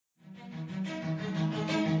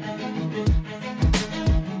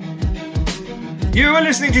You are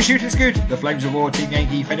listening to Shoot and Scoot, the Flames of War, Team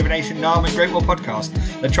Yankee, Fed of a Nation, NARM and Great War podcast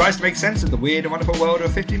that tries to make sense of the weird and wonderful world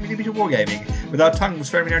of 15mm wargaming, with our tongues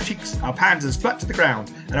firm in our cheeks, our panzers flat to the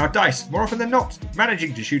ground, and our dice, more often than not,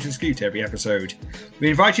 managing to shoot and scoot every episode. We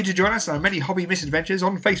invite you to join us on our many hobby misadventures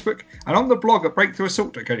on Facebook and on the blog at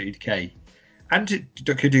breakthroughassault.co.uk. And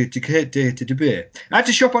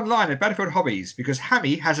to shop online at Battlefield Hobbies, because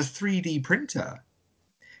Hammy has a 3D printer.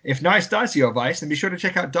 If nice dice are your vice, then be sure to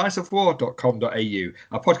check out diceofwar.com.au,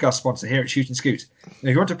 our podcast sponsor here at Shoot and Scoot. And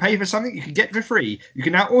if you want to pay for something you can get for free, you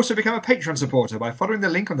can now also become a Patreon supporter by following the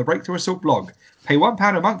link on the Breakthrough Assault blog. Pay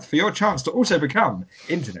 £1 a month for your chance to also become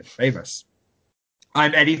internet famous.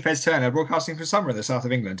 I'm Eddie Fez Turner, broadcasting from somewhere in the south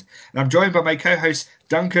of England, and I'm joined by my co-host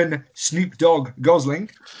Duncan Snoop Dogg Gosling.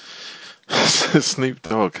 Snoop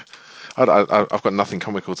Dogg. I've got nothing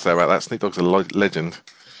comical to say about that. Snoop Dogg's a legend.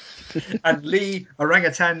 And Lee,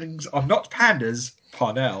 orangutans are not pandas,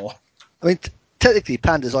 Parnell. I mean, technically,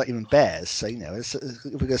 pandas aren't even bears, so, you know, if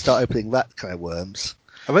we're going to start opening that kind of worms.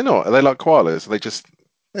 Are they not? Are they like koalas? Are they just,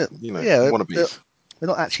 wannabes? They're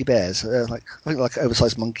not actually bears. They're I think like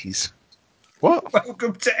oversized monkeys. What?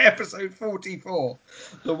 Welcome to episode 44.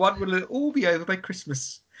 The one will all be over by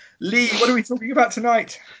Christmas. Lee, what are we talking about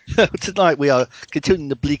tonight? Tonight we are continuing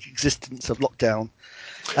the bleak existence of lockdown.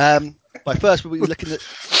 By first, we'll be looking at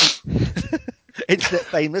Internet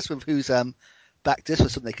Famous, with who's backed us for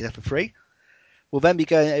something they can have for free. We'll then be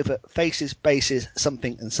going over Faces, Bases,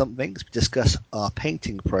 Something and Somethings to discuss our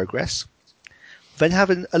painting progress. Then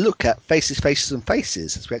having a look at Faces, Faces and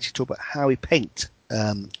Faces, as we actually talk about how we paint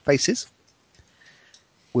faces.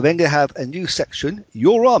 We're then going to have a new section,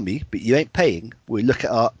 Your Army, but you ain't paying. We look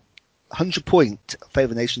at our 100-point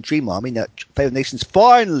Favour Nation Dream Army. Now, Favour Nation's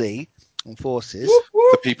finally on forces.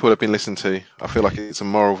 The people have been listened to. I feel like it's a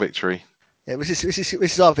moral victory. Yeah, this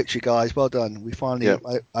is our victory, guys. Well done. We finally. Yep.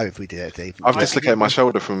 I hope we did it, Dave. I've dislocated my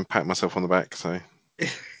shoulder from patting myself on the back. So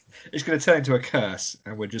it's going to turn into a curse,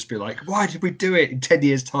 and we'll just be like, "Why did we do it in 10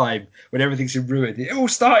 years' time when everything's in ruin? It all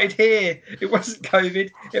started here. It wasn't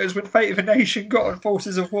COVID. It was when Fate of a Nation got on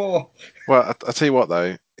Forces of War." Well, I tell you what,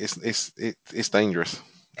 though, it's dangerous.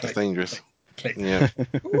 It's dangerous. Click. Yeah.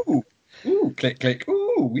 Ooh, click, click.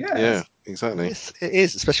 Ooh, yes. Yeah, exactly. Yes, it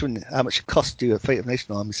is, especially when how much it costs to do a Fate of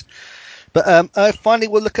Nation armies. But finally,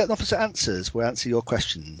 we'll look at an Officer Answers. We'll answer your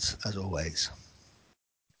questions, as always.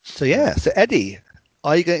 So, Eddie,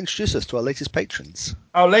 are you going to introduce us to our latest patrons?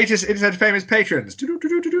 Our latest Internet Famous patrons.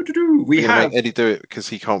 We have... make Eddie do it because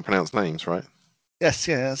he can't pronounce names, right? Yes,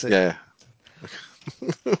 yeah, that's it. Yeah.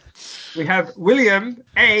 We have William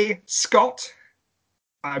A. Scott.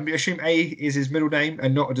 I assume A is his middle name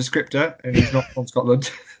and not a descriptor, and he's not from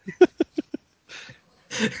Scotland.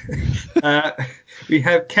 We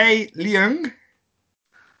have K. Leung.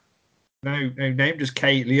 No name, just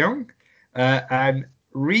K. Leung. And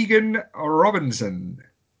Regan Robinson.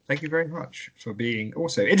 Thank you very much for being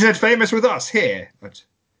also Internet Famous with us here at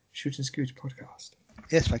Shoot and Scoot podcast.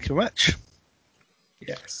 Yes, thank you very much.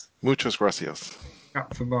 Yes. Muchas gracias.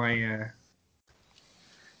 Up for my...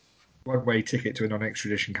 one-way ticket to a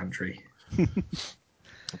non-extradition country.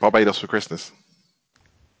 Barbados for Christmas.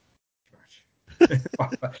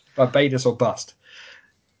 Barbados or bust.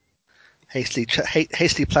 Hastily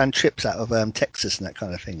planned trips out of Texas and that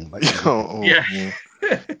kind of thing. Yeah.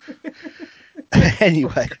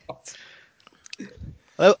 Anyway,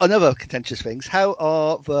 another contentious things. How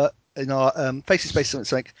are in our Faces, Bases,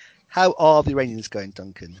 something? How are the Iranians going,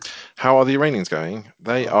 Duncan? How are the Iranians going?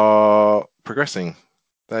 They are progressing.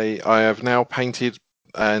 I have now painted,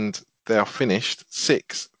 and they are finished,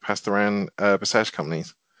 6 Pastoran Passage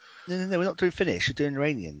companies. No, we're not doing finish. We're doing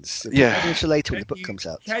Iranians. Yeah. Later when the book comes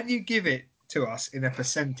out. Can you give it to us in a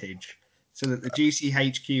percentage so that the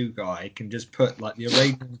GCHQ guy can just put, like, the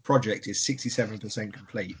Iranian project is 67%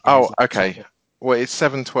 complete? Oh, okay. Well, it's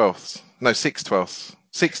 7/12. No, 6/12.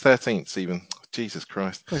 6/13 even. Jesus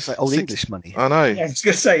Christ. It's like old English money. I know. Yeah, I was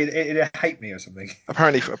going to say, it hate me or something.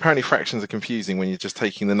 Apparently fractions are confusing when you're just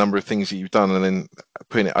taking the number of things that you've done and then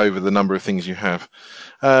putting it over the number of things you have.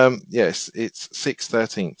 Yes, it's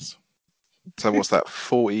 6/13. So what's that,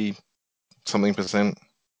 40-something%?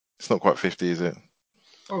 It's not quite 50, is it?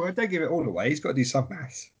 Oh, don't give it all away. He's got to do some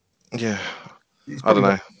maths. Yeah. I don't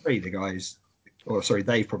know. The guys... Or, sorry,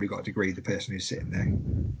 they've probably got a degree, the person who's sitting there.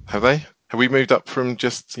 Have they? Have we moved up from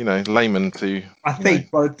just, layman to... I think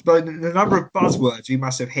by the number of buzzwords we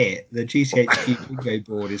must have hit, the GCHQ bingo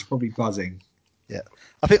board is probably buzzing. Yeah.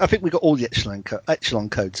 I think we got all the echelon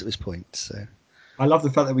codes at this point. So I love the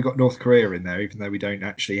fact that we got North Korea in there, even though we don't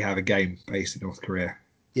actually have a game based in North Korea.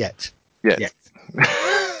 Yet. Don't.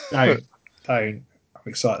 I'm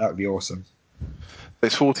excited. That would be awesome.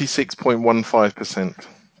 It's 46.15%. It'd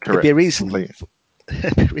Correct. be a reason. Complete.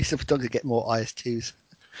 It'd be a reason for Doug to get more IS2s,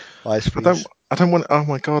 IS3s. I don't want. Oh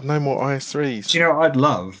my god, no more Do IS3s. you know what I'd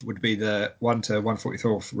love would be the 1 to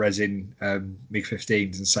 1/44 resin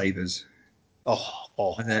MiG-15s and Sabres,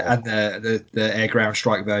 and the air ground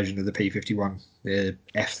strike version of the P-51, the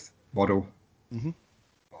F model. Mhm.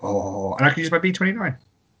 Oh, and I can use my B-29.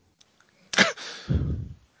 And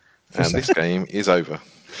this game is over.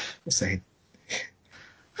 Just saying.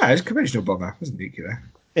 No, it's a conventional bomber. It wasn't nuclear.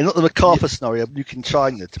 In not the MacArthur scenario, nuking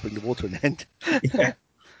China to bring the war to an end. Yeah.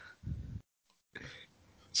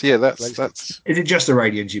 So yeah, that's. Is it just the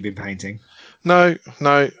Radians you've been painting? No.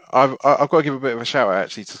 I've got to give a bit of a shout out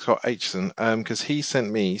actually to Scott Aitchison, because he sent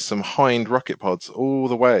me some Hind rocket pods all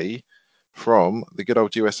the way from the good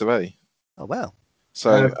old US of A. Oh wow!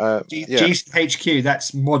 So yeah, GHQ,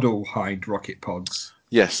 that's model Hind rocket pods.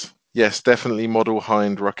 yes, definitely model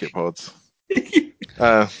Hind rocket pods.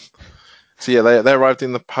 So yeah, they arrived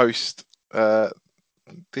in the post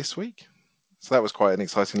this week. So that was quite an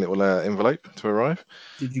exciting little envelope to arrive.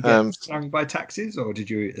 Did you get stung by taxes, or did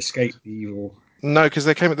you escape the evil? No, because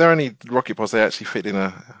they're only rocket pods. They actually fit in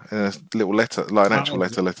a little letter, like an actual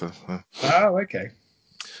letter. Oh, okay.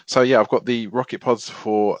 So yeah, I've got the rocket pods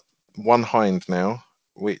for one Hind now,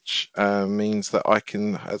 which means that I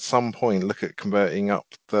can at some point look at converting up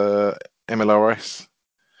the MLRS.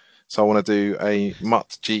 So I want to do a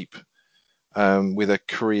Mutt Jeep with a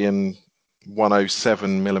Korean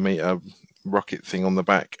 107mm rocket thing on the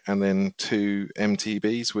back, and then 2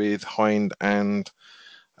 MTBs with Hind and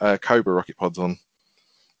Cobra rocket pods on,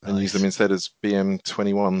 and use them instead as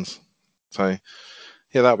BM21s. So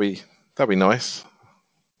yeah, that'll be nice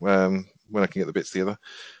when I can get the bits together.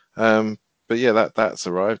 But yeah, that's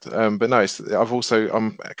arrived. But no,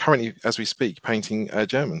 I'm currently, as we speak, painting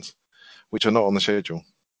Germans, which are not on the schedule.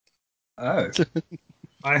 Oh,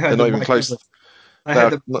 I heard they're not even close. I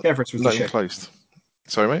heard that Mike Everest was not the even schedule. close.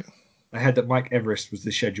 Sorry, mate. I heard that Mike Everest was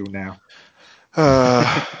the schedule now.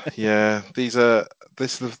 Yeah, this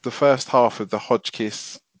is the first half of the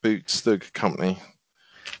Hotchkiss Boot Stug company.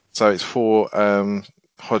 So it's 4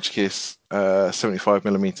 Hotchkiss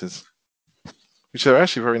 75mm, which are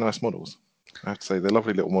actually very nice models. I have to say, they're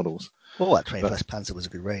lovely little models. Well, that 21st Panzer was a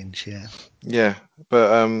good range, yeah. Yeah,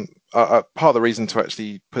 but part of the reason to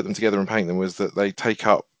actually put them together and paint them was that they take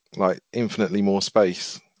up like infinitely more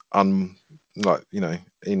space, like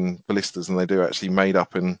in ballistas than they do actually made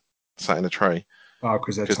up and sat in a tray. Oh,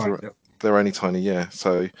 because they're tiny. They're only tiny, yeah.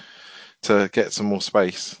 So to get some more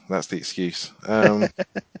space, that's the excuse. But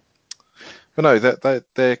no,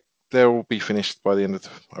 they'll be finished by the end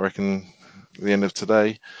of, I reckon, the end of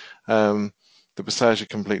today. The Passage are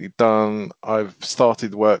completely done. I've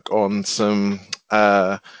started work on some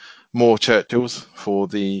more Churchills for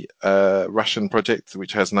the Russian project,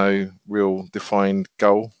 which has no real defined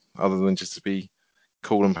goal other than just to be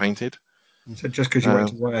cool and painted. So just because you want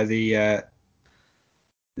to wear the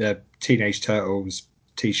Teenage Turtles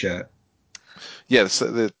T-shirt. Yeah,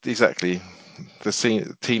 exactly.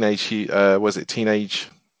 The teenage was it Teenage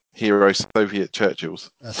Hero Soviet Churchills?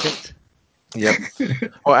 That's it. Yep.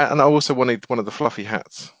 Oh, and I also wanted one of the fluffy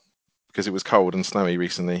hats because it was cold and snowy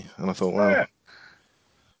recently, and I thought, well,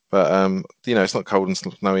 but it's not cold and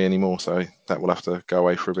snowy anymore, so that will have to go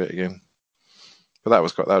away for a bit again. But that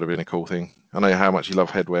would have been a cool thing. I know how much you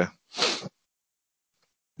love headwear.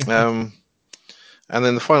 And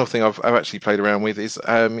then the final thing I've actually played around with is,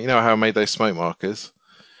 how I made those smoke markers?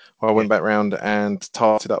 Well, I went back round and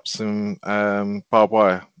tarted up some barbed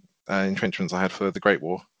wire entrenchments I had for the Great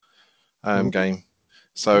War game.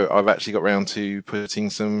 So I've actually got round to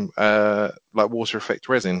putting some like water effect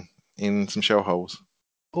resin in some shell holes.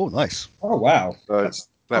 Oh, nice. Oh, wow. So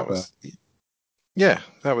that was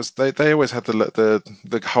they always had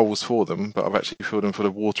the holes for them, but I've actually filled them full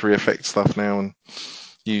of watery effect stuff now and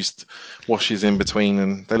used washes in between,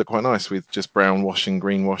 and they look quite nice with just brown wash and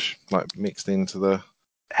green wash like mixed into the.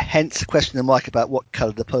 Hence the question to Mike about what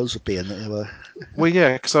colour the poles would be, and they were. Well,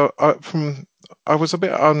 yeah, because I was a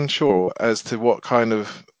bit unsure as to what kind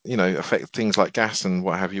of effect things like gas and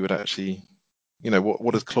what have you would actually,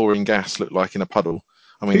 what does chlorine gas look like in a puddle?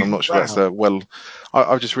 I mean, I'm not sure that's well.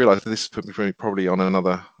 I've just realised that this put me probably on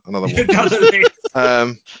another one.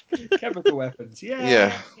 Chemical weapons,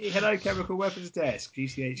 yeah. Hello, chemical weapons desk,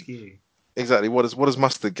 GCHQ. Exactly. What does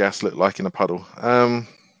mustard gas look like in a puddle?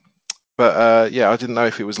 But I didn't know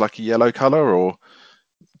if it was like a yellow colour or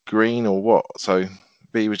green or what. So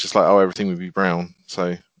B was just like, oh, everything would be brown.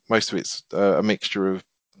 So most of it's a mixture of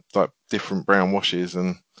like different brown washes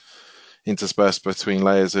and interspersed between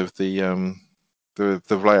layers of the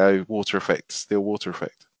Vallejo water effect, steel water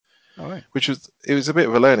effect. All right. It was a bit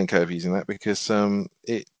of a learning curve using that because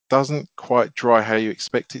it doesn't quite dry how you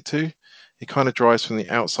expect it to. It kind of dries from the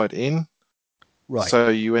outside in, Right. so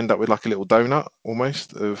you end up with like a little donut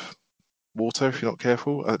almost of water if you're not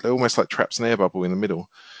careful. It almost like traps an air bubble in the middle.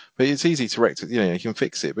 But it's easy to rectify. You can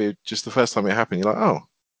fix it. But just the first time it happened, you're like, oh,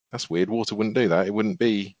 that's weird. Water wouldn't do that. It wouldn't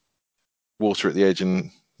be water at the edge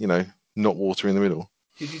and not water in the middle.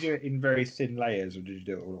 Did you do it in very thin layers, or did you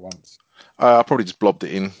do it all at once? I probably just blobbed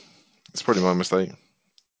it in. It's probably my mistake.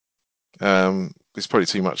 It's probably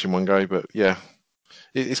too much in one go, but yeah,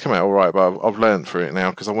 it's come out all right. But I've learned for it now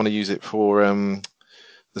because I want to use it for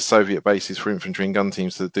the Soviet bases for infantry and gun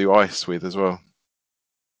teams to do ice with as well.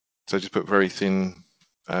 So just put very thin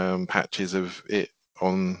patches of it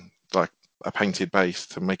on like a painted base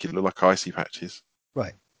to make it look like icy patches.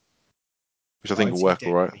 Right. Which I think will work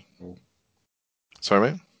all right. People.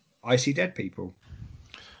 Sorry, mate? Icy dead people.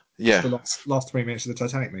 Yeah. The last 3 minutes of the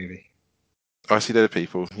Titanic movie. Icy dead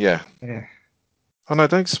people, yeah. Yeah. Oh no,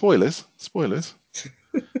 don't spoilers. Spoilers.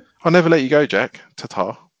 I'll never let you go, Jack.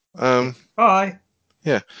 Ta-ta. Bye.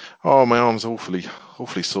 Yeah. Oh, my arm's awfully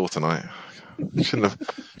sore tonight. Shouldn't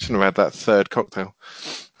have had that third cocktail.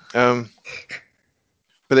 But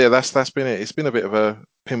yeah, that's been it. It's been a bit of a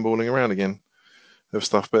pinballing around again of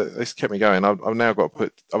stuff, but it's kept me going. I've now got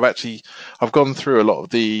to I've gone through a lot of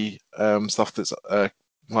the stuff that's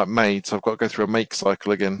like made, so I've got to go through a make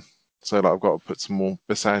cycle again. So like I've got to put some more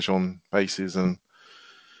Visage on bases and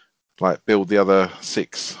like build the other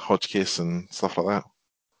 6 Hotchkiss and stuff like that.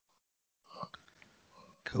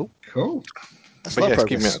 Cool. That's But a lot of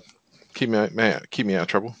yes, progress. keep me out of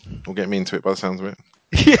trouble, or get me into it by the sounds of it.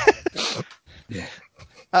 Yeah. Yeah.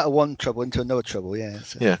 Out of one trouble into another trouble, yeah.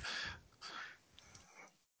 So. Yeah.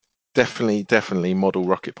 Definitely model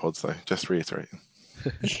rocket pods though, just to reiterate.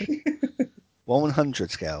 1/100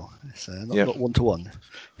 scale, so not Yep. 1-to-1.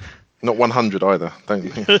 Not 100 either, don't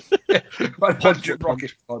you? 100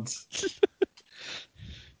 rocket pods.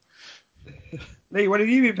 Lee, what have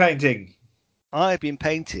you been painting? I've been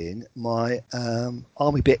painting my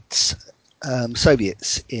Army Bits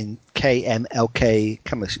Soviets in KMLK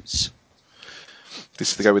camo suits.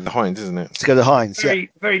 This is to go with the Heinz, isn't it? To go to Heinz,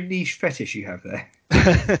 Very niche fetish you have there.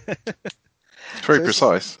 It's very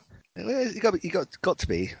precise. You got to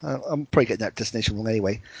be. I'm probably getting that destination wrong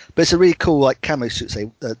anyway. But it's a really cool like camo suit. Say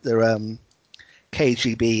they're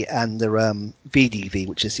KGB and they're VDV,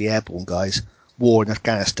 which is the airborne guys, war in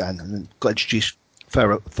Afghanistan, and then got introduced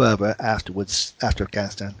further afterwards after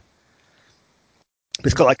Afghanistan. But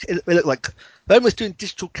it's got like it looked like Bone was doing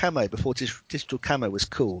digital camo before digital camo was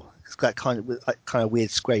cool. It's got kind of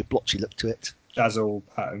weird grey blotchy look to it. Dazzle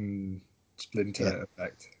pattern splinter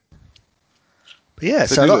effect. But yeah,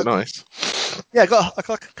 They so do look nice. Yeah, I got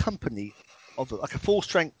like a company of like a full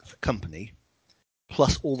strength company,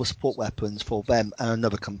 plus all the support weapons for them and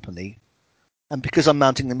another company. And because I'm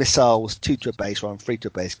mounting the missiles 2 to a base rather than 3 to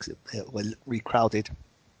a base because we're recrowded,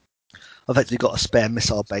 I've actually got a spare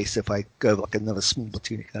missile base if I go like another small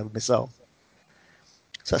platoon you can have a missile.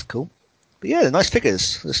 So that's cool. But yeah, they're nice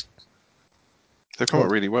figures. They've come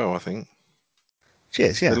out really well, I think.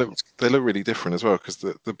 Cheers, yeah. They look really different as well because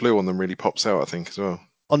the blue on them really pops out, I think, as well.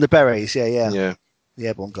 On the berets, yeah. Yeah. The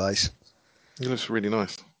airborne guys. It looks really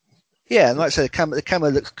nice. Yeah, and like I said, the camo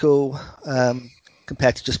looks cool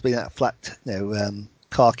compared to just being that flat,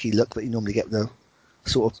 khaki look that you normally get with the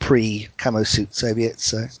sort of pre-camo suit Soviets.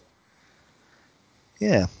 So,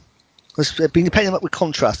 yeah. I've been painting them up with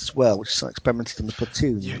contrast as well, which is experimented on the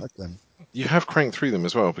platoon. You have cranked through them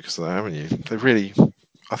as well because of that, haven't you?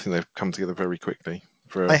 I think they've come together very quickly.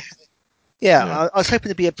 I was hoping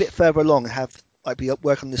to be a bit further along and I'd be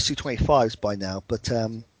working on the Su-25s by now, but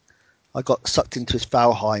I got sucked into this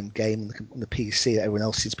Valheim game on the PC that everyone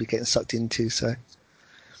else seems to be getting sucked into, so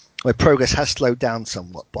my progress has slowed down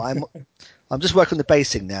somewhat. But I'm just working on the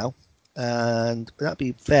basing now, and when that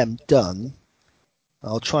be them done,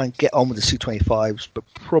 I'll try and get on with the Su-25s, but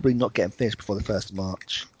probably not get them finished before the 1st of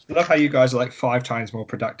March. I love how you guys are like 5 times more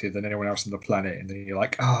productive than anyone else on the planet, and then you're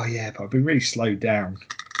like, oh yeah, but I've been really slowed down.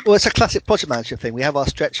 Well, it's a classic project manager thing. We have our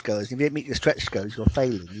stretch goals. If you don't meet your stretch goals, you're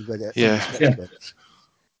failing. You've got to stretch goals.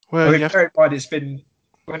 Well, I mean, bear in mind, it's been.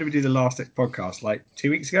 When did we do the last podcast? Like 2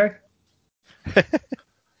 weeks ago.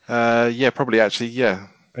 Yeah, probably actually, yeah.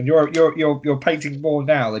 And you're painting more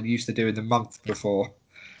now than you used to do in the month before.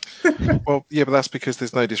 Well, yeah, but that's because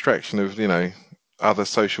there's no distraction of other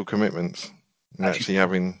social commitments and actually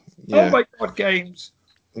having. Yeah. Oh my god, games!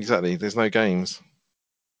 Exactly, there's no games,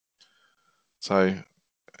 so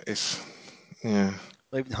it's Not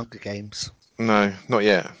even Hunger Games. No, not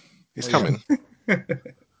yet. It's coming.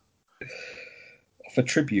 For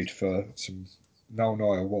tribute for some Null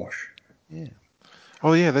Oil wash. Yeah.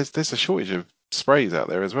 Oh yeah, there's a shortage of sprays out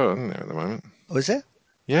there as well, isn't there, at the moment? Oh, is it?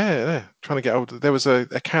 Yeah. Trying to get hold. There was a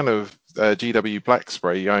can of GW Black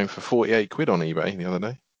spray going for 48 quid on eBay the other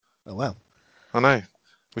day. Oh, wow. I know.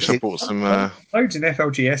 Wish I bought some. Loads in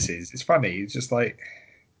FLGSs. It's funny. It's just like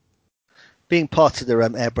Being part of the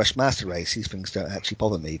Airbrush Master Race, these things don't actually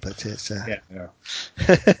bother me, but it's... yeah.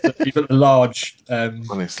 You've got the large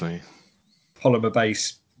Honestly. polymer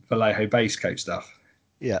base Vallejo base coat stuff.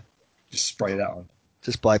 Yeah. Just spray that on.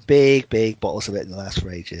 Just buy big bottles of it and last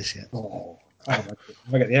for ages, yeah. Oh, I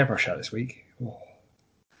get the airbrush out this week. Oh.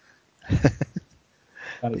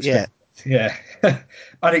 Yeah. Yeah.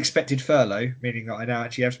 Unexpected furlough, meaning that I now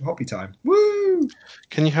actually have some hobby time. Woo!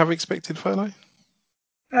 Can you have expected furlough?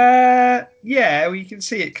 Yeah, well, you can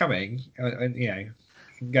see it coming, and you know, you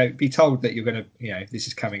can be told that you're going to, this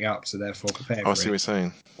is coming up, so therefore prepare I for see it. what you're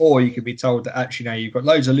saying. Or you can be told that actually now you've got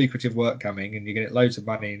loads of lucrative work coming, and you're going to get loads of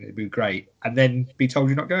money, and it'll be great, and then be told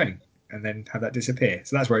you're not going, and then have that disappear.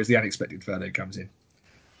 So that's where the unexpected furlough comes in.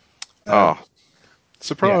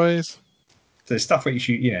 Surprise! Yeah. So stuff where you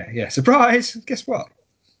shoot, yeah, surprise! Guess what?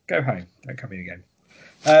 Go home. Don't come in again.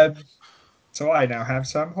 So I now have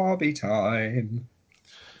some hobby time.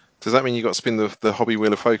 Does that mean you got to spin the hobby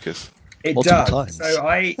wheel of focus? It Multiple does. times. So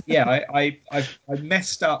I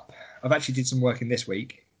messed up. I've actually did some work in this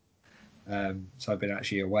week. So I've been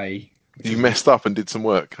actually away. You messed up and did some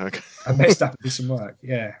work. Okay. I messed up and did some work.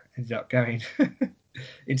 Yeah, ended up going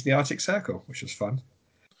into the Arctic Circle, which was fun.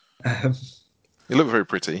 You look very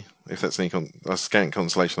pretty. If that's a scant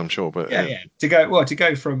consolation, I'm sure. But yeah. To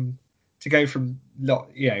go from I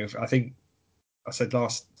think I said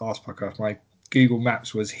last podcast, my Google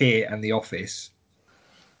Maps was here and the office,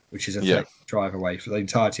 which is a 30 drive away for the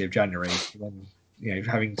entirety of January. And then,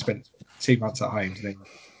 having spent 2 months at home to then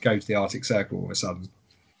go to the Arctic Circle all of a sudden,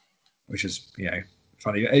 which is,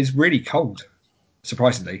 funny. It's really cold,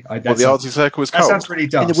 surprisingly. The Arctic Circle was cold? That sounds really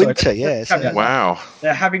dumb. In the winter, yes. Wow.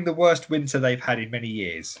 They're having the worst winter they've had in many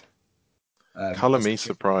years. Colour me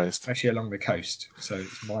surprised. Actually along the coast. So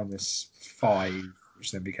it's -5,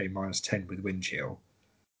 which then became -10 with wind chill.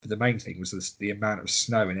 But the main thing was the amount of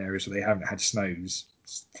snow in areas where they haven't had snows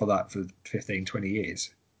for 15, 20 years.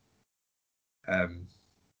 So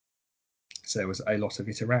there was a lot of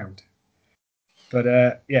it around. But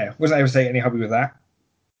wasn't able to take any hobby with that.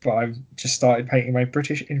 But I've just started painting my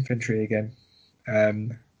British infantry again.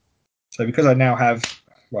 So because I now have,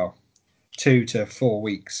 2 to 4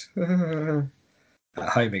 weeks at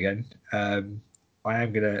home again, I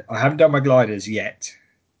haven't done my gliders yet.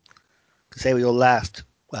 Because they were your last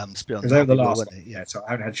spin on Because they were the hobby wheel, last weren't one, they? Yeah. so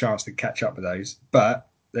I haven't had a chance to catch up with those. But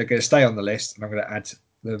they're going to stay on the list, and I'm going to add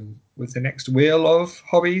them with the next Wheel of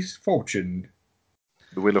Hobbies Fortune.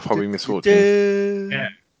 The Wheel of Hobby Misfortune. Yeah.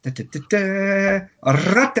 Oh,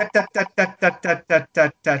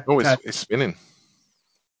 it's spinning.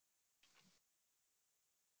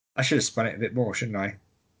 I should have spun it a bit more, shouldn't I?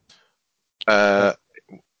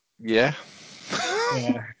 Yeah.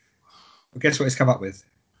 Well, guess what it's come up with?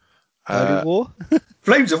 Early War?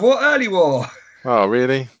 Flames of War Early War. Oh,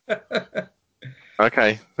 really?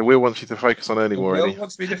 Okay. The wheel wants you to focus on Early War, The really. wheel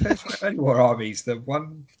wants me to finish my Early War armies, the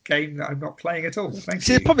one game that I'm not playing at all. Thank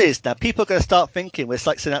See, you. the problem is now people are going to start thinking it's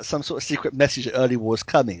like sending out some sort of secret message that Early War's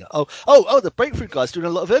coming. Oh, the Breakthrough guy's doing a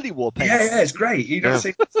lot of Early War paints. Yeah, it's great. You don't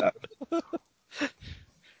see that.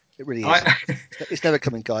 It really is. It's never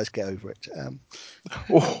coming, guys. Get over it.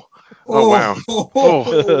 Wow.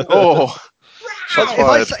 Shots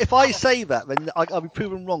fired. If I say that, then I'll be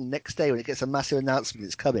proven wrong next day when it gets a massive announcement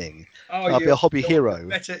it's coming. I'll be a hobby hero.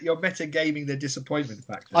 You're meta gaming the disappointment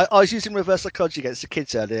factor. I was using reverse psychology against the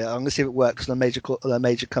kids earlier. I'm going to see if it works on a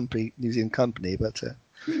major company, New Zealand company, but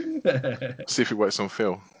see if it works on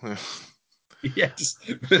Phil. Yeah, just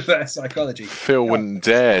reverse psychology. Phil wouldn't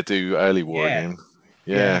dare do Early War again.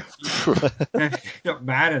 Yeah. You're not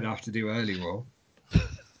man enough to do Early War.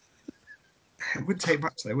 It wouldn't take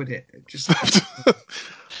much, though, would it? Just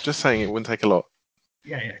saying, it wouldn't take a lot.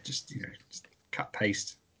 Yeah. Just cut,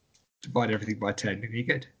 paste, divide everything by 10, and you're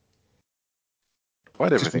good.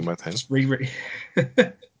 Divide everything by 10. Just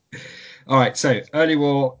All right. So Early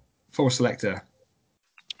War Force Selector.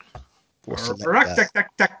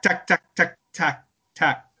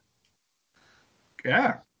 Tack.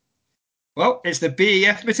 Yeah. Well, it's the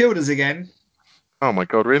BEF Matildas again. Oh my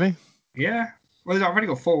God! Really? Yeah. Well, I've only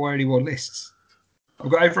got 4 Early War lists. I've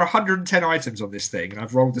got over 110 items on this thing, and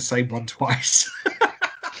I've rolled the same one twice.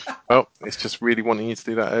 Well, it's just really wanting you to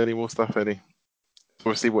do that Early War stuff, Eddie. It's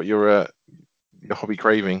obviously what your hobby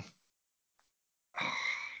craving. You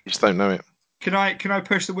just don't know it. Can I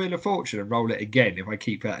push the Wheel of Fortune and roll it again if I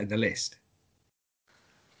keep that in the list?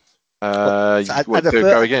 So add a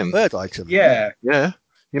go again? third item. Yeah, Yeah,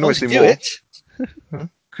 you can Once always you do do more. it,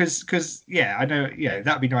 because yeah, I know. Yeah,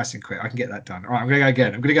 that'd be nice and quick. I can get that done. All right, I'm gonna go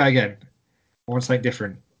again. I want something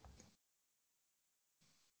different.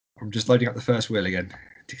 I'm just loading up the first wheel again.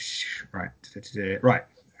 Right, right.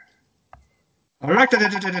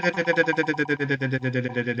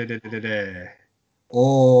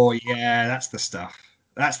 Oh yeah, that's the stuff.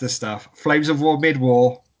 That's the stuff. Flames of War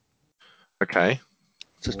mid-war. Okay.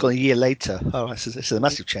 so it's gone a year later. Oh, this is a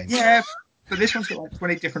massive change. Yeah, but this one's got like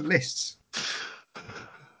 20 different lists.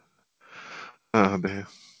 Oh dear.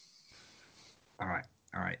 All right.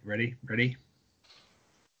 Ready.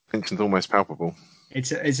 Tension's almost palpable.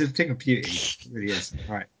 It's a thing of beauty. It really is.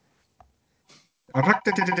 All right.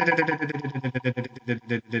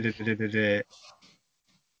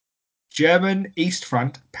 German East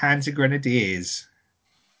Front Panzer Grenadiers.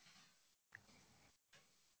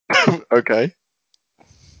 Okay.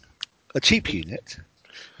 A cheap unit.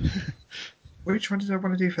 Which one did I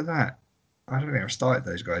want to do for that? I don't think I've started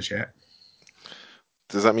those guys yet.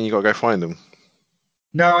 Does that mean you got to go find them?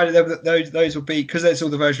 No, those will be because that's all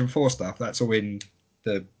the version 4 stuff. That's all in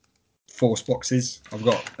the force boxes. I've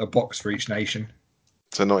got a box for each nation.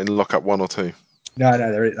 So not in lockup 1 or 2. No,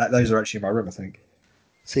 those are actually in my room, I think.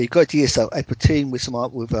 So you've got to yourself a platoon with some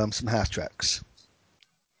house tracks.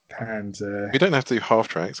 Panzer. You don't have to do half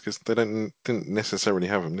tracks because they didn't necessarily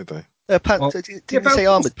have them, did they? Did you say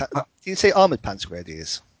armored? Did you say armored Panzer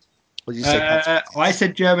Grenadiers? Or did you say Panzer I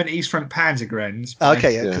said German East Front Panzergrens.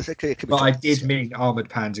 Okay, yeah. Yeah. It could be But I tracks, did yeah. mean armored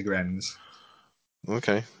Panzergrens.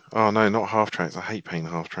 Okay. Oh no, not half tracks. I hate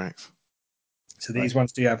painting half tracks. So these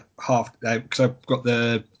ones do have half because I've got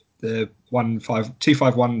the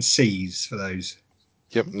 251Cs for those.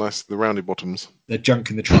 Yep, nice. The rounded bottoms. They're junk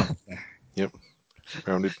in the trunk. Yep.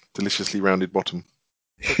 Rounded, deliciously rounded bottom.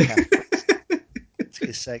 Okay. That's good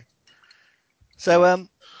to say. So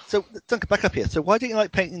Duncan, back up here. So why don't you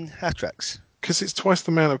like painting half tracks? Because it's twice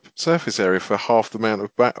the amount of surface area for half the amount of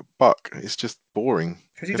buck. It's just boring.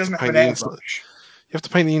 Because he You have doesn't to have paint an the airbrush. You have to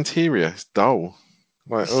paint the interior. It's dull.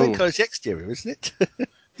 Like, It's the same colour as the exterior, isn't it?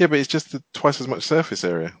 yeah, but it's just twice as much surface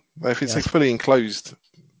area. Like, if it's Yeah. a fully enclosed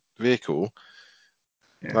vehicle,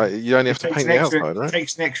 Yeah. like you only have to paint the outside, It right?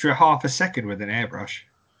 takes an extra half a second with an airbrush.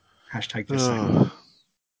 Hashtag just saying.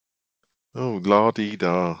 Oh, la dee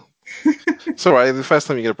da. It's all right. The first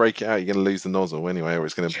time you're going to break it out, you're going to lose the nozzle anyway, or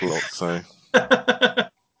it's going to block.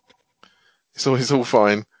 So it's all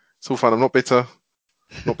fine. It's all fine. I'm not bitter.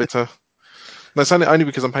 Not bitter. No, it's only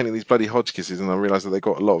because I'm painting these bloody Hotchkisses and I realise that they've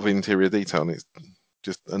got a lot of interior detail and it's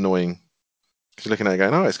just annoying. Because you're looking at it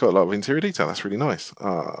going, oh, it's got a lot of interior detail. That's really nice.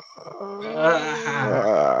 Because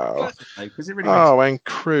it really makes And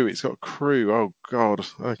crew. It's got crew. Oh, God.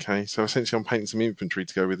 Okay. So essentially I'm painting some infantry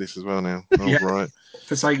to go with this as well now. Oh, Yeah. right.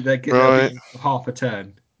 for saying they'll Right. be half a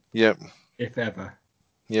turn, Yep. if ever.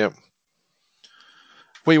 Yep.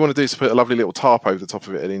 What you want to do is put a lovely little tarp over the top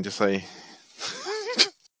of it and then just say...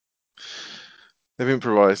 They've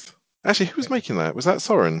improvised. Actually, who was making that? Was that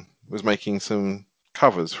Soren? Was making some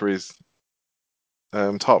covers for his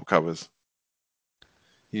tarp covers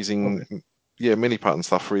using mini putt and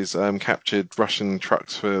stuff for his captured Russian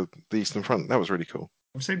trucks for the Eastern Front. That was really cool.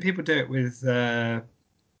 I've seen people do it with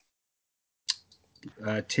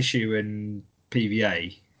tissue and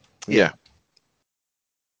PVA, Yeah.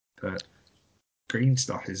 but green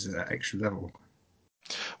stuff is at extra level.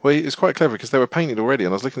 Well, it's quite clever because they were painted already,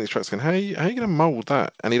 and I was looking at these trucks going, how are you going to mould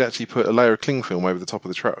that? And he'd actually put a layer of cling film over the top of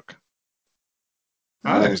the truck.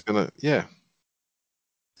 And then he was going to, That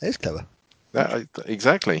is clever.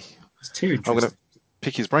 Exactly. It's too I'm interesting. going to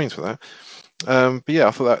pick his brains for that. But yeah,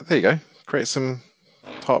 I thought that, there you go. Create some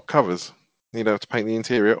tarp covers. You don't have to paint the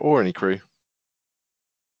interior or any crew.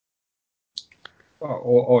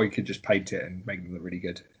 Or you could just paint it and make them look really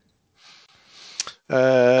good.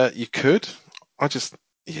 You could. I'm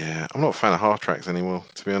not a fan of half tracks anymore,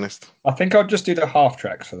 to be honest. I think I'll just do the half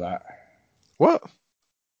tracks for that. What?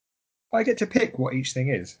 I get to pick what each thing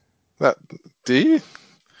is. Do you?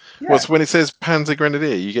 Yeah. Well, so when it says Panzer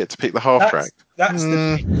Grenadier, you get to pick the half track. That's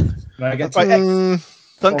the thing. I get to Right,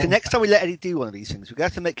 Duncan, next time we let Eddie do one of these things, we're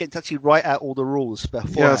going to have to get to actually write out all the rules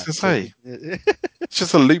beforehand. Yeah, I was going to say. It's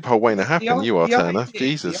just a loophole waiting to happen. You are, Turner.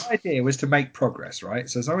 Jesus. The idea was to make progress, right?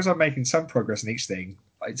 So as long as I'm making some progress in each thing,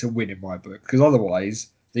 it's a win in my book. Because otherwise,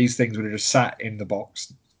 these things would have just sat in the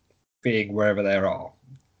box, being wherever they are.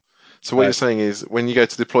 So what you're saying is, when you go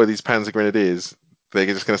to deploy these Panzer Grenadiers, they're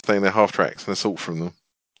just going to stay in their half tracks and assault from them.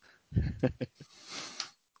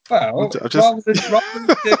 Well,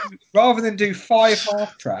 rather than do 5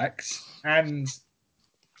 half tracks and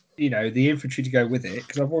the infantry to go with it,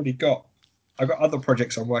 because I've already got I've got other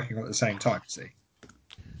projects I'm working on at the same time. See,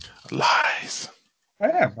 Lies. I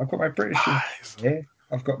am. I've got my British Lies. here.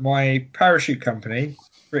 I've got my parachute company,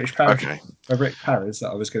 British Parachute, Okay. my British Paras that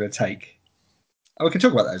I was going to take. Oh, we can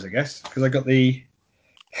talk about those, I guess, because I got the.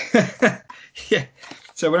 Yeah.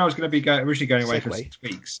 So when I was going to be originally going away for Segue. 6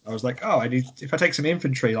 weeks, I was like, oh, if I take some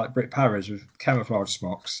infantry like Brit Paras with camouflage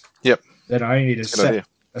smocks, Yep. then I only need Good idea.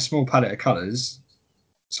 a small palette of colours,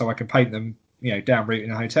 so I can paint them, down route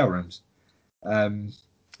in the hotel rooms.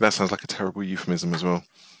 That sounds like a terrible euphemism as well.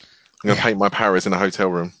 I'm going to paint my Paris in a hotel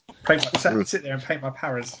room. Sit there and paint my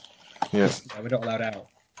Paras. Yeah. We're not allowed out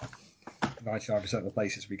 99% of the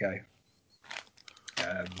places we go.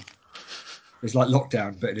 It's like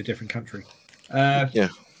lockdown, but in a different country. Yeah.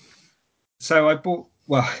 So I bought.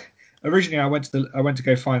 Well, originally I went to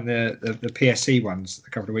go find the PSC ones a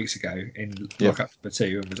couple of weeks ago in Lockup number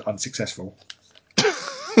 2 and was unsuccessful.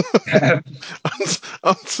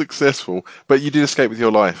 Unsuccessful, but you did escape with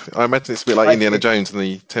your life. I imagine it's a bit like Indiana Jones and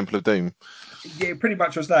the Temple of Doom. Yeah, it pretty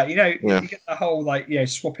much was that. You get the whole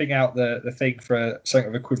swapping out the thing for something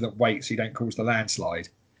of equivalent weight so you don't cause the landslide.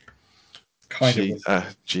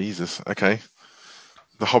 Jesus. Okay.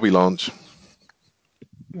 The hobby launch.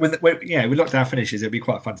 When lockdown finishes, it'll be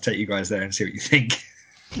quite fun to take you guys there and see what you think.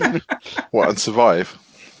 What, and survive?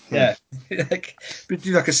 Yeah,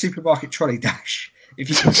 do like a supermarket trolley dash. If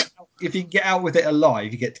you can get out with it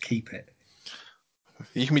alive, you get to keep it.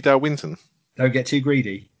 You can be Dale Winton. Don't get too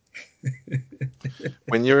greedy.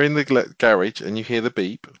 When you're in the garage and you hear the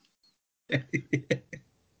beep,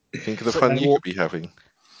 think of the fun you could be having.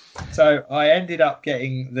 So I ended up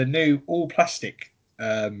getting the new all plastic.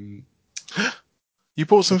 You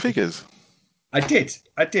bought some figures? I did.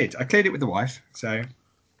 I cleared it with the wife. So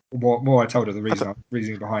more I told her the reasoning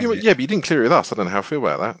behind it. Yeah, but you didn't clear it with us. I don't know how I feel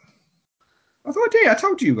about that. I thought I did. I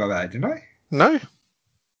told you about it, didn't I? No.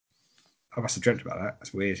 I must have dreamt about that.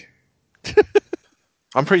 That's weird.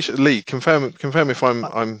 I'm pretty sure. Lee, confirm if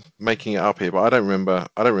I'm making it up here, but I don't remember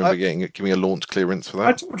giving me a launch clearance for that.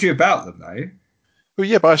 I told you about them though. Well,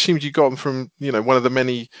 yeah, but I assumed you got them from one of the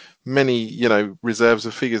many reserves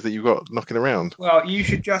of figures that you've got knocking around. Well, you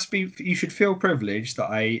should feel privileged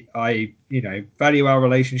that I value our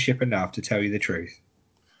relationship enough to tell you the truth.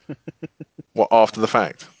 What, after the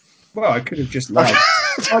fact? Well, I could have just lied.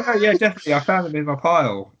 Oh no, yeah, definitely. I found them in my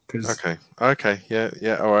pile Okay,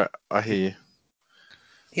 yeah, all right, I hear you.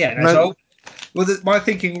 Yeah, no. So, my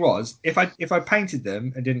thinking was if I painted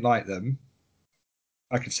them and didn't like them,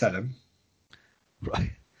 I could sell them.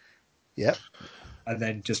 Right. Yep. And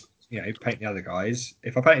then just paint the other guys.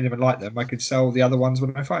 If I painted them and liked them, I could sell the other ones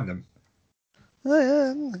when I find them. Oh,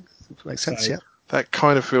 yeah, makes sense. Yeah. That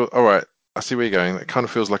kind of feels all right. I see where you're going. That kind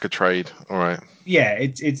of feels like a trade. All right. Yeah,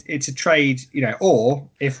 it's a trade, or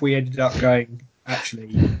if we ended up going,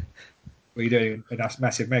 actually, we're doing a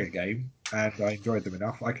massive mega game, and I enjoyed them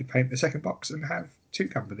enough, I could paint the second box and have 2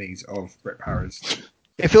 companies of Brit Paras.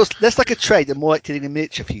 It feels less like a trade and more like dealing in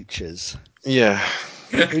miniature futures. Yeah.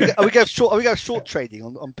 Are we going short trading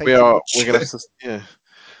on painting? We are. We're going to. Yeah.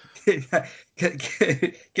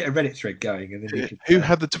 Get a Reddit thread going, and then you could. Who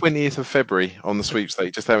had the 20th of February on the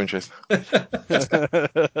sweepstake? Just out of interest.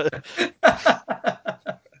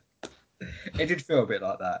 It did feel a bit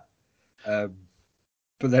like that.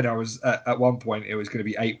 But then I was at one point it was going to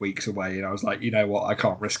be 8 weeks away, and I was like, you know what, I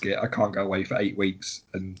can't risk it. I can't go away for 8 weeks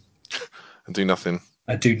and do nothing.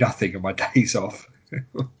 And do nothing on my days off.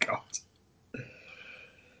 Oh God.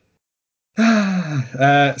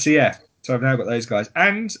 So I've now got those guys.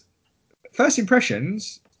 And first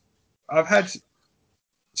impressions, I've had.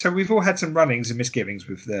 So we've all had some runnings and misgivings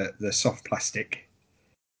with the soft plastic.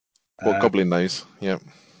 Goblin nose. Yeah.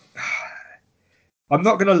 I'm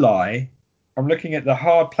not going to lie. I'm looking at the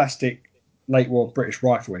hard plastic late war British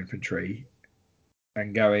rifle infantry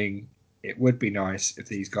and going, it would be nice if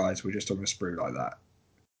these guys were just on a sprue like that.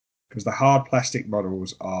 Because the hard plastic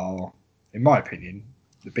models are, in my opinion,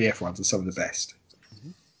 the BF ones are some of the best.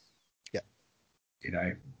 Yeah.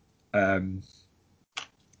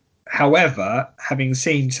 However, having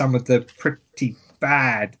seen some of the pretty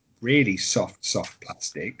bad, really soft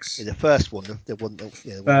plastics. The first one, the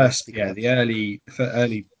early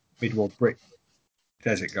mid-war Brit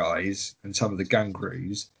desert guys and some of the gun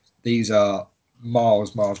crews, these are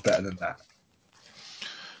miles better than that.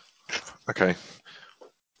 Okay.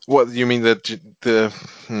 What do you mean how can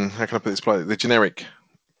I put this politely? The generic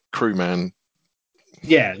crewman.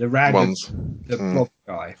 Yeah, the random ones. The blob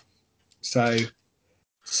guy. So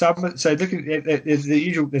looking at the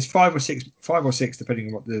usual, there's five or six depending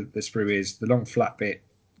on what the sprue is. The long flat bit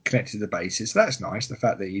connected to the bases, so that's nice. The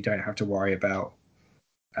fact that you don't have to worry about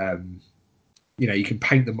you can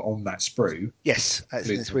paint them on that sprue. Yes,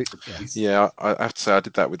 Yeah, I have to say I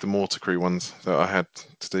did that with the Mortar Crew ones that I had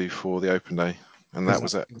to do for the Open Day, and that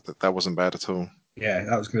wasn't bad at all. Yeah,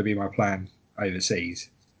 that was going to be my plan overseas.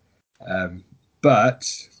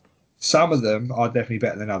 But some of them are definitely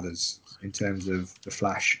better than others in terms of the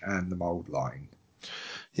flash and the mold line.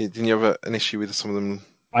 Yeah, didn't you have an issue with some of them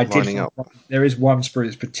I lining did. up? There is one sprue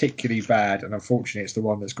that's particularly bad, and unfortunately, it's the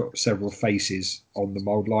one that's got several faces on the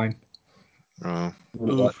mold line. Oh.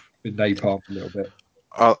 Like with napalm a little bit.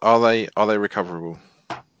 Are they recoverable?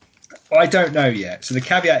 I don't know yet. So the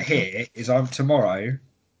caveat here is tomorrow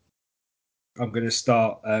I'm going to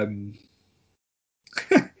start.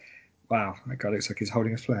 Wow, that guy looks like he's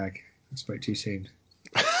holding a flag. I spoke too soon.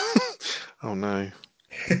 Oh no!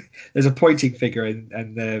 There's a pointing figure,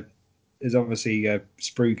 and there's obviously a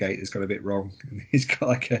sprue gate that's got a bit wrong. And he's got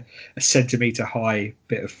like a centimetre high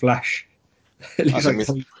bit of flash. It looks like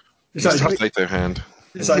Mr. Potato Hand.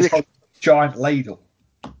 It's like a giant ladle.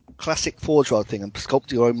 Classic Forge World thing, and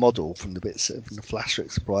sculpt your own model from the bits from the flash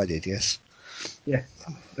that's provided. Yes. Yeah.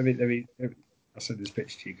 Let me. I'll send this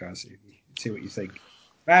picture to you guys. See what you think.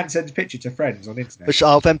 Man sends a picture to friends on the internet. Which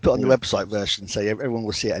I'll then put on the website version, so everyone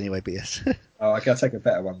will see it anyway. But yes. Oh, okay, I'll take a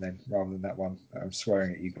better one then, rather than that one that I'm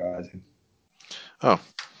swearing at you guys in. Oh.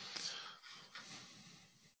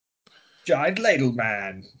 Giant ladle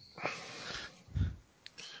man.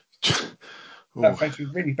 No, thanks.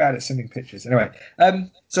 We're really bad at sending pictures. Anyway,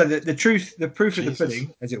 so the proof of the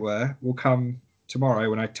pudding, as it were, will come tomorrow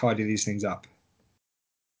when I tidy these things up.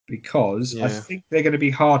 Because I think they're going to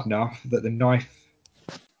be hard enough that the knife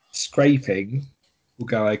scraping will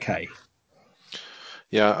go okay.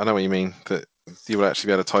 Yeah, I know what you mean. That you will actually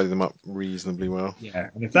be able to tidy them up reasonably well. Yeah,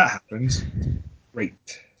 and if that happens, great.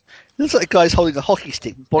 It looks like a guy's holding a hockey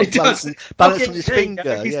stick, balance on his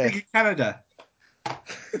finger. Stick in Canada.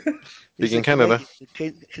 Big in Canada.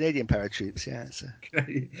 Canadian paratroops, yeah. So.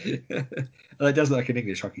 Well, it does look like an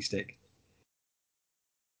English hockey stick.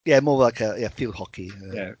 Yeah, more like field hockey.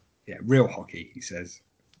 Yeah, real hockey, he says.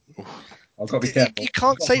 I've got to be careful. You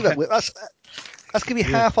can't say that. That's going to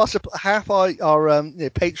be half our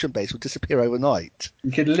patron base will disappear overnight.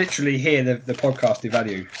 You can literally hear the podcast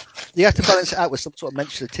devalue. You have to balance it out with some sort of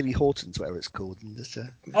mention of Timmy Hortons, whatever it's called. And just,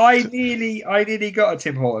 I nearly got a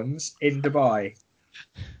Tim Hortons in Dubai.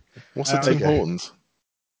 What's a Tim Hortons?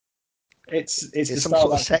 It's some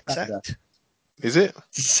sort of sex act. Is it?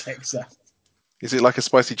 Sex act. Is it like a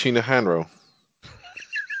spicy tuna hand roll?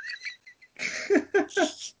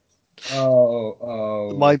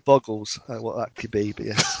 Oh. Mind boggles what that could be, but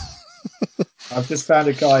yes. I've just found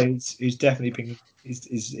a guy who's definitely been.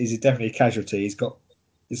 He's definitely a casualty.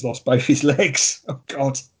 He's lost both his legs. Oh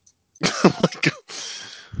God. Oh my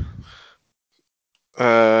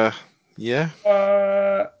God. Yeah.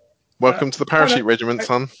 Welcome to the parachute regiment,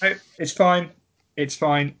 son. It's fine. It's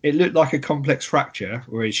fine. It looked like a complex fracture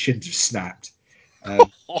where his shins have snapped.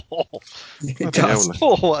 It does.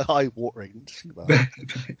 Oh, eye-watering. Well,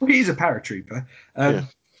 he's a paratrooper. Yeah,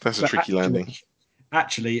 that's a tricky landing.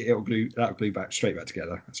 Actually, that'll glue back straight back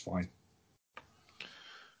together. That's fine.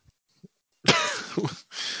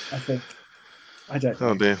 I think. I don't know.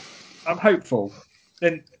 Oh dear. I'm hopeful.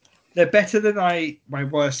 Then they're better than my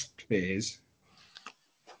worst fears.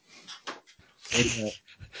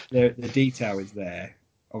 The detail is there,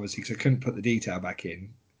 obviously, because I couldn't put the detail back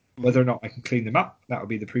in. Whether or not I can clean them up, that will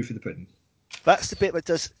be the proof of the pudding. That's the bit that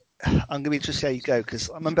does. I'm going to be interested to see how you go, because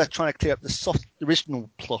I remember trying to clear up the original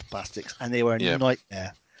cloth plastics, and they were a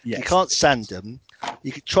nightmare. Yes. You can't sand them.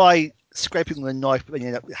 You could try scraping with a knife, but then you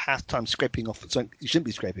end up with half time scraping off something you shouldn't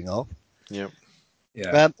be scraping off. Yep.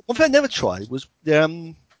 Yeah. One thing I never tried was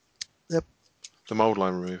the mold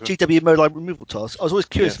line removal. GW mold line removal task. I was always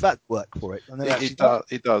curious if that worked for it. And it does.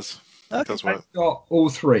 Okay. It does work. I've got all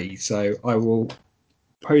three, so I will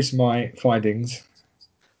post my findings.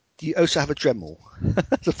 Do you also have a Dremel?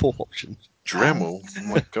 That's a fourth option. Dremel? Oh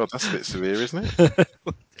my God, that's a bit severe, isn't it?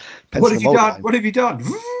 What have you done? What have you done?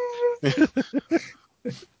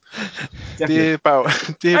 Dear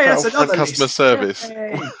Battlefront customer service.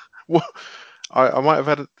 I might have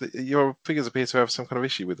had your figures appear to have some kind of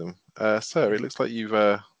issue with them, sir. It looks like you've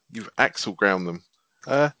axle ground them.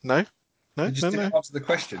 No. Didn't answer the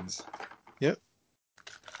questions. Yep.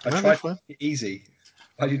 I tried to make it easy.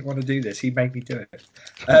 I didn't want to do this. He made me do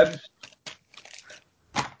it.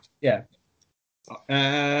 Yeah.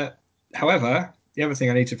 However, the other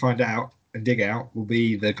thing I need to find out and dig out will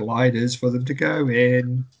be the gliders for them to go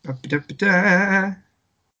in.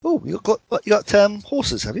 Oh, you got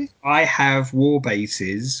horses, have you? I have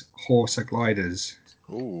Warbase's Horsa gliders.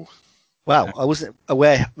 Ooh. Wow, I wasn't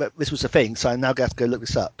aware that this was a thing, so I'm now going to have to go look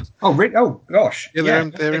this up. Oh, really? Oh, gosh. Yeah, Yeah,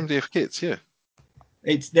 they're MDF kits. Yeah.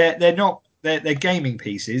 it's they're not they're gaming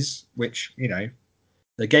pieces, which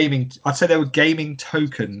they're gaming. I'd say they were gaming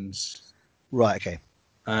tokens, Right, okay.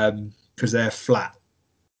 because they're flat.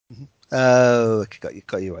 Oh, okay,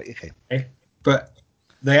 got you right. Okay. But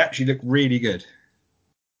they actually look really good.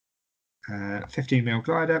 15mm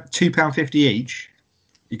glider, £2.50 each.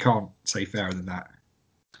 You can't say fairer than that.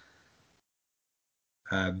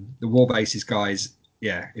 The Warbases guys,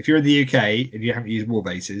 yeah. If you're in the UK and you haven't used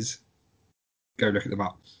Warbases, go look at them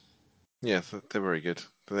up. Yeah, they're very good.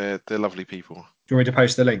 They're lovely people. Do you want me to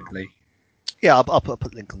post the link, Lee? Yeah, I'll put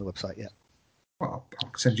a link on the website. Yeah. Well,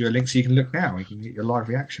 I'll send you a link so you can look now. You can get your live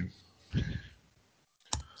reaction.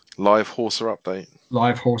 Live Horser update.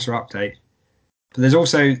 Live Horser update. But there's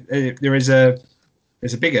also there's a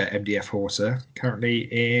bigger MDF Horser currently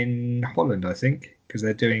in Holland, I think, because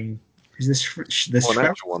they're doing. Is this the An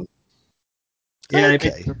actual one. Yeah, they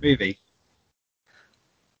Okay. made a movie.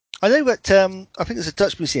 I know that I think there's a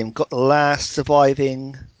Dutch museum got the last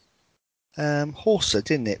surviving Horser,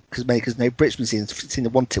 didn't it? Because no British museums seem to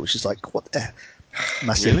want it, which is like what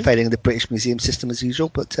massive Really? failing of the British museum system as usual.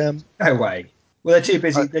 But No way. Well, they're too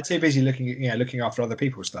busy. They're too busy looking after other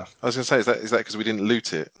people's stuff. I was going to say, is that because we didn't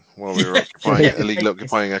loot it while we were Yeah. illegally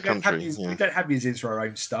occupying our country? We don't have museums for our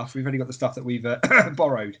own stuff. We've only got the stuff that we've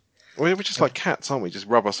borrowed. We're just like cats, aren't we? Just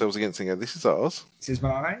rub ourselves against it and go, "This is ours. This is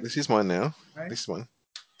mine. This is mine now. Right. This is mine."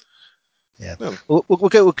 yeah, No. we'll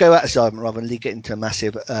go out of argument rather than get into a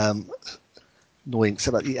massive annoyance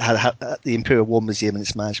about the Imperial War Museum and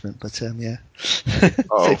its management. But yeah,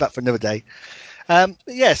 save that for another day. But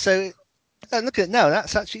yeah, so look at it now.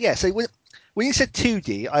 That's actually So when you said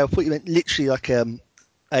 2D, I thought you meant literally like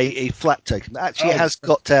a flat token. But actually, it has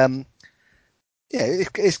got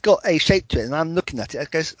it's got a shape to it, and I'm looking at it.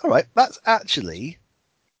 It goes, all right, that's actually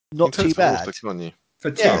not too bad.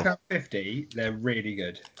 For £2.50, they're really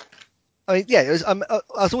good. I mean, yeah, I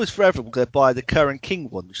was always forever going to buy the current King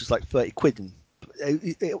one, which is like 30 quid. And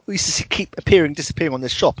it used to keep disappearing on the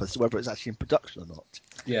shop as to whether it's actually in production or not.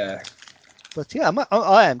 Yeah. But yeah,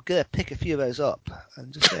 I am going to pick a few of those up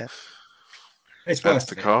and just It's Add worth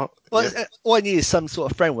to it. cart. Well, Yep. all I need is some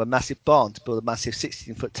sort of frame with a massive barn to build a massive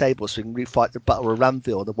 16-foot table so we can refight the Battle of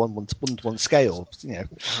Ramville on a one-to-one scale. Now,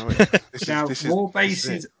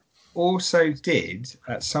 Warbases also did,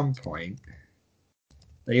 at some point,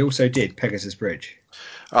 they also did Pegasus Bridge.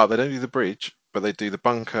 Oh, they don't do the bridge, but they do the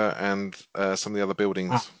bunker and some of the other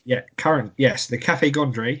buildings. Yeah, the Cafe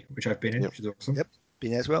Gondry, which I've been in, which is awesome. Yep,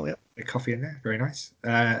 been there as well, yep. The coffee in there, very nice.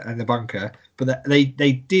 And the bunker. But they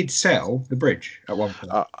did sell the bridge at one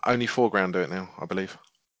point. Only Foreground do it now, I believe.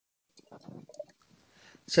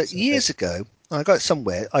 So years ago, I got it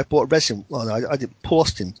somewhere, I bought a resin. Well, no, I didn't. Paul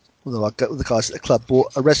Austin, although I got with the guys at the club,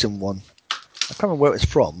 bought a resin one. I can't remember where it was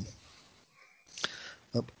from.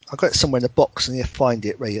 I got it somewhere in a box, and you find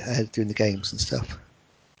it right ahead of doing the games and stuff.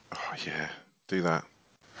 Oh yeah, do that.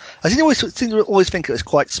 I didn't always think it was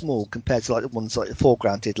quite small compared to like the ones like the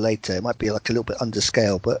Foreground did later. It might be like a little bit under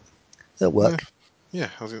scale, but it'll work. Yeah.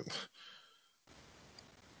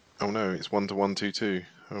 Oh no, it's 1:122.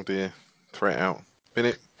 Oh dear, throw it out. Bin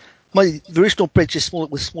it. The original bridge was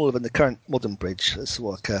smaller than the current modern bridge. It's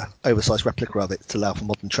like an oversized replica of it to allow for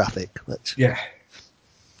modern traffic. But yeah,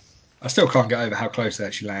 I still can't get over how close they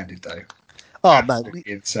actually landed, though. Oh Absolutely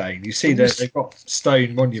man, insane! You see that they've got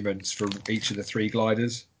stone monuments from each of the three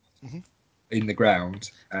gliders in the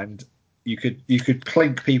ground, and you could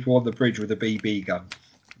clink people on the bridge with a BB gun.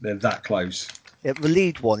 They're that close. Yeah, the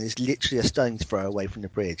lead one is literally a stone's throw away from the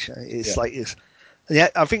bridge. Yeah,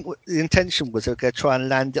 I think the intention was they were going to try and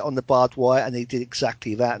land it on the barbed wire, and they did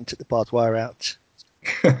exactly that and took the barbed wire out.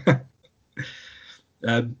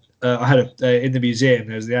 I had in the museum.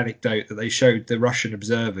 There was the anecdote that they showed the Russian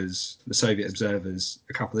observers, the Soviet observers,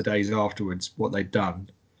 a couple of days afterwards what they'd done,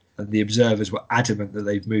 and the observers were adamant that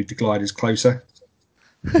they've moved the gliders closer.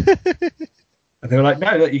 And they were like,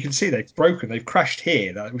 "No, look, you can see they've broken. They've crashed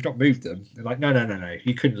here. We've not moved them." They're like, "No.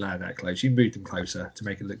 You couldn't land that close. You moved them closer to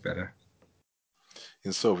make it look better."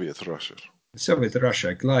 In Soviet Russia. Soviet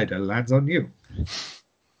Russia glider lands on you.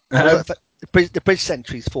 The bridge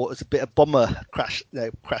sentries thought it was a bit of bomber crash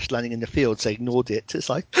landing in the field, so they ignored it. It's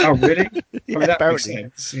like, oh really? Yeah, that apparently.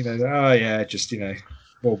 makes sense. Oh yeah, just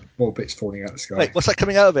more bits falling out of the sky. Wait, what's that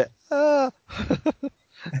coming out of it?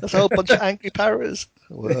 That's a whole bunch of angry paras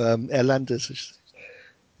or airlanders.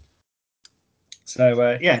 So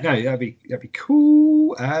that'd be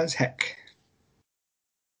cool as heck.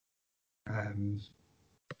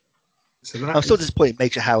 So I'm still disappointed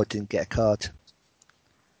Major Howard didn't get a card.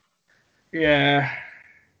 Yeah,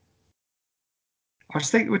 I was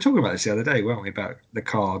thinking we were talking about this the other day, weren't we? About the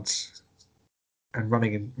cards and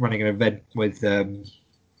running an event with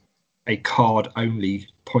a card only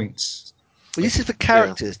points. Well, this is for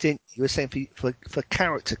characters, didn't you? You were saying for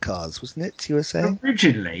character cards, wasn't it? You were saying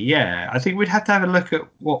Originally, yeah. I think we'd have to have a look at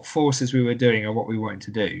what forces we were doing and what we wanted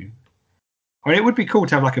to do. I mean, it would be cool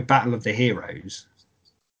to have like a battle of the heroes.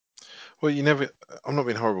 Well, I'm not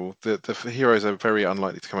being horrible. The heroes are very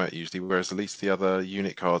unlikely to come out usually, whereas at least the other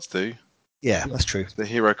unit cards do. yeah, that's true. The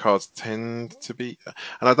hero cards tend to be,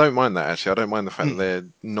 and I don't mind that actually. I don't mind the fact that they're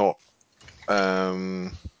not.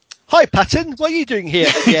 Hi, Patton. What are you doing here?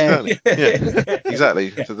 Yeah,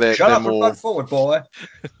 Exactly. So they're Shut more. Run forward, boy.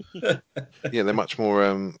 Yeah, they're much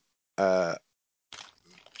more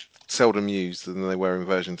seldom used than they were in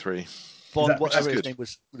version 3. Bond, whatever his name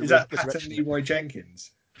was. Is that Patton Leroy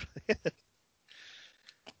Jenkins?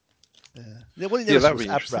 The one Yeah, that that would was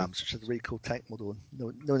be interesting. Abrams, which is a really cool tank model.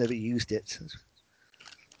 No one ever used it.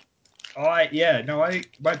 My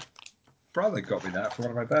brother got me that for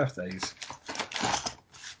one of my birthdays.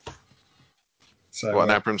 So What,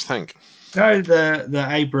 an Abrams tank? No, the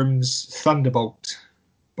Abrams Thunderbolt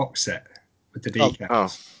box set with the decals. Oh.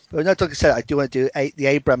 Well, no, like I said, I do want to do the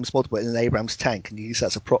Abrams model in an Abrams tank and use that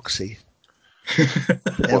as a proxy.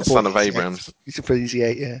 What, son of Abrams? Use it for Easy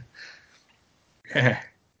 8, yeah. Yeah.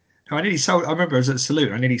 I nearly sold. I remember I was at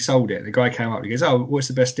Salute. I nearly sold it. The guy came up. And he goes, "Oh, what's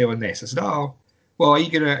the best deal on this?" I said, "Oh, well, are you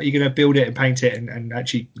gonna build it and paint it and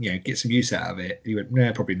actually get some use out of it?" He went,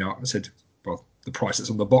 "No, probably not." I said, "Well, the price that's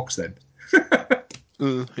on the box then."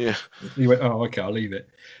 Yeah. He went, "Oh, okay, I'll leave it."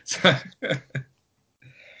 So,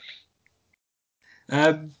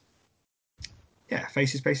 yeah,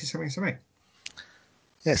 faces, something.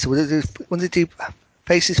 Yeah, so when did they do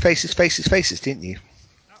faces, didn't you?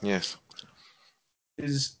 Yes.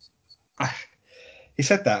 He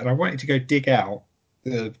said that, and I wanted to go dig out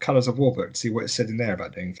the Colours of War book to see what it said in there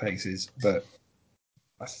about doing faces, but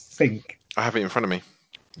I think I have it in front of me.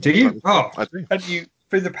 Do you? Oh, I do. And you,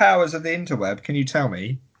 through the powers of the interweb, can you tell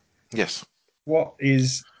me Yes. what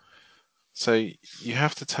is? So you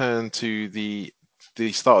have to turn to the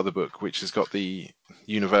start of the book, which has got the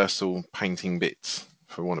universal painting bits,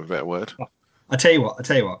 for want of a better word. I tell you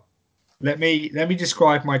what. Let me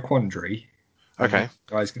describe my quandary. Okay.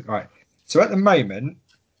 Guys, right. So at the moment,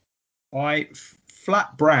 I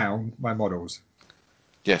flat brown my models.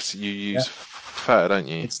 Yes, you use fur, don't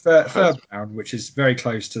you? It's fur brown, which is very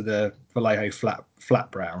close to the Vallejo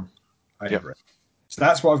flat brown over it. So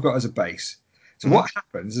that's what I've got as a base. So what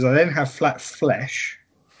happens is I then have flat flesh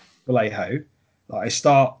Vallejo that I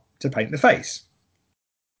start to paint the face.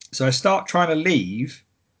 So I start trying to use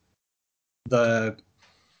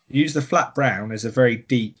the flat brown as a very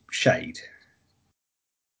deep shade.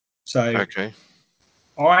 So okay.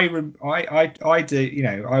 I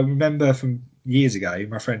do, I remember from years ago,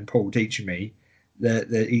 my friend Paul teaching me that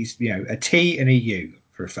he's, a T and a U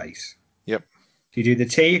for a face. Yep. So you do the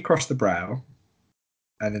T across the brow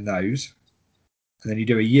and the nose, and then you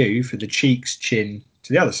do a U for the cheeks, chin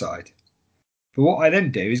to the other side. But what I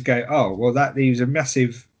then do is go, oh, well, that leaves a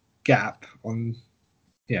massive gap on,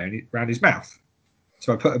 around his mouth.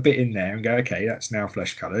 So I put a bit in there and go, okay, that's now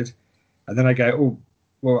flesh coloured. And then I go, oh,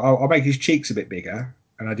 well, I'll make his cheeks a bit bigger.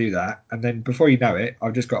 And I do that. And then before you know it,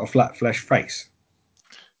 I've just got a flat flesh face.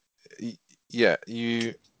 Yeah,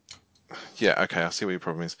 okay, I see what your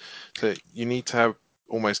problem is. So you need to have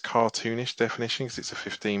almost cartoonish definition because it's a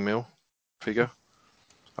 15mm figure.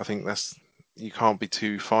 I think you can't be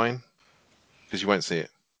too fine because you won't see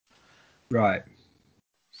it. Right.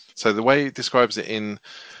 So the way it describes it in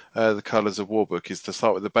the Colours of War book is to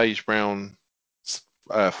start with the beige brown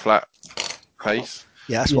flat face.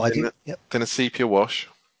 Yeah, that's what I do. Yep. Then a sepia wash.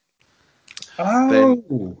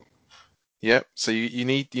 Oh. Yep. So you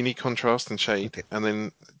need contrast and shade, and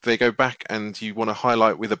then they go back and you want to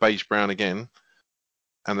highlight with a beige brown again,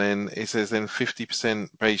 and then it says then 50%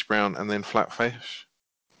 beige brown and then flat flesh,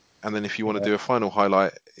 and then if you want to do a final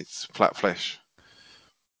highlight, it's flat flesh.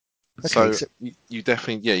 Okay, so you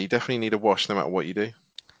definitely need a wash no matter what you do.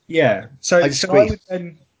 Yeah. So disagree. I would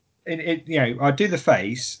then, I do the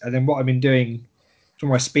face, and then what I've been doing for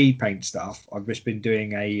my speed paint stuff, I've just been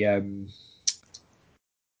doing a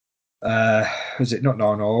was it not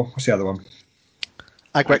Narnor? What's the other one?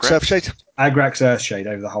 Agrax Earthshade. Agrax Earthshade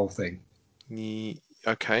over the whole thing.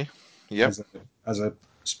 Okay. Yep. As a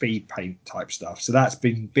speed paint type stuff. So that's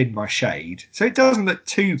been my shade. So it doesn't look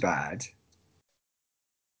too bad.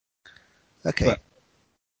 Okay. But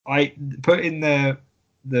I put in the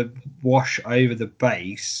wash over the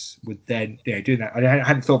base would then doing that. I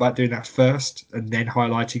hadn't thought about doing that first and then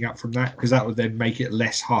highlighting up from that because that would then make it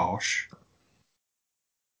less harsh.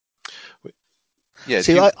 Yeah.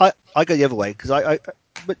 See, I go the other way because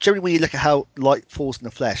but generally when you look at how light falls in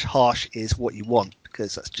the flesh, harsh is what you want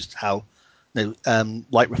because that's just how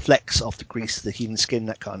light reflects off the grease of the human skin,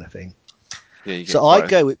 that kind of thing. Yeah, you get So I quite a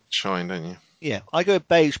go with shine, don't you? I go with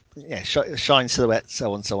beige, shine silhouette,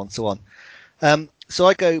 so on, so on, so on. So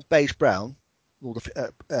I go beige brown, all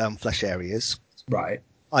the flesh areas. Right.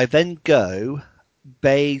 I then go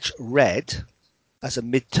beige red as a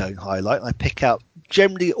mid-tone highlight. I pick out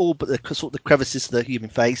generally all but the sort of the crevices of the human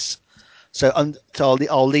face. So,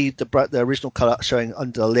 I'll leave the original colour showing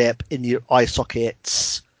under the lip, in the eye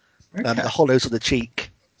sockets, Okay. the hollows of the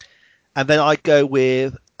cheek, and then I go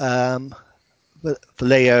with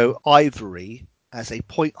Vallejo ivory as a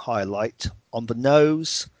point highlight on the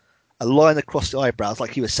nose, a line across the eyebrows,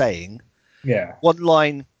 like you were saying, Yeah. one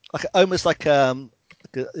line almost like an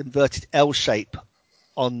inverted L shape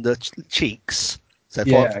on the cheeks. So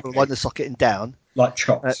from the socket and down. Like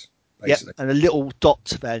chops, basically. And a little dot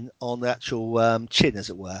then on the actual chin, as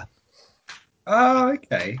it were. Oh,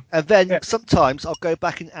 okay. And then sometimes I'll go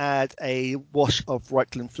back and add a wash of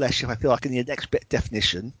Reikland flesh if I feel like I need an extra bit of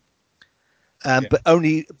definition. But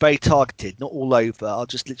only very targeted, not all over. I'll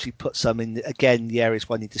just literally put some in, again, the areas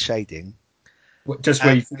where I need the shading. Just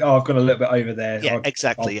where you think, I've got a little bit over there. Yeah,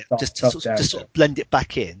 exactly. I'll just to sort of blend it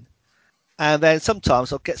back in. And then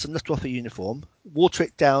sometimes I'll get some little off a uniform, water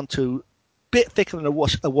it down to a bit thicker than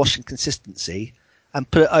a washing consistency, and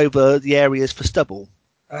put it over the areas for stubble.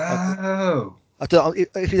 Oh. I don't know,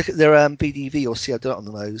 if you look at their BDV or see, I don't on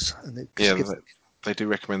the nose. And they do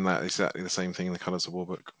recommend that exactly the same thing in the Colours of War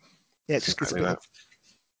book. Yeah, it just gets a bit.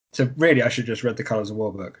 So really, I should just read the Colours of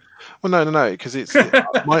War book. Well, no, because it's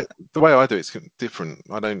the way I do it's different.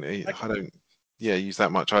 I don't use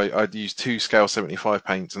that much. I use 2 scale 75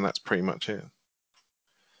 paints, and that's pretty much it.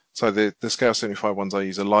 So the scale 75 ones, I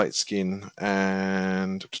use a light skin,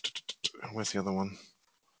 and where's the other one?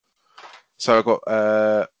 So I've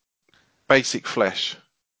got basic flesh.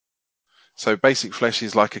 So basic flesh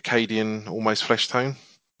is like Acadian, almost flesh tone.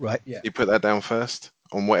 Right. Yeah. You put that down first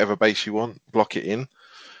on whatever base you want, block it in,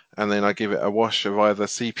 and then I give it a wash of either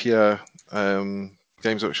sepia,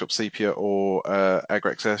 Games Workshop sepia, or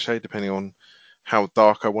Agrax Airshade, depending on how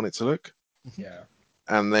dark I want it to look. Yeah.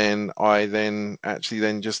 And then I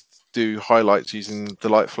actually just do highlights using the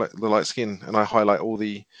light skin, and I highlight all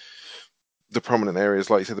the prominent areas,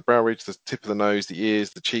 like you said, the brow ridge, the tip of the nose, the ears,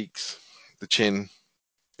 the cheeks, the chin,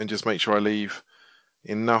 and just make sure I leave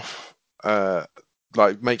enough.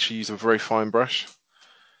 Make sure you use a very fine brush.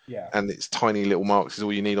 Yeah. And it's tiny little marks is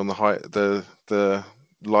all you need on the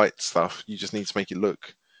light stuff. You just need to make it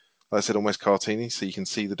look, like I said, almost cartoony, so you can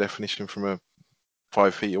see the definition from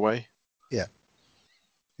 5 feet away. Yeah.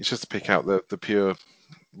 It's just to pick out the pure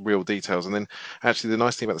real details. And then actually the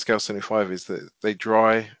nice thing about the Scale 75 is that they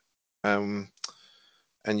dry, and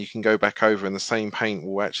you can go back over, and the same paint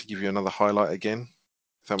will actually give you another highlight again,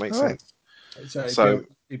 if that makes sense. So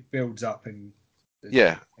it builds up in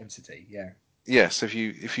intensity. Yes, if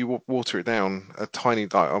you water it down a tiny,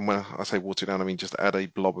 when I say water it down, I mean just add a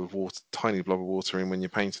blob of water, tiny blob of water in when you're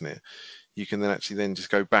painting it. You can then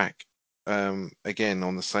just go back again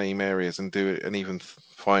on the same areas and do it an even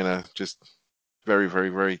finer, just very, very,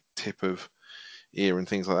 very tip of ear and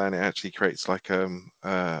things like that. And it actually creates like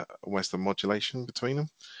almost a modulation between them.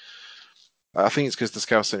 I think it's because the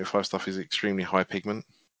Scale 75 stuff is extremely high pigment.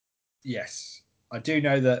 Yes, I do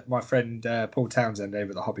know that my friend Paul Townsend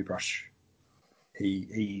over at the Hobby Brush,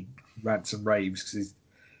 he ran some raves because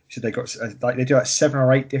they got they do like 7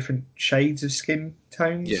 or 8 different shades of skin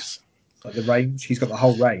tones. Yes, like the range. He's got the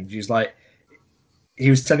whole range. He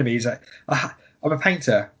was telling me, he's like, I'm a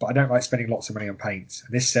painter, but I don't like spending lots of money on paints.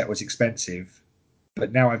 And this set was expensive,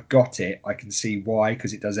 but now I've got it, I can see why,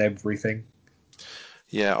 because it does everything.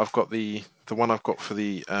 Yeah, I've got the one I've got for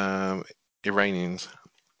the Iranians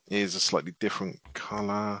is a slightly different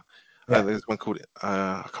colour. Yeah. There's one called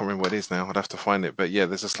I can't remember what it is now. I'd have to find it, but yeah,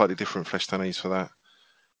 there's a slightly different flesh tone I use for that.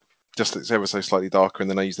 Just it's ever so slightly darker, and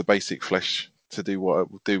then I use the basic flesh to do what I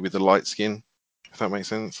would do with the light skin, if that makes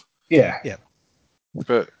sense. Yeah.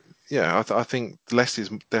 But yeah, I think less is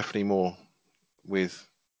definitely more with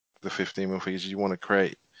the 15mm figures. You want to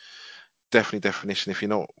create definitely definition. If you're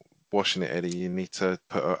not washing it, Eddie, you need to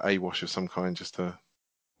put a wash of some kind just to.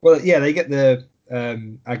 Well, yeah, they get the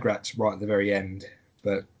Agrats right at the very end,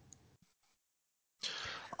 but.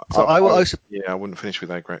 So I wouldn't finish with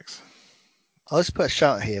Agrax. I'll just put a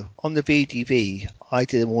shout here. On the VDV, I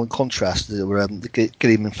did more in contrast to the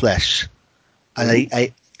Gilliman flesh.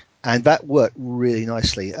 And that worked really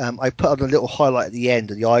nicely. I put on a little highlight at the end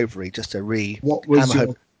of the ivory just to What was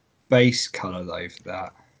your base colour, though, for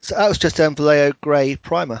that? So that was just Vallejo Grey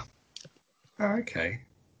Primer. Oh, okay.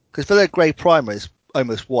 Because for their grey primer is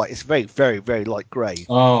almost white. It's very, very, very light grey.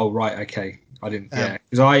 Oh, right. Okay. I didn't. Yeah,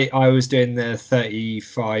 because I was doing the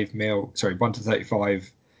 35 mil. Sorry, 1 to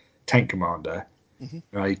 35 tank commander. Mm-hmm.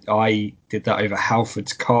 I did that over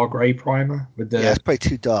Halford's car grey primer with the. Yeah, it's probably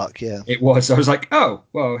too dark. Yeah. It was. I was like, oh,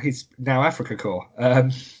 well, he's now Africa Core.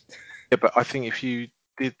 Yeah, but I think if you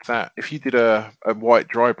did that, if you did a white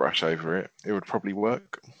dry brush over it, it would probably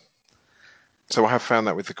work. So I have found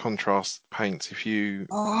that with the contrast paints, if you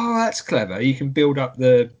Oh, that's clever. You can build up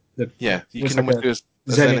the. you It's can like almost do a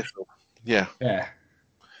Zenith. zenith. Yeah, Yeah.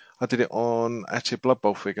 I did it on actually a Blood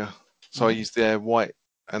Bowl figure. So I used their white,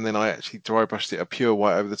 and then I actually dry brushed it a pure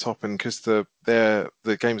white over the top, and because the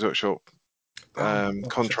Games Workshop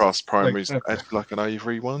contrast primer is actually like an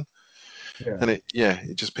ivory one, and it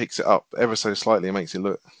just picks it up ever so slightly and makes it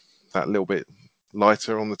look that little bit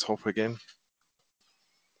lighter on the top again.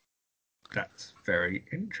 That's very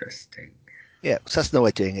interesting. Yeah, so that's no way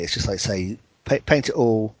of doing it. It's just like, say, paint it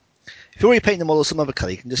all. If you're already painting the model some other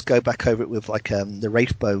colour, you can just go back over it with like the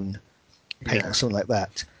Wraithbone paint or something like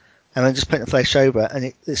that, and then just paint the flesh over,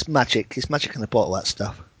 and it's magic. It's magic in the bottle, that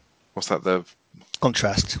stuff. What's that? The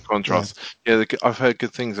contrast. Yeah, I've heard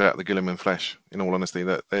good things about the Guilliman flesh. In all honesty,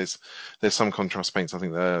 that there's some contrast paints. I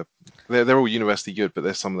think they're all universally good, but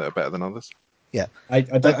there's some that are better than others. Yeah, I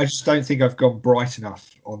just don't think I've gone bright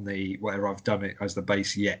enough on the whatever I've done it as the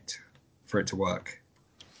base yet for it to work.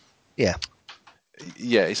 Yeah,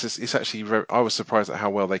 it's actually I was surprised at how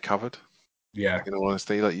well they covered. Yeah, in all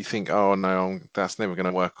honesty, like you think, oh no, that's never going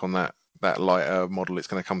to work on that lighter model. It's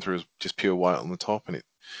going to come through as just pure white on the top, and it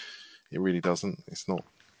really doesn't. It's not.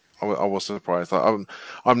 I was surprised. Like,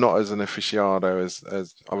 I'm not as an aficionado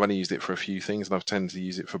as I've only used it for a few things, and I've tended to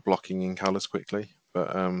use it for blocking in colours quickly.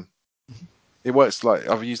 But it works. Like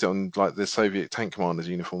I've used it on like the Soviet tank commanders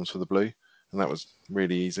uniforms for the blue, and that was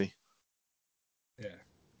really easy. Yeah,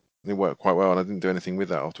 it worked quite well, and I didn't do anything with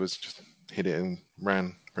that afterwards. Just hit it and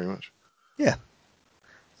ran pretty much. Yeah.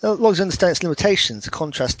 As long as you understand its limitations, the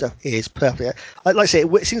contrast stuff is perfect. Like I say,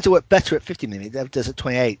 it seems to work better at 50mm than it does at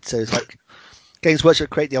 28. So it's like Games Workshop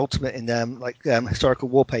create the ultimate in historical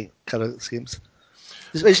war paint color schemes.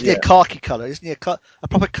 It's basically a khaki color, isn't it? A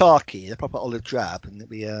proper khaki, a proper olive drab, and it'd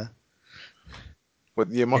be But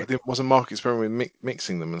there wasn't Mark experimenting with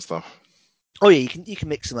mixing them and stuff. Oh yeah, you can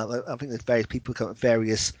mix them up. I think there's various people come up with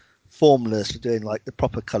various formulas for doing like the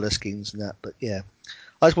proper color schemes and that. But yeah,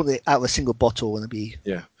 I just want it out of a single bottle and it'd be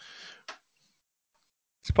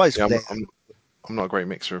surprised for that. I'm not a great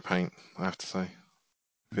mixer of paint, I have to say.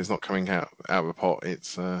 If it's not coming out of a pot,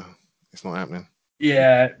 it's not happening.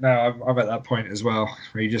 Yeah, no, I'm at that point as well,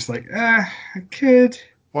 where you're just like, I could.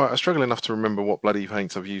 Well, I struggle enough to remember what bloody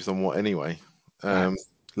paints I've used on what anyway, let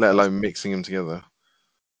alone mixing them together,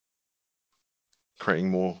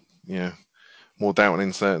 creating more doubt and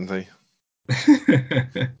uncertainty.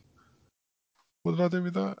 What did I do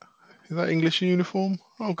with that? Is that English uniform?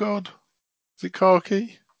 Oh God, is it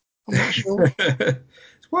khaki? I'm not sure.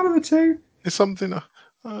 It's one of the two. It's something.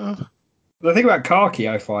 The thing about khaki,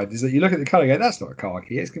 I find, is that you look at the colour and go, that's not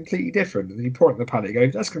khaki, it's completely different. And then you pour it in the palette and go,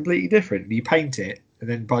 that's completely different. And you paint it, and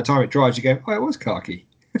then by the time it dries, you go, oh, it was khaki.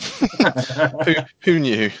 Who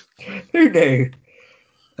knew? Who knew?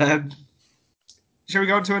 Shall we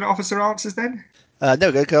go on to an officer answers then? No,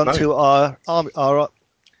 we're going to go on to our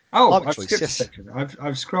I've skipped a section.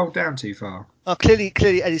 I've scrolled down too far. Oh, clearly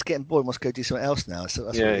Eddie's getting bored and wants to go do something else now. So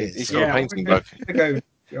that's what it is. He's got a painting book.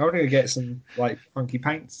 I want to go get some like funky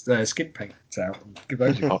paints, skin paints out and give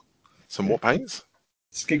those. Some what paints?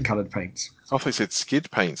 Skin coloured paints. I thought he said skid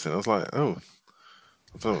paints, and I was like, oh,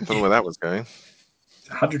 I don't know where that was going.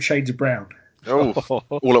 100 Shades of Brown. Oh,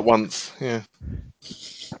 all at once, yeah.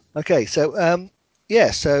 Okay, so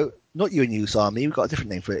so not your news army. We've got a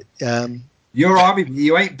different name for it. Your army,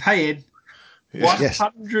 you ain't paying. Yes.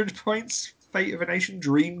 100 points. Fate of a Nation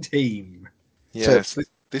Dream Team. Yes, so,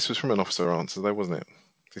 this was from an officer answer, though, wasn't it?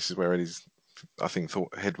 This is where Eddie's, I think,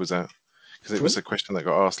 head was at, because it was a question that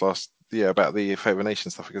got asked about the Fate of a Nation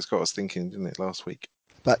stuff. It got us thinking, didn't it, last week?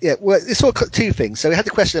 But yeah, well, it's all two things. So we had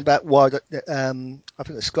the question about why. I think it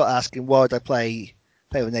was Scott asking why would I play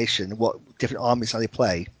Fate of a Nation? What different armies do they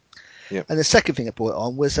play? Yeah. And the second thing I brought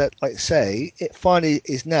on was that, like I say, it finally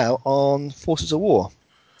is now on Forces of War.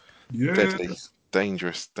 Yes. Deadly,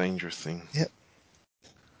 dangerous thing. Yep.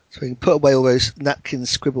 So we can put away all those napkins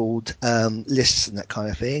scribbled lists and that kind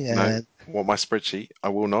of thing. And no, my spreadsheet, I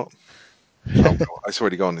will not. Oh, God, it's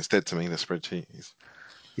already gone. It's dead to me, the spreadsheet.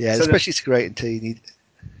 Yeah, so the spreadsheet's great until you need...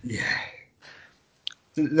 Yeah.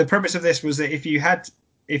 The premise of this was that if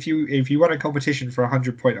you won a competition for a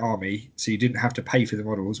 100-point army, so you didn't have to pay for the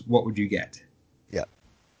models, what would you get? Yeah.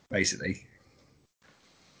 Basically.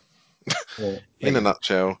 Or In a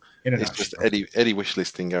nutshell, in a it's just nutshell. Eddie wish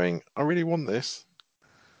listing going, I really want this.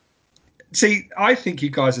 See, I think you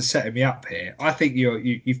guys are setting me up here. I think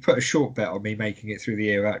you've put a short bet on me making it through the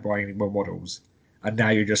year without buying any more models, and now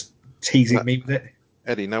you're just teasing No. me with it.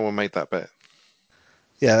 Eddie, no one made that bet.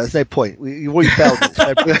 Yeah, there's no point. You've already failed in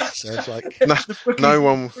February, so it's like No, The bookies, no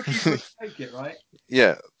one. the bookies wouldn't take it, right?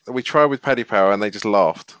 Yeah, we tried with Paddy Power and they just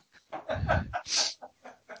laughed.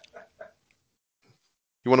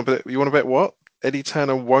 You want to bet? You want to bet what? Eddie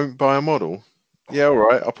Turner won't buy a model? Yeah, all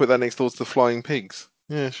right. I'll put that next door to the Flying Pigs.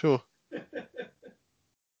 Yeah, sure.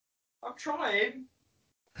 I'm trying.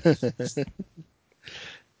 And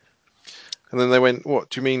then they went, "What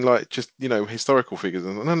do you mean? Like just historical figures?"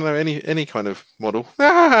 And no, any kind of model.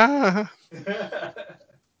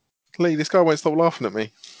 Lee, this guy won't stop laughing at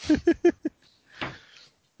me.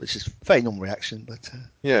 which is a very normal reaction, but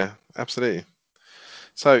Yeah, absolutely.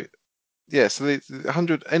 So yeah, so the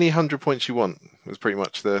 100 points you want was pretty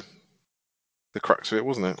much the crux of it,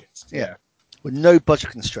 wasn't it? yeah, with no budget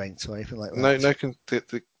constraints or anything like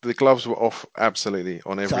that. The gloves were off absolutely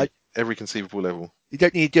on So every conceivable level. you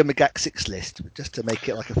don't need to do a McGack 6 list just to make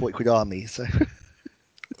it like a 40 quid army. So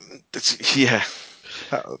Yeah,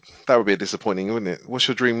 that would be disappointing, wouldn't it? What's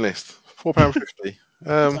your dream list? £4.50.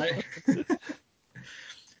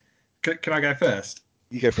 Can I go first?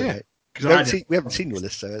 you go for Yeah. it, mate. Because We haven't seen your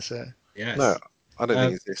list, so it's yes. No, I don't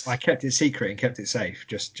think it exists. I kept it secret and kept it safe,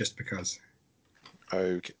 just because.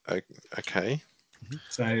 Okay.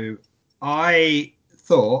 So I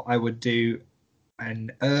thought I would do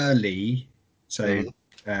an early,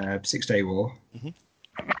 6 Day War Mhm.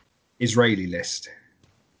 Israeli list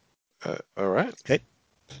All right.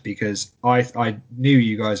 because I knew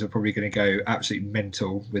you guys were probably going to go absolutely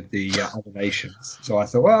mental with the other nations. So I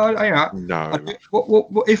thought, well, No.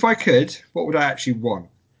 what if I could? What would I actually want?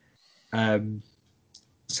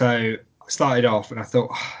 So I started off and I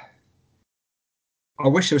thought, I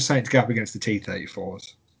wish there was something to go up against the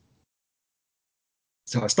T-34s.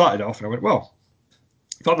 So I started off and I went, well,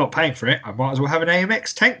 if I'm not paying for it, I might as well have an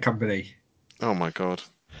AMX tank company. Oh my God.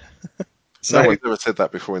 So No one's ever said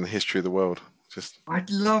that before in the history of the world. Just. I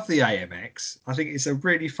love the AMX. I think it's a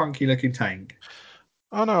really funky looking tank.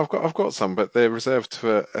 Oh no, I've got some, but they're reserved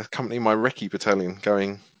to accompany my Recce battalion.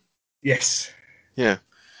 Going. Yes. Yeah,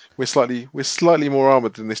 we're slightly more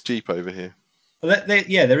armoured than this Jeep over here. Well,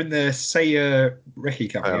 they're in the Sayer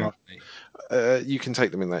Recce company, aren't they? You can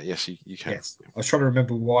take them in that. Yes, you can. Yes. I was trying to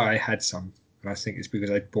remember why I had some, and I think it's because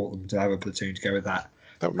I bought them to have a platoon to go with that.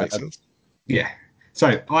 That would make sense. Yeah.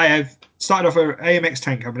 So I have started off an AMX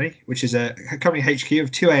tank company, which is a company HQ of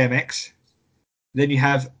 2 AMX. Then you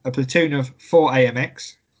have a platoon of 4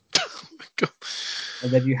 AMX. God.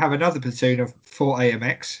 And then you have another platoon of 4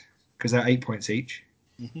 AMX, because they're 8 points each.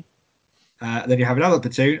 Mhm. Then you have another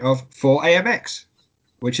platoon of 4 AMX,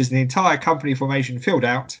 which is the entire company formation filled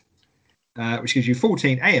out, which gives you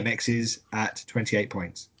 14 AMXs at 28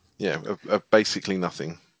 points. Yeah, basically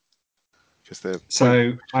nothing.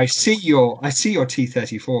 So I see your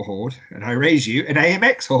T-34 horde, and I raise you an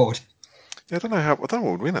AMX horde. Yeah, I don't know what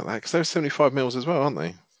would win at that because they're 75 mils as well, aren't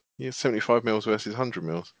they? Yeah, 75 mils versus 100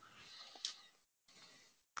 mils.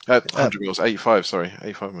 100 mils, 85. Sorry,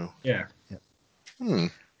 85 mil. Yeah.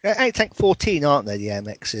 Tank 14, aren't they? The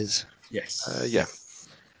AMXs. Yes. Yeah.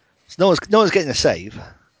 So no one's getting a save.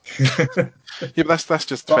 Yeah, but that's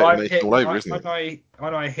just But fake nation all over, isn't it?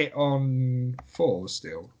 Aren't I hit on 4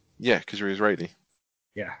 still? Yeah, because you're Israeli.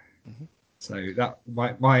 Yeah. Mm-hmm. So that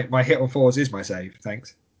my hit on 4s is my save.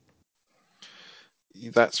 Thanks.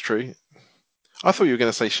 That's true. I thought you were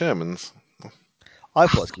going to say Shermans. I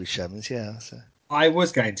thought it was going to be Sherman's, yeah. So. I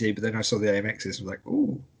was going to, but then I saw the AMXs and was like,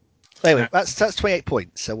 ooh. Anyway, that's 28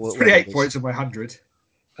 points. So 28 points of my 100.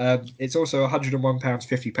 It's also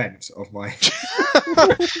 £101.50 of my.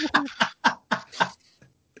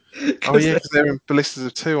 Oh yeah, because they're in ballistas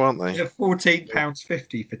of 2, aren't they? They're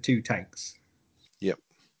 £14.50 for 2 tanks. Yep.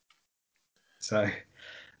 So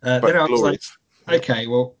but then I was like, glorious. okay,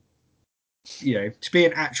 well, to be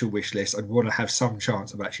an actual wish list, I'd want to have some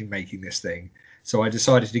chance of actually making this thing. So I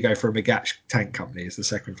decided to go for a McGatch tank company as the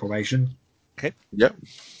second formation. Okay. Yep.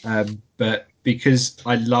 But because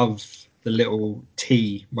I love the little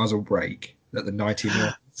T muzzle brake that the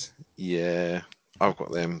 90mm. Yeah, I've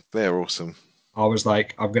got them. They're awesome. I was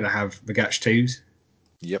like, I'm going to have McGatch 2s.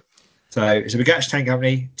 Yep. So it's a McGatch tank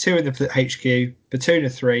company, 2 in the HQ, platoon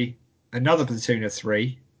of 3, another platoon of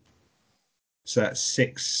 3. So that's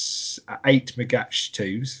 8 McGatch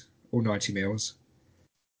 2s, all 90 mils.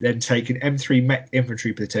 Then take an M3 mech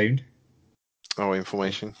infantry platoon. Oh,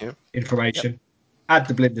 information. Yep. Information. Yep. Add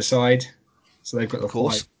the blinder side. So they've got of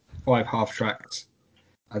course. five half tracks.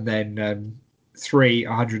 and then 3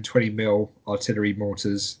 120mm artillery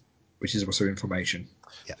mortars, which is also in formation.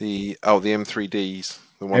 The M3Ds,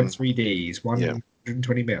 the one M3Ds,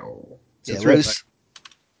 120mm. So Yeah, 3 of those.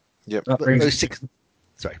 those. That brings Those it 6. to,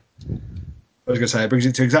 Sorry. I was going to say, it brings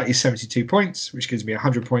it to exactly 72 points, which gives me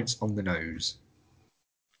 100 points on the nose.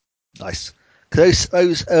 Nice. Those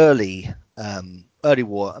early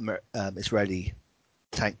war Israeli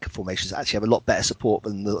tank formations actually have a lot better support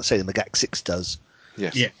than the Magak 6 does.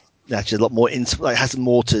 Yes. Yeah. Actually, a lot more like has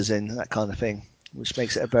mortars in that kind of thing, which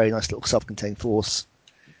makes it a very nice little self-contained force.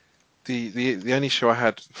 The only issue I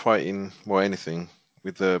had fighting anything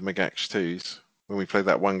with the Magak 2s when we played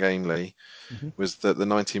that one game, Lee, was that the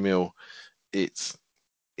 90mm it's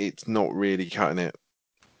not really cutting it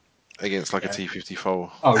against like a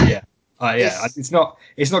T-54. Oh yeah. It's not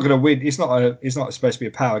going to win. It's not supposed to be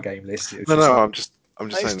a power game list. No, I'm just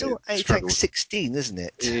It's saying still it tank struggles. 16, isn't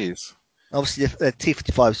it? It is. Obviously, the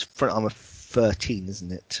T-55's front armor 13,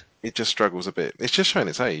 isn't it? It just struggles a bit. It's just showing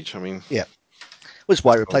its age. I mean, yeah, which is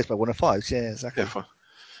why it replaced by 105s. Yeah, exactly.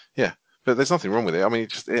 Yeah, but there's nothing wrong with it. I mean,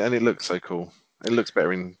 and it looks so cool. It looks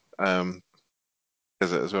better in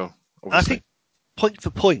desert as well. Obviously. I think point for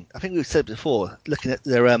point. I think we've said before, looking at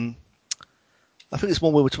their I think it's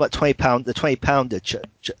one where we're talking about the 20-pounder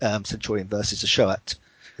Centurion versus the Shoat.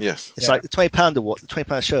 Yes. It's like the 20-pounder the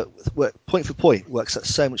 20-pounder Shoat point for point works out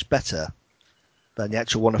so much better than the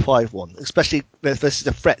actual 105 one, especially versus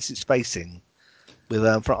the threats it's facing, with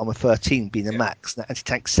front armor 13 being the max. Now,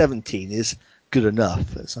 anti-tank 17 is good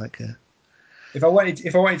enough. It's like if I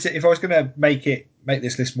was going to make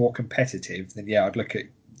this list more competitive, then I'd look at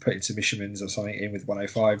putting some Ishermans or something in with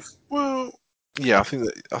 105s. Well, yeah, I think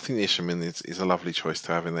the Isherman is a lovely choice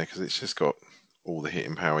to have in there because it's just got all the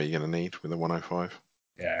hitting power you're going to need with a 105.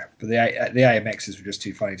 Yeah, but the AMXs were just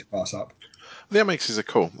too funny to pass up. The AMXs are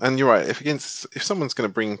cool, and you're right. If someone's going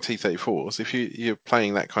to bring T-34s, if you're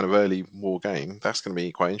playing that kind of early war game, that's going to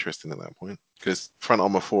be quite interesting at that point because front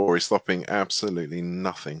armor 4 is stopping absolutely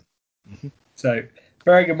nothing. Mm-hmm. So,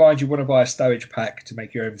 bearing in mind you want to buy a stowage pack to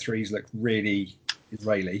make your M3s look really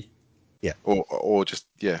Israeli. Yeah. Or just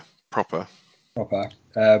proper.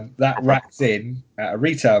 That racks in at a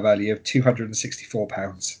retail value of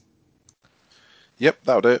 £264. Yep,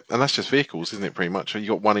 that'll do it. And that's just vehicles, isn't it, pretty much? You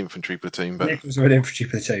got one infantry platoon, but... Vehicles of an infantry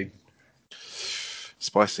platoon.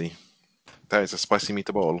 Spicy. That is a spicy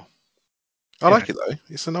meatball. I like it, though.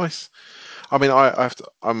 It's a nice... I mean,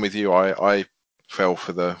 I'm with you. I fell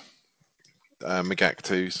for the Magak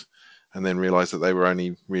 2s and then realised that they were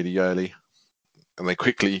only really early. And they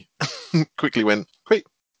quickly went, quick,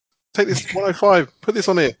 take this 105, put this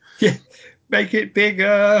on here. Yeah, make it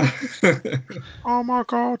bigger. Oh my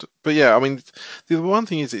god! But yeah, I mean, the one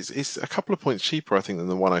thing is, it's a couple of points cheaper, I think, than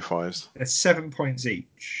the 105s. It's 7 points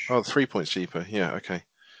each. Oh, 3 points cheaper. Yeah, okay.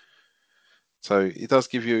 So it does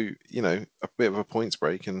give you, a bit of a points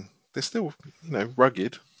break, and they're still,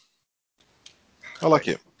 rugged. I like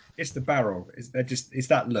it. It's the barrel. It's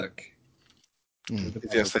that look.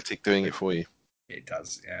 It's the aesthetic doing it for you. It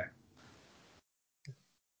does, yeah.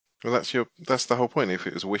 Well, that's the whole point. If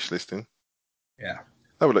it was a wish listing, that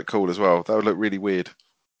would look cool as well. That would look really weird,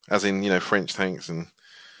 as in French tanks and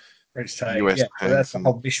French tanks. US tanks. That's the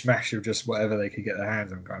whole mishmash of just whatever they could get their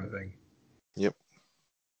hands on, kind of thing. Yep.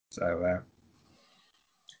 So,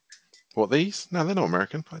 what, these? No, they're not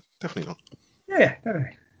American. Definitely not. Yeah,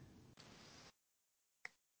 definitely.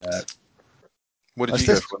 What did you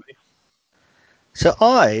go for? So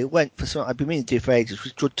I went for something I've been meaning to do for ages,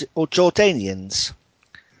 which was Jordanians.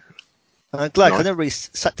 And I'm glad, I never really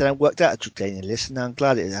sat down and worked out a Jordanian list, and now I'm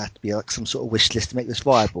glad it had to be like some sort of wish list to make this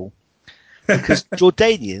viable. Because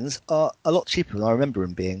Jordanians are a lot cheaper than I remember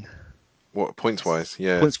them being. What, points-wise?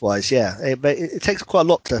 Yeah. Points-wise, yeah. It takes quite a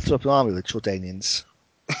lot to fill up an army with Jordanians.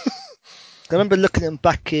 I remember looking at them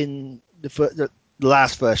back in the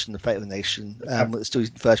last version of Fate of the Nation, it's still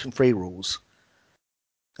using version 3 rules.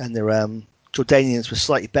 And their Jordanians were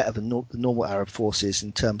slightly better than the normal Arab forces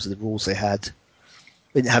in terms of the rules they had.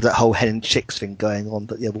 They didn't have that whole hen and chicks thing going on,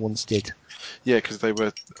 but the other ones did. Yeah, because they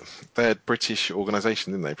had British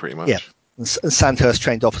organisation, didn't they? Pretty much. Yeah, and Sandhurst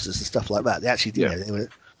trained officers and stuff like that. They actually did.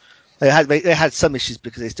 Yeah. They had some issues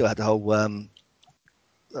because they still had the whole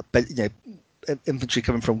infantry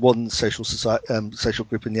coming from one social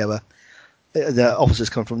group and the other. The officers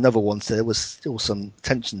coming from another one, so there was still some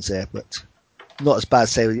tensions there, but not as bad,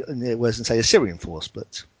 say, it was in, say, the Syrian force.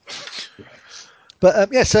 But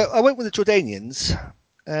so I went with the Jordanians,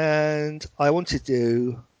 and I wanted to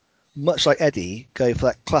do, much like Eddie, go for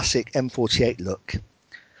that classic M48 look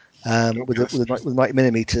with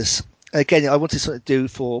 90mm. Again, I wanted something to do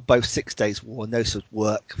for both 6 days war, and those would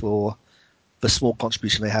work for the small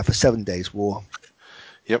contribution they have for 7 Days War.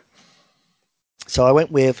 Yep. So I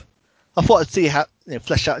went with. I thought I'd see how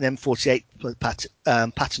flesh out an M48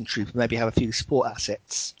 pattern troop and maybe have a few support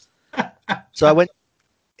assets. So I went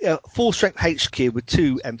full strength HQ with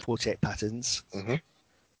 2 M48 patterns,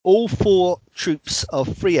 all 4 troops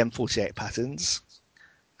of 3 M48 patterns,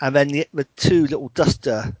 and then the 2 little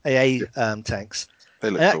Duster AA tanks.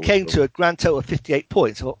 And that came to a grand total of 58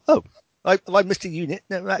 points. I thought, have I missed a unit?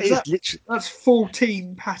 No, literally. That's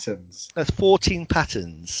 14 patterns. That's 14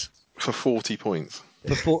 patterns. For 40 points.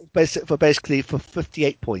 For basically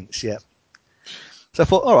 58 points, yeah. So I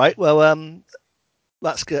thought, all right, well,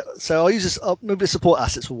 that's good. So I'll use this. Maybe the support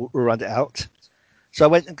assets will round it out. So I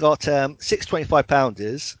went and got 6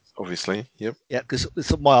 25-pounders. Obviously, yep. Yeah, because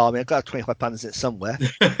it's my army. I've got 25-pounders in it somewhere.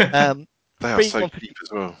 They are so cheap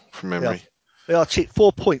as well, from memory. They are cheap.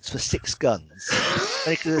 4 points for 6 guns.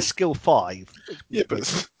 And it a skill 5. Yeah, but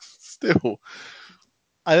still.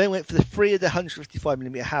 I then went for the 3 of the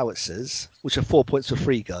 155mm howitzers, which are 4 points for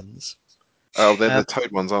 3 guns. Oh, they're the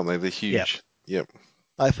toad ones, aren't they? They're huge. Yep.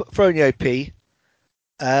 I thrown the OP.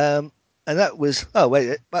 And that was,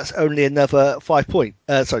 that's only another 5 points.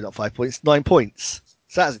 Sorry, not 5 points, 9 points.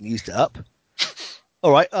 So that hasn't used it up.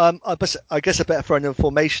 All right, I guess I better throw another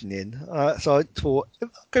formation in. So I thought,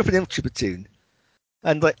 go for an infantry platoon.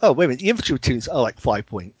 And wait a minute, the infantry platoons are like 5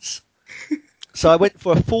 points. So I went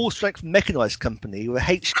for a full strength mechanized company with a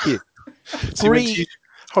HQ. So you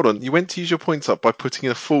went to use your points up by putting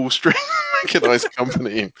a full strength mechanized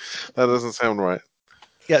company in. That doesn't sound right.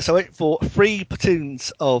 Yeah, so I went for 3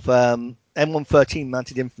 platoons of M113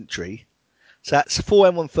 mounted infantry. So that's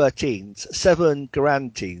 4 M113s, 7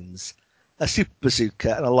 Garand teams, a super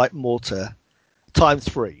bazooka, and a light mortar, times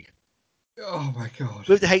 3. Oh my god!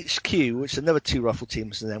 With the HQ, which is another 2 rifle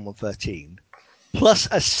teams and an M113, plus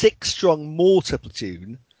a 6-strong mortar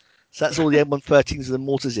platoon. So that's all the M113s and the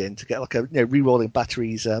mortars in to get like a re-rolling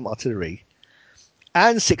batteries artillery,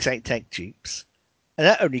 and 6 8 tank jeeps, and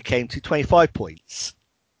that only came to 25 points.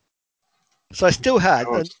 So I still had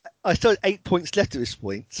 8 points left at this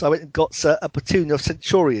point. So I went and got a platoon of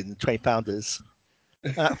Centurion 20-pounders.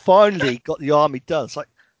 Finally got the army done. It's like,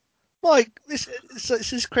 Mike, this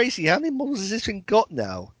is crazy. How many models has this thing got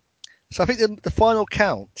now? So I think the final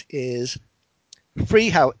count is 3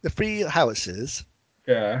 howitzers, 6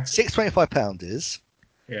 25-pounders,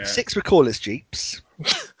 6 recoilless jeeps,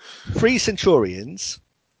 3 Centurions.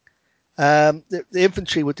 The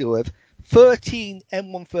infantry would deal with 13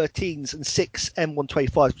 M113s and 6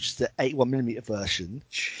 M125s, which is the 81mm version.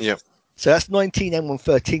 Yep. So that's 19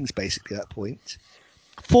 M113s basically at that point.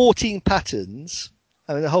 14 patterns,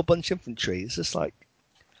 and a whole bunch of infantry. It's just like...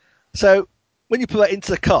 So when you put that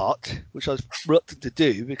into the cart, which I was reluctant to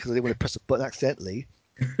do because I didn't want to press a button accidentally...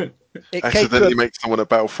 Accidentally make someone a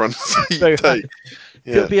battlefront. It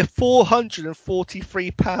would be a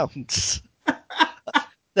 £443.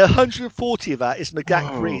 The 140 of that is Magak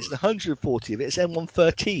 3s, and 140 of it is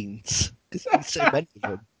M113s. There's so many of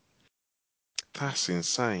them. That's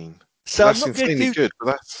insane. So that's insanely good, but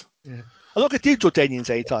that's... Yeah. I'm not going to do Jordanians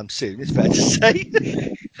anytime soon, it's fair to say.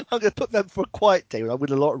 I'm going to put them for a quiet day when I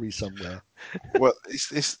win a lottery somewhere. Well,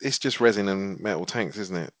 it's just resin and metal tanks,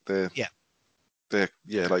 isn't it? They're like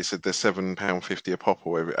you said, they're £7.50 a pop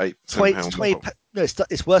or whatever, £7. No,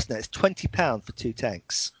 it's worse than that. It's £20 for 2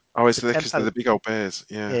 tanks. Oh, it's because they're the big old bears.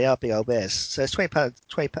 Yeah, they are big old bears. So it's £20,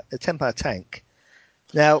 a £10 tank.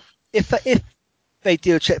 Now, if they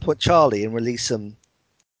do a Checkpoint Charlie and release them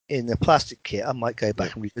in a plastic kit, I might go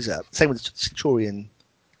back and revisit that. Same with the Centurion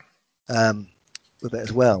with it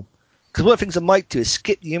as well. Because one of the things I might do is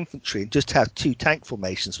skip the infantry and just have 2 tank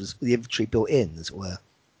formations with the infantry built in, as it were.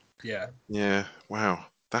 Yeah. Yeah. Wow.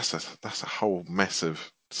 That's a whole mess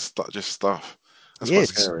of stuff. That's quite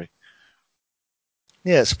scary.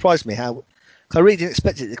 Yeah, it surprised me how. I really didn't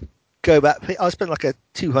expect it to go back. I spent like a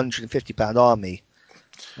 £250 army,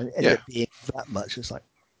 and it ended up being that much. It's like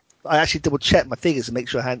I actually double checked my figures and make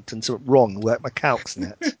sure I hadn't done something wrong and worked my calcs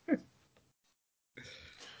net.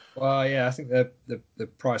 Well, yeah, I think the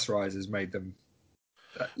price rises made them.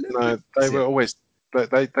 No, they were always.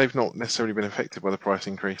 They've not necessarily been affected by the price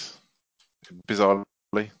increase. Bizarrely.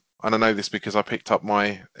 And I know this because I picked up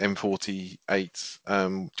my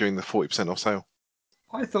M48 during the 40% off sale.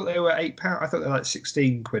 I thought they were £8. I thought they were like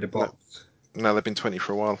 16 quid a box. No, they've been 20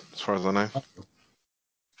 for a while, as far as I know.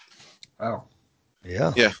 Oh.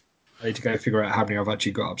 Yeah. I need to go figure out how many I've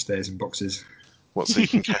actually got upstairs in boxes. What, so you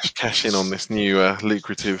can cash in on this new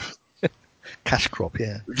lucrative... Cash crop,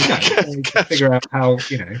 yeah. Figure out how,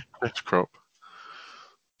 Cash crop.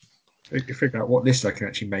 Figure out what list I can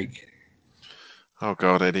actually make. Oh,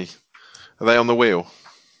 God, Eddie. Are they on the wheel?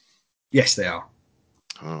 Yes, they are.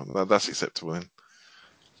 Oh, that's acceptable then.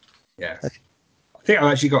 Yeah. Okay. I think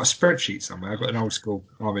I've actually got a spreadsheet somewhere. I've got an old school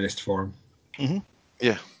army list for them. Hmm.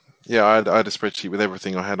 Yeah, I had a spreadsheet with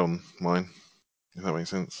everything I had on mine, if that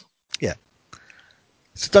makes sense. Yeah.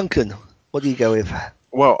 So Duncan, what do you go with?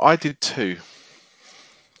 Well, I did two,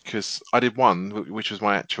 because I did one, which was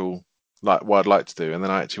my actual, like, what I'd like to do, and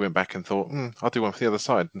then I actually went back and thought, I'll do one for the other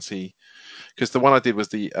side and see, because the one I did was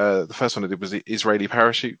the first one I did was the Israeli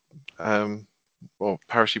parachute, or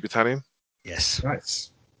parachute battalion. Yes.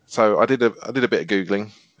 Nice. So I did a bit of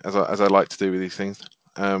googling, as I like to do with these things,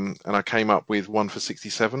 and I came up with one for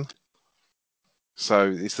 67.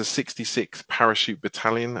 So it's the 66th Parachute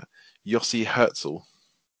Battalion, Yossi Herzl.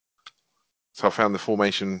 So I found the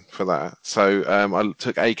formation for that. So I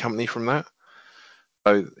took A company from that.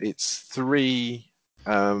 So it's 3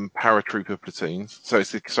 paratrooper platoons. So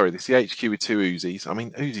it's the CHQ with 2 Uzis. I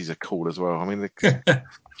mean, Uzis are cool as well. I mean,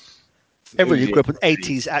 Everybody who Uzi grew up in SMG.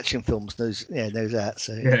 80s action films knows that.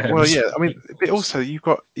 So Yeah. Well, yeah. I mean, but also you've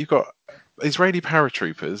got Israeli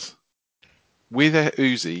paratroopers with their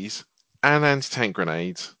Uzis and anti-tank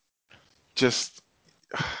grenades. Just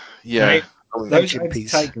yeah. Mate, I mean, those mention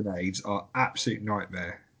piece. anti-tank grenades are absolute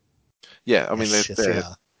nightmare. yeah. I mean, Yes, they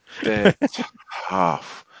are. they're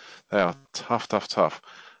tough. They are tough, tough, tough.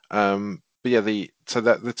 But yeah, the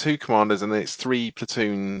 2 commanders, and then it's 3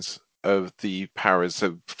 platoons of the paras.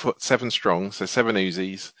 So 7 strong, so 7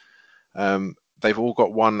 Uzis. They've all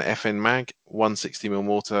got 1 FN mag, 1 60mm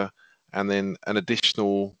mortar, and then an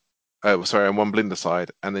additional, and 1 blinder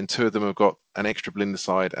side, and then 2 of them have got an extra blinder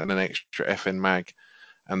side and an extra FN mag,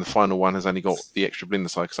 and the final one has only got the extra blinder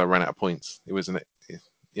side because I ran out of points. It was an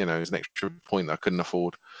extra point that I couldn't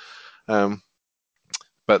afford.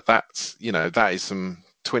 But that is some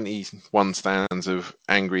 21 stands of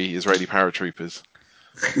angry Israeli paratroopers,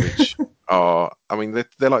 which are, I mean,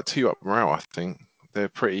 they're like 2 up morale. I think they're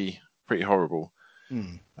pretty horrible.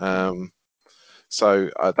 Hmm. So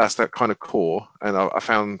that's that kind of core, and I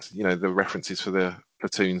found the references for the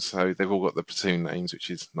platoons, so they've all got the platoon names, which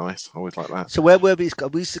is nice. I always like that. So where were these guys?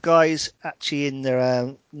 Were these the guys actually in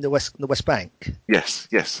the West Bank? Yes,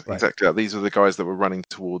 Right. exactly. These are the guys that were running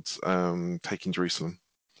towards taking Jerusalem.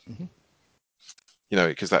 Mhm.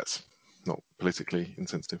 Because that's not politically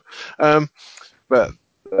insensitive. But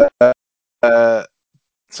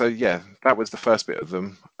so yeah, that was the first bit of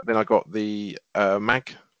them. Then I got the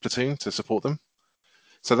mag platoon to support them.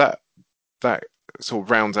 So that sort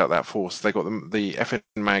of rounds out that force. They got the FN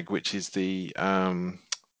mag, which is the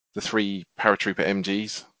 3 paratrooper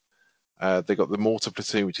MGs. They got the mortar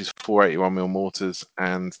platoon, which is 481mm mortars,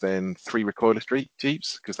 and then 3 recoilless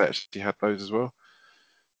jeeps, because they actually had those as well.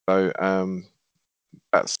 So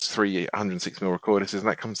that's 3 106mm recoillesses, and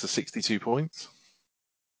that comes to 62 points,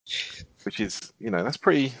 which is that's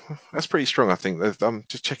pretty strong. I think I'm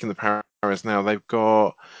just checking the paras now. They've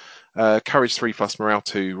got courage 3 plus morale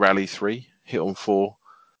 2, rally 3, hit on 4.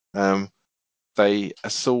 They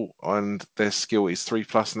assault, and their skill is 3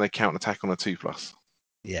 plus, and they counter attack on a 2 plus.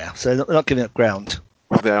 Yeah. So they're not giving up ground.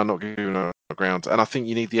 They are not giving up ground, and I think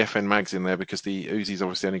you need the FN mags in there because the Uzi's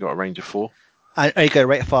obviously only got a range of 4. And you go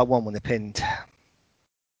rate of fire 1 when they're pinned.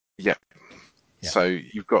 Yeah. Yeah. So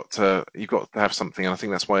you've got to have something, and I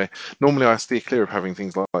think that's why normally I steer clear of having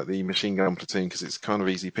things like the machine gun platoon because it's kind of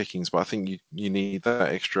easy pickings. But I think you need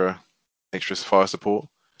that extra fire support.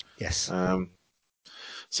 Yes.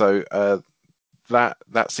 So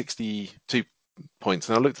that 62 points,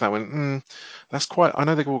 and I looked at that and went, that's quite. I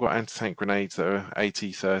know they've all got anti-tank grenades that are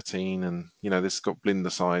AT-13, and this got blinder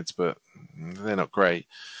sides, but they're not great.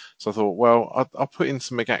 So I thought, well, I'll put in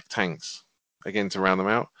some Magak tanks again to round them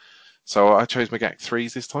out. So I chose Magak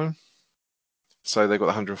 3s this time. So they've got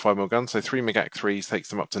the 105mm gun. So 3 Magak 3s takes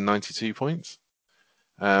them up to 92 points.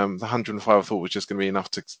 The 105 I thought was just going to be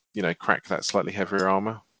enough to crack that slightly heavier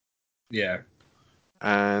armor. Yeah.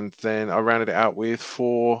 And then I rounded it out with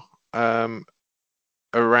 4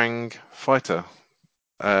 Orang fighter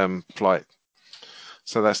flight.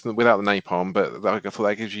 So that's without the napalm, but I thought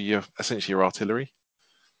that gives you essentially your artillery.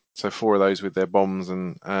 So 4 of those with their bombs,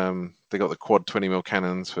 and they got the quad 20mm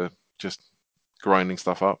cannons for just grinding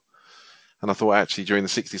stuff up. And I thought actually during the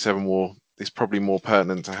 67 war, it's probably more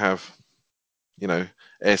pertinent to have,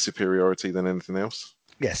 air superiority than anything else.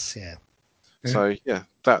 Yes. Yeah. So yeah,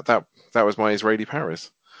 that was my Israeli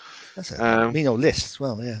Paris. That's a mean old list as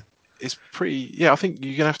well. Yeah. It's pretty. Yeah, I think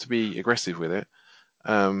you're gonna have to be aggressive with it,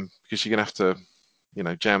 because you're gonna have to,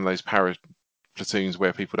 jam those para platoons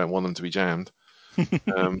where people don't want them to be jammed.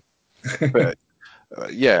 But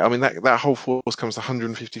yeah, I mean that whole force comes to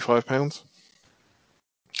 £155.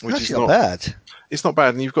 which Actually, is not bad. It's not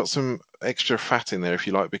bad, and you've got some extra fat in there if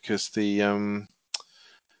you like, because the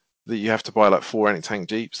you have to buy like 4 anti-tank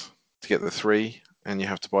jeeps to get the 3, and you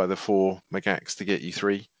have to buy the 4 Magax to get you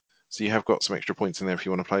 3. So you have got some extra points in there if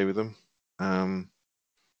you want to play with them.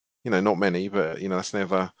 Not many, but that's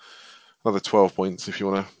another 12 points if you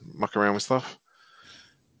want to muck around with stuff.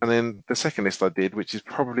 And then the second list I did, which is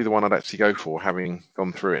probably the one I'd actually go for, having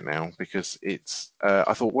gone through it now, because it's.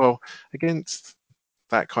 I thought, well, against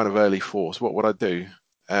that kind of early force, what would I do?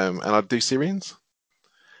 And I'd do Syrians,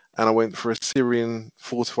 and I went for a Syrian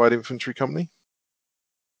fortified infantry company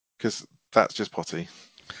because that's just potty.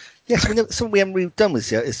 Yes, something we haven't really done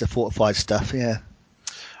with is the fortified stuff. Yeah.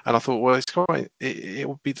 And I thought, well, it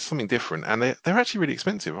would be something different, and they're actually really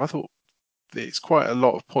expensive. I thought it's quite a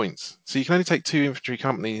lot of points, so you can only take 2 infantry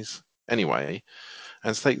companies anyway,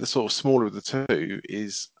 and to take the sort of smaller of the 2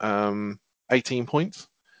 is 18 points.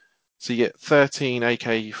 So you get 13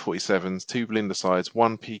 AK-47s, 2 Blindersides,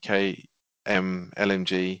 1 PKM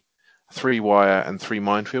LMG, 3 wire, and 3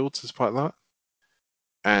 minefields as part of that.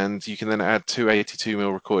 And you can then add 2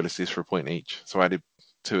 82mm recoillesses for a point each. So I added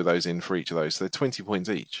 2 of those in for each of those. So they're 20 points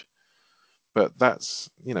each. But that's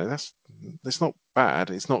not bad.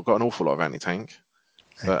 It's not got an awful lot of anti-tank.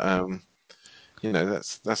 But,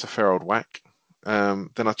 that's a fair old whack. Then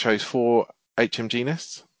I chose 4 HMG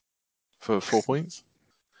nests for 4 points.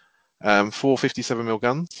 4 57mm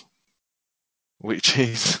guns, which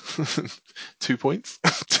is 2 points.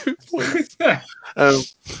 2 points.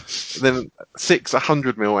 Then 6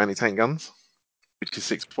 100mm anti-tank guns, which is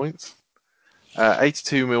 6 points.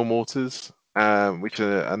 82mm mortars, which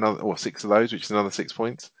are another, or 6 of those, which is another 6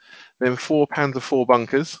 points. Then 4 Panzer IV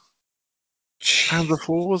bunkers, Panzer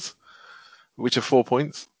IVs, which are 4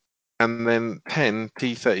 points, and then 10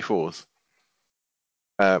 T-34s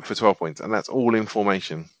for 12 points, and that's all in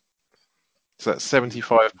formation. So that's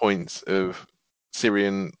 75 points of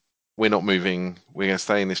Syrian. We're not moving. We're going to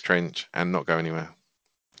stay in this trench and not go anywhere.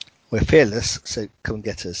 We're fearless, so come and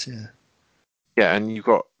get us. Yeah. Yeah, and you've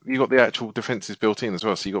got the actual defences built in as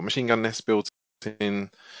well. So you've got machine gun nests built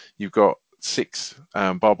in. You've got 6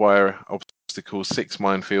 barbed wire obstacles, 6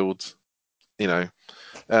 minefields. And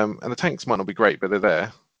the tanks might not be great, but they're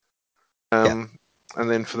there. And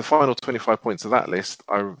then for the final 25 points of that list,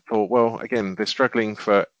 I thought, well, again, they're struggling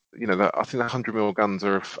for, I think the 100mm guns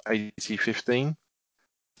are 80-15.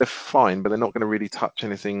 They're fine, but they're not going to really touch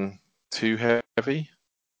anything too heavy.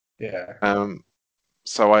 Yeah.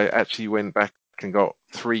 So I actually went back and got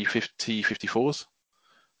 3 T-54s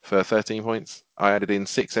for 13 points. I added in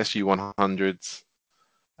 6 Su-100s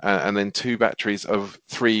and then 2 batteries of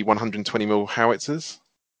 3 120mm howitzers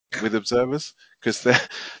with observers, because they're.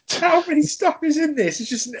 How many stuff is in this? It's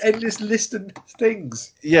just an endless list of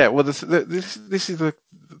things. Yeah, well, this is the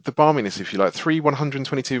balminess, if you like. 3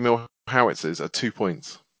 122mm howitzers are 2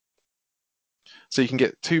 points. So you can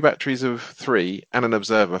get 2 batteries of 3 and an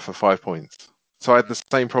observer for 5 points. So I had the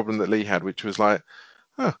same problem that Lee had, which was like,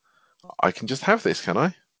 I can just have this, can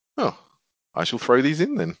I? Oh, I shall throw these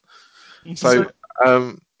in then. So,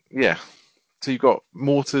 yeah. So you've got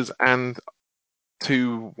mortars and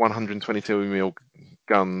 2 122mm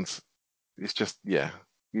guns. It's just, you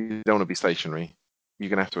don't want to be stationary. You're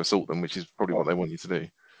going to have to assault them, which is probably what they want you to do.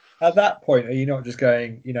 At that point, are you not just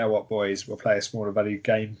going, you know what, boys, we'll play a smaller value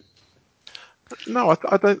game? No,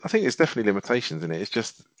 I don't. I think there's definitely limitations in it. It's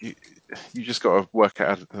just you just got to work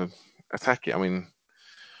out how to attack it. I mean,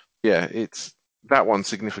 yeah, it's that one's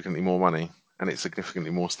significantly more money and it's significantly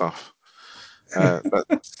more stuff.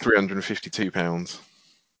 That's £352,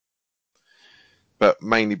 but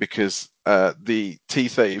mainly because the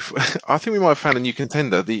T-30. I think we might have found a new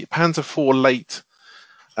contender. The Panzer IV late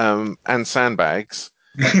and sandbags.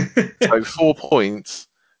 So 4 points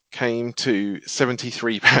came to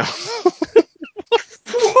 £73.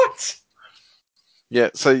 What? Yeah,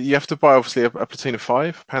 so you have to buy obviously a platoon of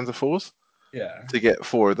 5 Panzer IVs to get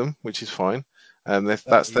 4 of them, which is fine.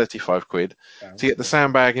 That's 35 quid. To get the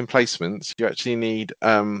sandbag emplacements, you actually need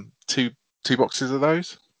two boxes of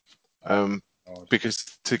those, because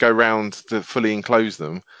to go round to fully enclose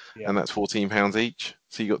them, and that's £14 each.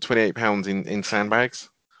 So you got £28 in sandbags.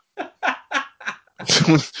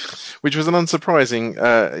 Which was an unsurprising,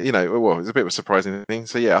 it was a bit of a surprising thing.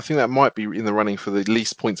 So yeah, I think that might be in the running for the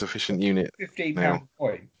least points efficient unit. £15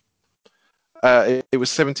 point. It was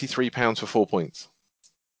 £73 for 4 points.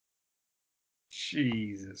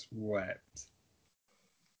 Jesus wept.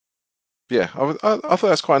 Yeah, I thought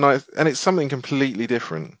that's quite nice, and it's something completely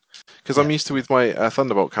different because I'm used to with my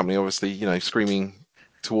Thunderbolt company, obviously, screaming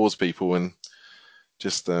towards people and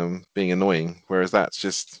just being annoying, whereas that's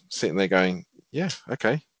just sitting there going, yeah,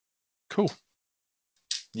 okay, cool.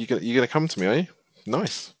 You gonna come to me, are you?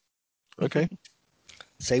 Nice. Okay.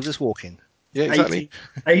 Saves us walking. Yeah, exactly.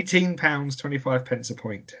 £18.25 a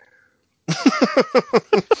point.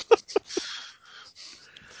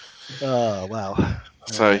 Oh wow.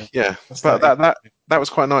 So yeah, What's but that? that was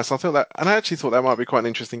quite nice. I actually thought that might be quite an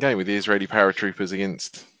interesting game with the Israeli paratroopers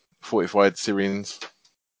against fortified Syrians.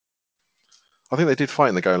 I think they did fight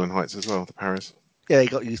in the Golan Heights as well, the Paras. Yeah, he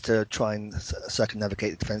got used to try and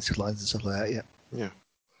circumnavigate the defensive lines and stuff like that. Yeah. Yeah.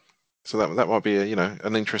 So that might be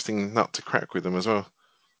an interesting nut to crack with them as well,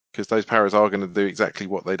 because those Paras are going to do exactly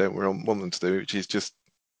what they don't want them to do, which is just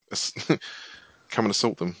come and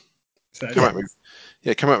assault them. Come at me,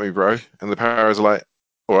 come at me, bro. And the Paras are like,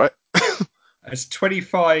 all right. It's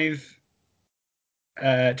 25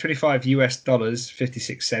 US dollars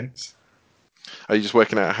 56 cents. Are you just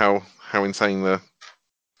working out how insane the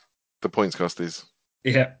points cost is?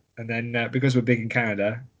 Yeah, and then because we're big in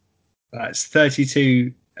Canada, that's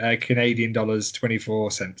 32 Canadian dollars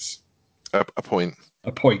 24 cents. A point.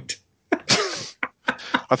 A point.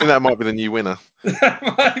 I think that might be the new winner. That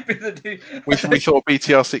might be the new. We thought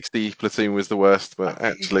BTR 60 platoon was the worst, but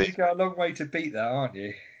actually, you've got a long way to beat that, aren't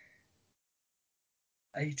you?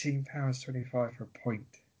 £18.25 for a point.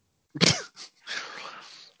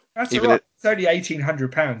 That's even alright. It's only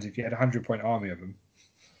 £1,800 if you had a 100-point army of them.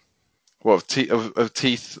 What of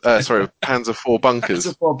Panzer IV bunkers?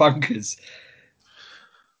 Panzer IV bunkers.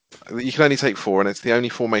 You can only take 4, and it's the only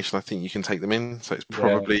formation I think you can take them in. So it's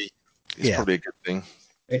probably probably a good thing.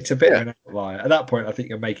 It's a bit of an outlier. At that point, I think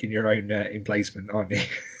you're making your own emplacement, aren't you?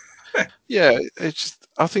 Yeah, it's just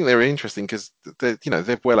I think they're interesting because they're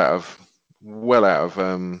well out of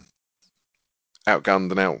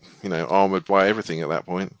outgunned and armored by everything at that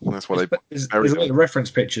point. That's why there's a lot of reference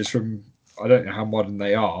pictures from, I don't know how modern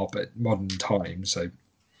they are, but modern times, so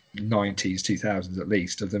 90s, 2000s at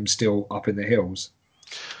least, of them still up in the hills.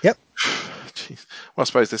 Yep. Jeez. Well, I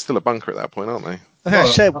suppose they're still a bunker at that point, aren't they? I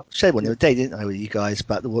shared one the other day, didn't I, with you guys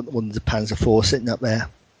about one of the Panzer IV sitting up there.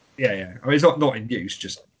 Yeah. I mean, it's not in use,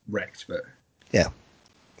 just wrecked, but yeah,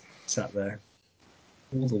 sat there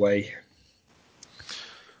all the way.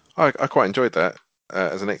 I quite enjoyed that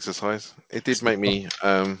as an exercise. It did make me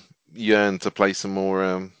yearn to play some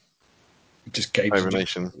more just games Favour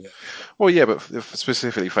Nation. Yeah. Well, yeah, but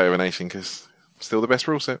specifically Favour Nation because still the best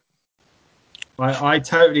rule set. I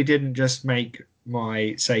totally didn't just make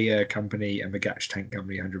my Sayer company and Magash Tank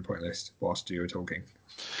Company 100-point list whilst you were talking.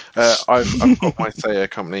 I've got my Sayer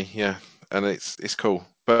company, yeah, and it's cool.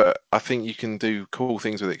 But I think you can do cool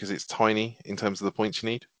things with it because it's tiny in terms of the points you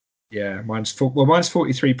need. Yeah, mine's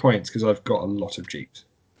 43 points because I've got a lot of Jeeps.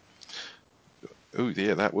 Oh,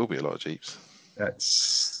 yeah, that will be a lot of Jeeps.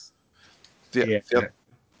 That's the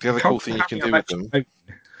other cool thing you can do with them.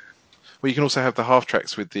 Well, you can also have the half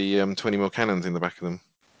tracks with the 20mm cannons in the back of them.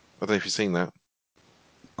 I don't know if you've seen that.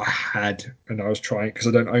 I had, and I was trying because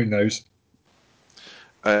I don't own those.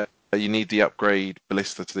 You need the upgrade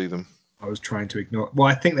ballista to do them. I was trying to ignore. Well,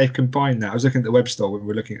 I think they've combined that. I was looking at the web store when we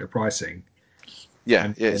were looking at the pricing.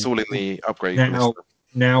 Yeah, it's all in the upgrade now, ballista.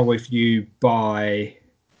 Now, if you buy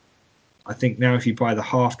the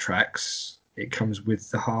half tracks, it comes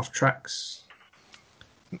with the half tracks.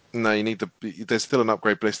 No, you need there's still an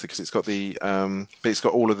upgrade ballista because it's got but it's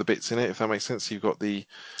got all of the bits in it. If that makes sense, you've got the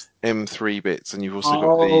M3 bits, and you've also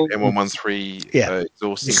got the M113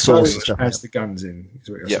 exhaust system. Has the guns in? Is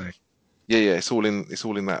what you're saying? Yeah. It's all in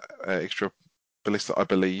that extra ballista, I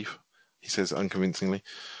believe. He says unconvincingly.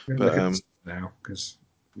 But now, because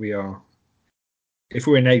we are, if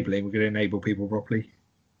we're enabling, we're going to enable people properly.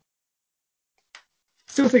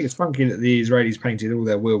 Still think it's funky that the Israelis painted all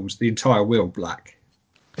their wheels, the entire wheel, black.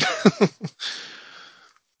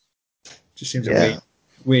 Just seems a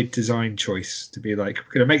weird design choice to be like,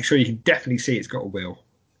 we're going to make sure you can definitely see it's got a wheel.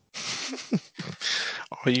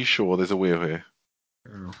 Are you sure there's a wheel here?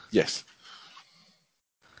 Oh. Yes.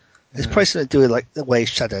 It's probably something to do with like the way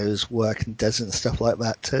shadows work in desert and stuff like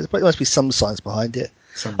that. So there must be some science behind it.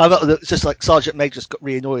 It's just like Sergeant Meg just got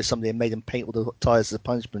really annoyed with somebody and made them paint all the tyres as a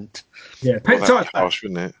punishment. Yeah, paint tyres. Harsh,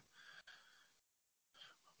 wouldn't it?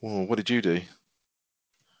 Well, what did you do?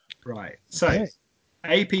 Right. So,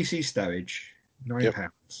 APC stowage,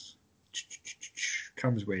 £9.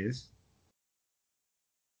 Comes with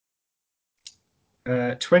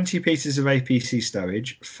 20 pieces of APC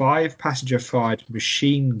stowage, 5 passenger-fired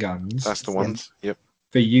machine guns. That's the ones. Yep.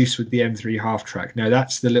 For use with the M3 half track. Now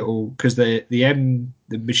that's the little, because the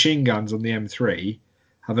machine guns on the M3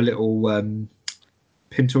 have a little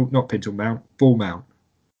ball mount,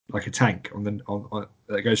 like a tank on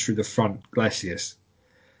that goes through the front glacis.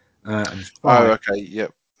 And 5 okay,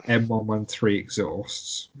 yep. M113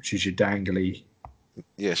 exhausts, which is your dangly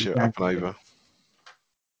Yeah, sure, up and over.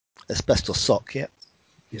 Asbestos sock, yeah.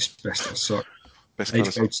 Asbestos sock. Best I need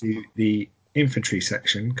kind to of go to the infantry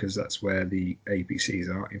section because that's where the ABCs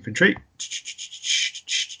are. Infantry.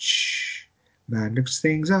 Man looks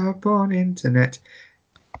things up on internet.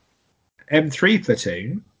 M3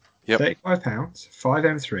 platoon. Yep. £35. 5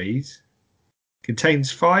 M3s.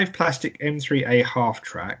 Contains 5 plastic M3A half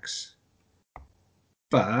tracks.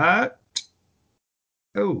 But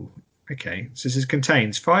okay. So this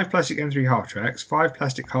contains 5 plastic M3 half tracks, 5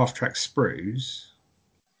 plastic half track sprues.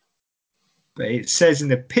 But it says in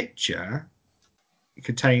the picture it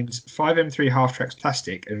contains 5 M3 half tracks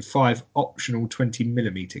plastic and 5 optional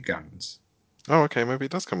 20mm guns. Oh, okay, maybe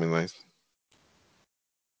it does come in those.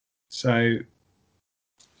 So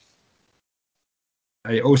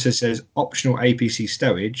it also says optional APC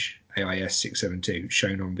stowage, AIS 672,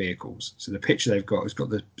 shown on vehicles. So the picture they've got has got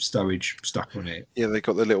the stowage stuck on it. Yeah, they've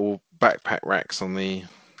got the little backpack racks on the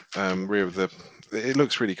rear of the. It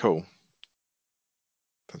looks really cool.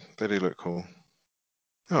 They do look cool.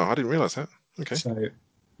 Oh, I didn't realise that. Okay. So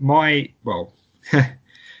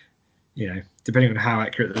depending on how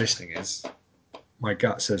accurate the listing is, my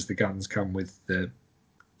gut says the guns come with the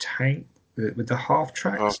tank, with the half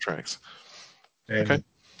tracks. Half tracks. And Okay.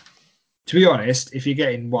 to be honest, if you're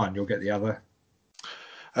getting one, you'll get the other.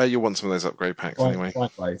 You'll want some of those upgrade packs anyway. Buy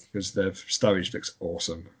both because the stowage looks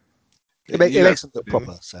awesome. It makes them look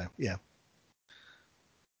proper, so yeah.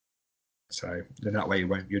 So then that way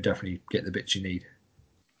you'll definitely get the bits you need.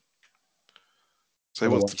 So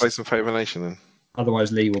he wants to play some Favour Nation then?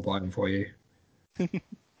 Otherwise, Lee will buy them for you.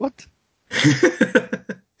 What?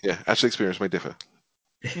 Yeah, actual experience may differ.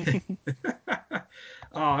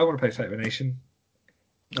 I want to play Favour Nation.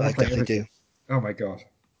 I definitely do. Oh my god.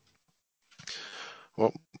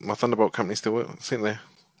 Well, my Thunderbolt company's still sitting there,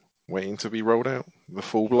 waiting to be rolled out. The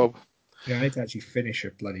full blob. Yeah, I need to actually finish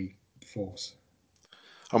a bloody force.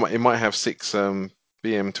 It might have 6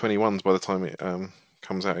 BM21s by the time it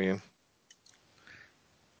comes out again.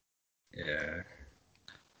 Yeah.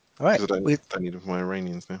 All right. I don't need my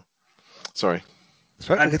Iranians now. Sorry. That's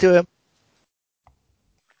right. We can do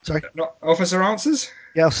Sorry. Not officer answers?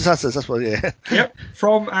 Yeah, officer answers. That's what. Yeah. Yep.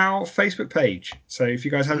 From our Facebook page. So if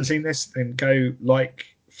you guys haven't seen this, then go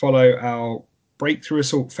follow our Breakthrough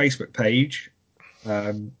Assault Facebook page,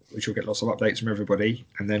 which will get lots of updates from everybody,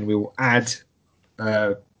 and then we will add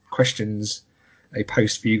questions, a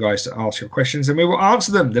post for you guys to ask your questions, and we will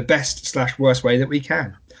answer them the best/worst way that we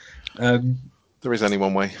can. There is only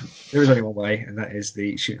one way. There is only one way, and that is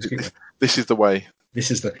the shoot and scoot way. This is the way. This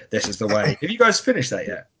is the way. Have you guys finished that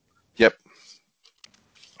yet? Yep.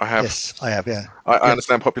 I have. Yes, I have, yeah. I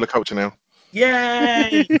understand popular culture now.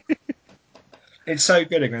 Yay! It's so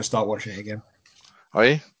good, I'm going to start watching it again. Are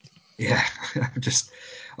you? Yeah.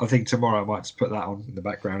 I think tomorrow I might just put that on in the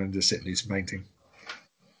background and just sit and do some painting.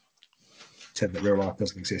 Pretend that real life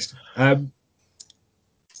doesn't exist.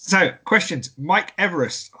 So, questions. Mike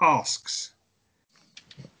Everest asks,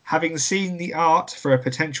 having seen the art for a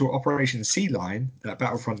potential Operation Sea Lion that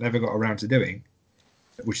Battlefront never got around to doing,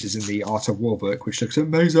 which is in the Art of War book, which looks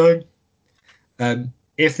amazing.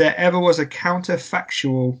 If there ever was a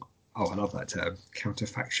counterfactual... Oh, I love that term.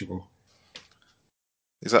 Counterfactual.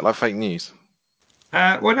 Is that like fake news?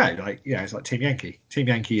 Well, no. It's like Team Yankee. Team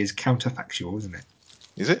Yankee is counterfactual, isn't it?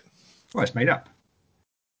 Is it? Well, it's made up.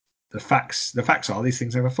 The facts are these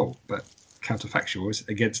things never thought, but counterfactual is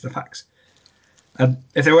against the facts.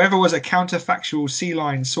 If there ever was a counterfactual Sea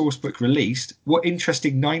Lion sourcebook released, what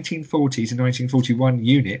interesting 1940 to 1941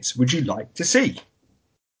 units would you like to see?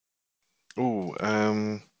 Oh,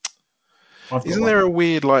 isn't there a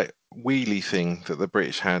weird wheelie thing that the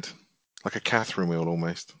British had, like a Catherine wheel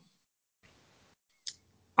almost?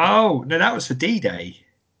 Oh no, that was for D-Day.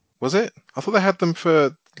 Was it? I thought they had them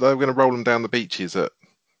for they were going to roll them down the beaches at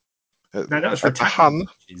no, that was for Hun.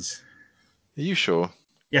 Beaches. Are you sure?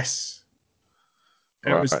 Yes.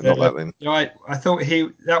 Not that then. I thought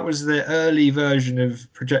that was the early version of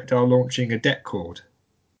projectile launching a det cord.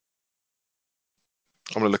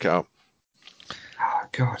 I'm going to look it up. Oh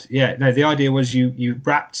god, yeah. No, the idea was you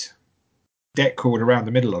wrapped det cord around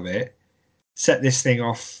the middle of it, set this thing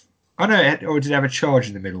off. Oh no, or did it have a charge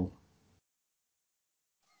in the middle?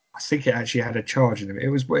 I think it actually had a charge in it. It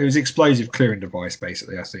was explosive clearing device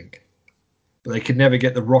basically, I think. But they could never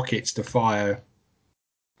get the rockets to fire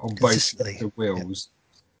on both the wheels.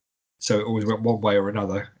 Yeah. So it always went one way or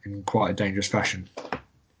another in quite a dangerous fashion.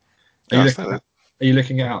 Are you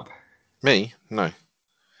looking it up? Me? No.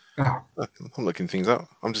 Oh. I'm looking things up.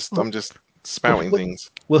 I'm just spouting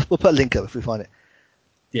things. We'll put a link up if we find it.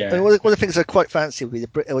 Yeah. I mean, one of the things I quite fancy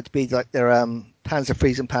would be like their Panzer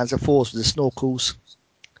IIIs and Panzer IVs with the snorkels,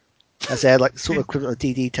 as they're like sort of equivalent of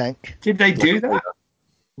DD tank. Did they do that?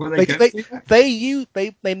 Were they going to do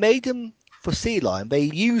that? They made them for Sea Lion. They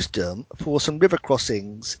used them for some river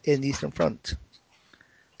crossings in the Eastern Front.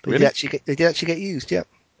 They Really? did actually get used. Yeah.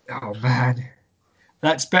 Oh man,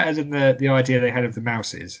 that's better than the idea they had of the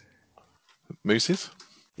mouses. Mooses?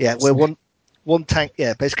 Yeah, where one tank,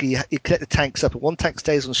 basically you collect the tanks up, and one tank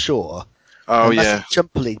stays on shore. Oh, and yeah.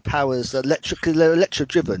 jumper lead powers electric, because they're electro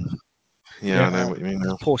driven. Yeah, I know what you mean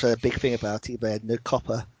now. Port had a big thing about it. They had no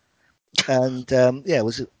copper, and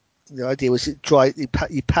the idea was you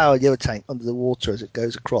power the other tank under the water as it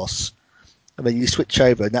goes across, and then you switch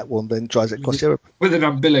over, and that one then drives it across Europe. With an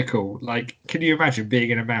umbilical, like, can you imagine being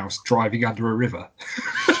in a mouse driving under a river?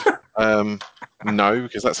 No,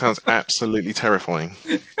 because that sounds absolutely terrifying.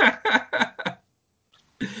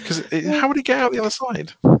 Because how would he get out the other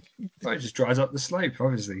side? Well, it just drives up the slope,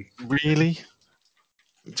 obviously. Really?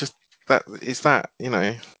 Just that? Is that, Is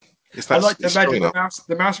that I like to strong imagine enough?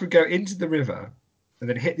 the mouse would go into the river and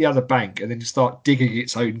then hit the other bank and then just start digging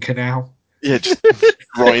its own canal. Yeah, just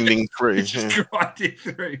grinding through. Just grinding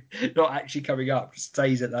through, not actually coming up, just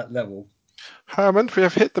stays at that level. Herman, we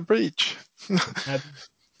have hit the breach.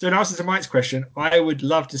 So in answer to Mike's question, I would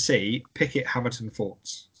love to see Pickett Hamilton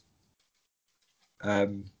forts,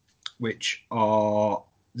 which are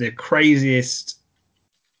the craziest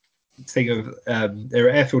thing of they're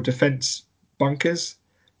airfield defence bunkers,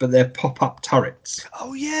 but they're pop-up turrets.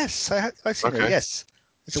 Oh yes, I've seen it. Okay. Yes,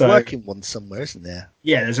 there's So- a working one somewhere, isn't there?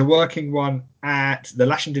 Yeah, there's a working one at the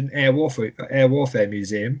Lashington Air Warfare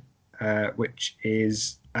Museum, which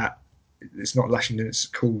is at. It's not Lashington. It's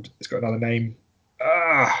got another name.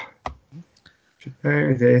 Should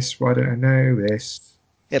know this. Why don't I know this?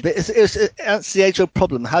 Yeah, but it's the age-old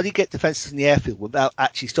problem. How do you get defences in the airfield without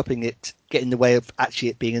actually stopping it, get in the way of actually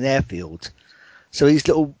it being an airfield? So these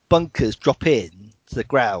little bunkers drop in to the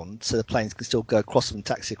ground, so the planes can still go across them,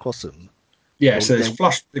 taxi across them. Yeah, so it's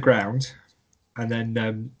flush to the ground, and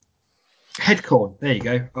then headcorn. There you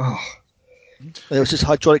go. Oh, It was just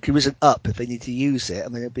hydraulically risen up if they need to use it. I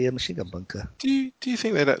mean, it'd be a machine gun bunker. Do you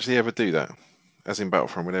think they'd actually ever do that? As in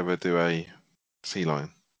Battlefront would ever do a Sea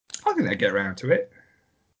Lion? I think they'd get around to it.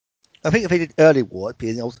 I think if they did early war, it'd be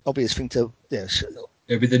an obvious thing to.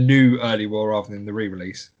 It'd be the new early war rather than the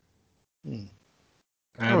re-release. I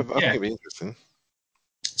think it'd be interesting.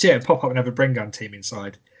 So yeah, pop up and have a Bren gun team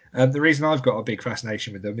inside. The reason I've got a big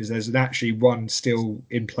fascination with them is there's actually one still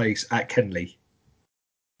in place at Kenley.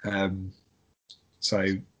 So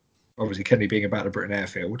obviously Kenley being about the Britain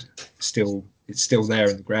airfield, it's still there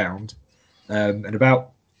in the ground. And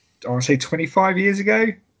about I want to say 25 years ago,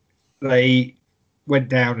 they went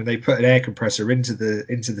down and they put an air compressor into the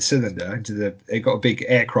cylinder, they got a big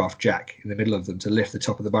aircraft jack in the middle of them to lift the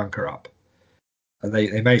top of the bunker up. And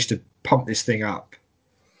they managed to pump this thing up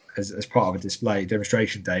as part of a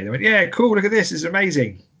demonstration day. They went, yeah, cool, look at this, it's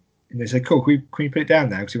amazing. And they said, cool, can we put it down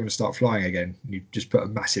now because we want to start flying again? And you just put a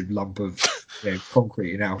massive lump of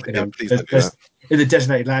concrete in the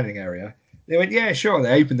designated landing area. They went, yeah, sure.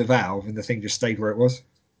 They opened the valve and the thing just stayed where it was.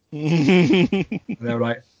 And they were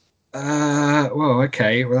like, well,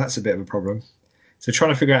 okay, well, that's a bit of a problem. So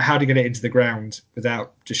trying to figure out how to get it into the ground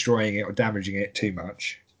without destroying it or damaging it too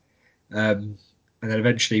much. And then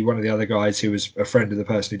eventually one of the other guys who was a friend of the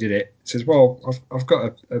person who did it says, well, I've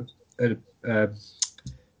got a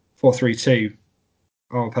 432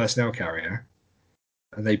 armor personnel carrier,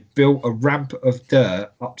 and they built a ramp of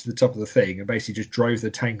dirt up to the top of the thing and basically just drove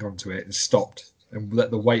the tank onto it and stopped and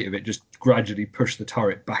let the weight of it just gradually push the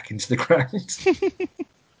turret back into the ground.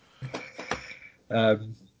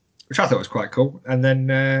 Which I thought was quite cool. And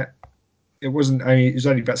then it was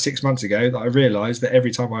only about 6 months ago that I realised that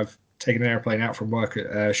every time I've taken an airplane out from work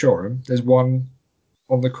at Shoreham, there's one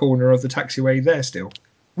on the corner of the taxiway there still.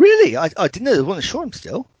 Really? I didn't know there was one at Shoreham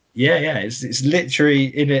still. Yeah. It's literally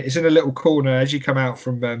it's in a little corner as you come out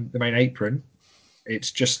from the main apron.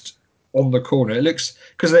 It's just on the corner. It looks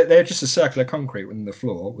because they're just a circular concrete within the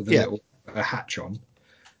floor with a little hatch on.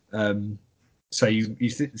 So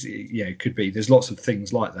it could be. There's lots of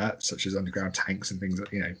things like that, such as underground tanks and things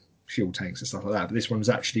like fuel tanks and stuff like that. But this one's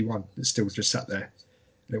actually one that still just sat there.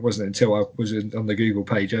 And it wasn't until I was on the Google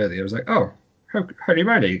page earlier I was like, oh, holy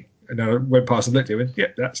moly. And I went past and looked at it and went,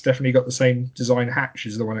 yep, that's definitely got the same design hatch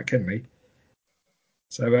as the one at Kenley.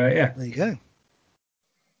 So, yeah. There you go.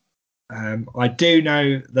 I do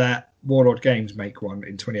know that Warlord Games make one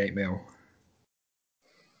in 28mm,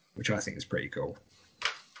 which I think is pretty cool.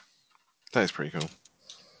 That is pretty cool.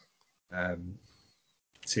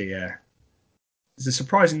 So, yeah. there's a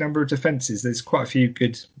surprising number of defences. There's quite a few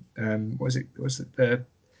good. Was it the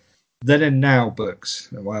Then and Now books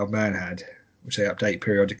that Wild Man had, which they update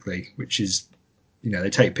periodically. Which is, they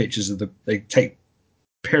take pictures they take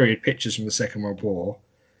period pictures from the Second World War,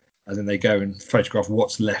 and then they go and photograph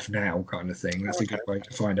what's left now, kind of thing. That's a good way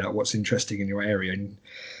to find out what's interesting in your area, and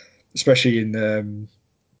especially in the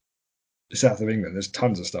south of England. There's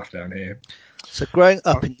tons of stuff down here. So growing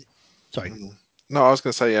up in, sorry. No, I was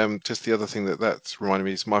going to say just the other thing that's reminded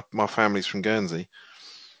me is my family's from Guernsey,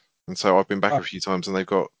 and so I've been back a few times, and they've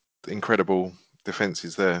got incredible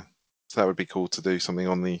defences there. So that would be cool to do something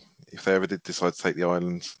on if they ever did decide to take the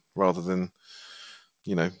islands, rather than,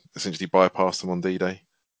 essentially bypass them on D-Day.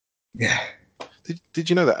 Yeah. Did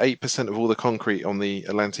you know that 8% of all the concrete on the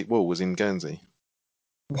Atlantic Wall was in Guernsey?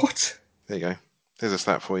 What? There you go. There's a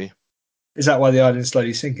stat for you. Is that why the island's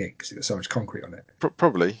slowly sinking? Because it's got so much concrete on it?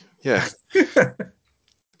 Probably, yeah.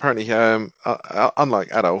 Apparently, unlike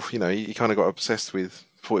Adolf, he kind of got obsessed with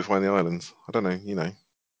fortifying the islands. I don't know, he's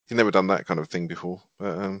never done that kind of thing before,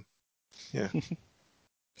 but yeah.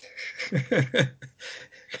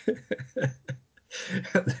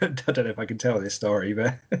 I don't know if I can tell this story,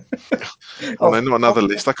 but no, not another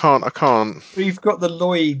list. I can't. We've got the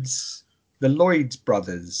Lloyds. The Lloyds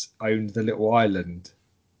brothers owned the little island.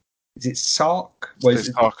 Is it Sark?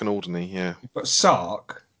 There's Sark and Alderney, yeah. We've got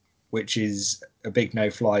Sark, which is a big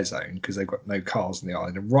no-fly zone because they've got no cars on the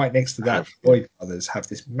island. And right next to that, the Lloyd brothers have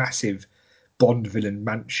this massive Bond villain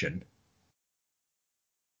mansion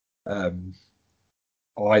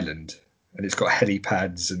island, and it's got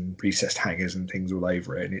helipads and recessed hangars and things all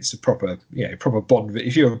over it. And it's a proper Bond.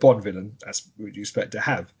 If you're a Bond villain, that's what you expect to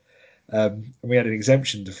have. And we had an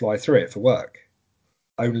exemption to fly through it for work.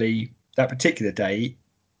 Only that particular day,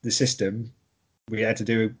 the system, we had to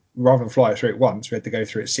do, rather than fly through it once, we had to go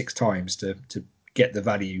through it 6 times to get the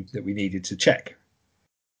value that we needed to check.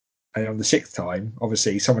 And on the 6th time,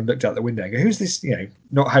 obviously, someone looked out the window and go, "Who's this?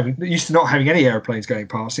 Not having any aeroplanes going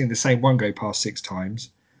past, seeing the same one go past 6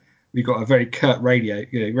 times." We got a very curt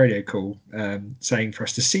radio call saying for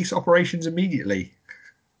us to cease operations immediately.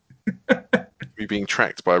 You're being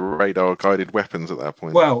tracked by radar-guided weapons at that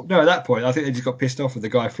point. Well, no, at that point, I think they just got pissed off with the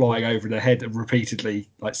guy flying over their head repeatedly,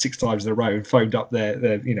 like 6 times in a row, and phoned up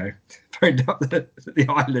the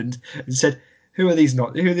island and said, "Who are these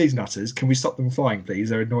nutters? Can we stop them flying, please?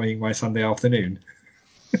 They're annoying my Sunday afternoon."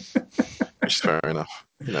 Which is fair enough.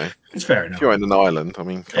 It's fair enough. If you're in an island, I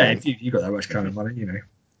mean, come on. If you got that much kind of money, you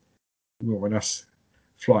wouldn't want us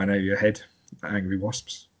flying over your head, angry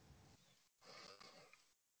wasps.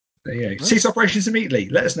 Cease operations immediately.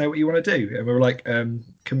 Let us know what you want to do. And we were like, can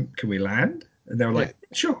we land? And they were like,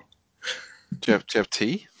 sure. Do you have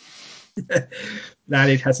tea?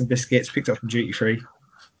 Landed, had some biscuits, picked up from duty free.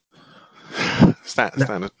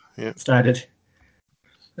 Standard. Yeah. Standard.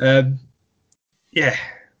 Yeah.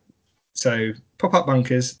 So pop-up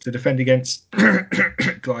bunkers to defend against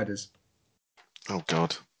gliders. Oh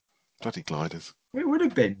God, bloody gliders! It would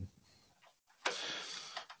have been.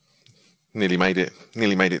 Nearly made it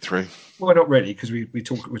through. Well, not really, because we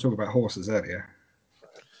talked about horses earlier.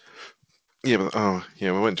 Yeah, but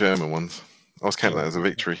we went German ones. I was counting that as a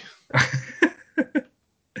victory.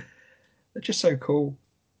 They're just so cool.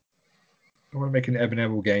 I want to make an Evan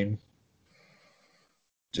Neville game,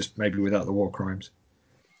 just maybe without the war crimes.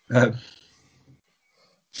 Yeah,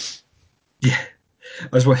 I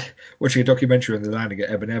was watching a documentary on the landing at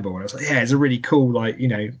Evan Neville, and I was like, yeah, it's a really cool,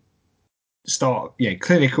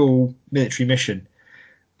 clinical military mission.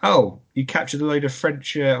 Oh, you captured a load of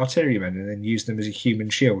French artillerymen and then used them as a human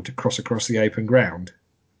shield to cross across the open ground.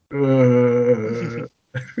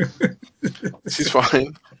 This is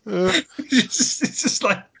fine. It's just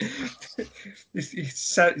like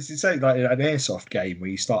it's like an airsoft game where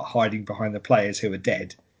you start hiding behind the players who are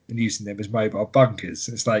dead and using them as mobile bunkers.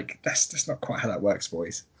 It's like that's not quite how that works,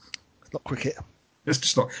 boys. It's not cricket. It's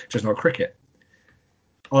just not cricket.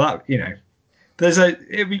 Well,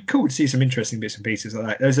 it'd be cool to see some interesting bits and pieces like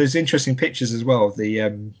that. There's those interesting pictures as well of the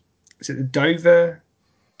is it the Dover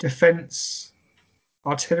Defence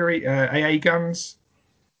Artillery AA guns,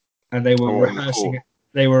 and they were rehearsing.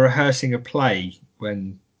 They were rehearsing a play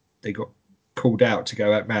when they got called out to go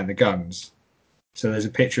outman the guns. So there's a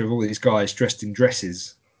picture of all these guys dressed in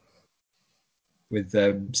dresses with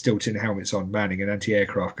steel tin helmets on, manning an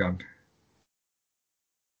anti-aircraft gun.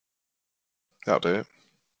 That'll do it.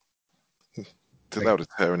 That'll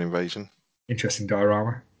deter an invasion. Interesting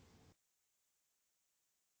diorama.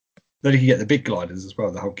 Then you can get the big gliders as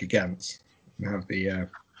well, the whole Gigants, and have the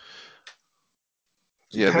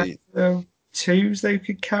the twos they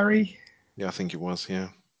could carry. Yeah, I think it was. Yeah,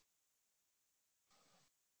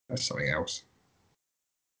 that's something else.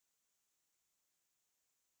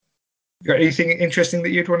 Got anything interesting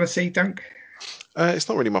that you'd want to see, Dunk? It's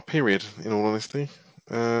not really my period, in all honesty.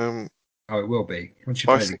 Oh, it will be once you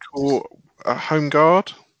play the. Bicycle, Home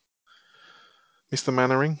Guard, Mr.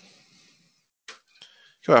 Mannering.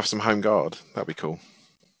 Could have some Home Guard. That'd be cool.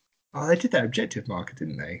 Oh, they did that objective marker,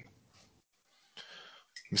 didn't they?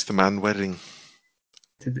 Mr. Man Wedding.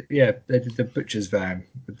 Yeah, they did the butcher's van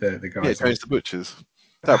with the guys. Yeah, James the Butchers.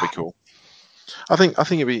 That'd be cool. I think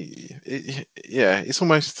it'd be. It's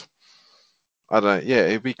almost. I don't know. Yeah,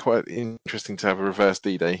 it'd be quite interesting to have a reverse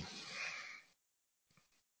D-Day.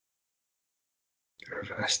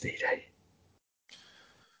 Reverse D-Day.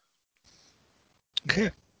 Okay.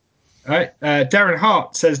 All right. Darren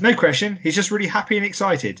Hart says, no question. He's just really happy and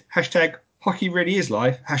excited. Hashtag hockey really is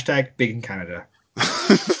life. Hashtag big in Canada.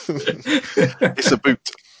 It's a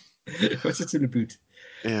boot. What's it in a boot?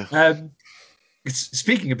 Yeah.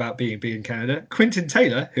 Speaking about being big in Canada, Quinton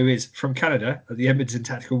Taylor, who is from Canada at the Edmonton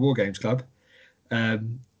Tactical War Games Club,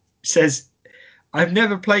 says, I've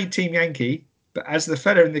never played Team Yankee, but as the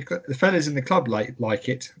fellas in the club like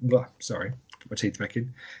it, sorry, put my teeth back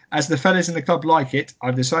in. As the fellas in the club like it,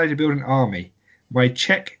 I've decided to build an army. My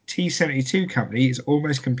Czech T-72 company is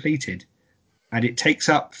almost completed, and it takes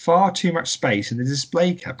up far too much space in the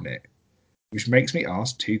display cabinet, which makes me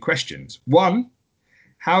ask two questions. One,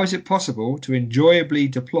 how is it possible to enjoyably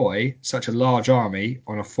deploy such a large army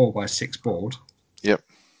on a 4x6 board? Yep.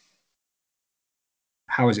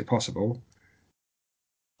 How is it possible?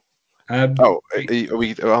 Are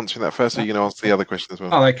we answering that first, or are you going to answer the other question as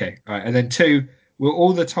well? Oh, okay. All right. And then two, will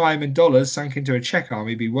all the time and dollars sunk into a Czech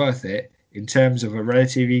army be worth it in terms of a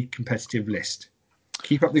relatively competitive list?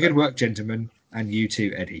 Keep up the good work, gentlemen, and you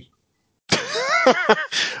too, Eddie.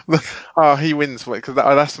 He wins because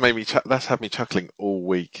that's had me chuckling all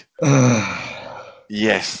week.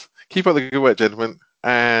 Yes. Keep up the good work, gentlemen,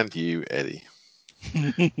 and you, Eddie.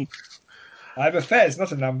 I'm a Fez,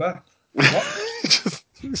 not a number. What?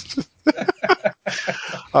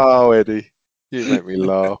 Oh, Eddie, you make me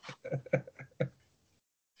laugh.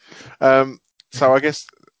 So I guess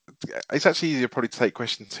it's actually easier probably to take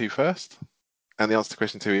question 2 first, and the answer to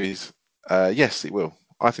question 2 is yes, it will.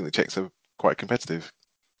 I think the Czechs are quite competitive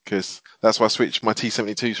because that's why I switched my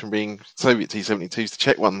T-72s from being Soviet T-72s to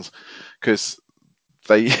Czech ones, because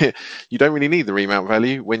you don't really need the remount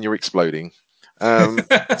value when you're exploding.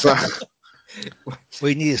 So,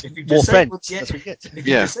 we need more friends. That's what you get. If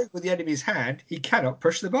you disable the enemy's hand, he cannot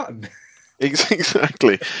push the button.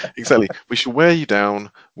 Exactly. We shall wear you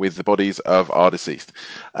down with the bodies of our deceased.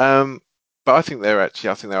 But I think they are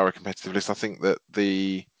a competitive list. I think that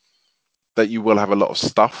that you will have a lot of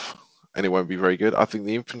stuff, and it won't be very good. I think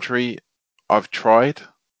the infantry, I've tried,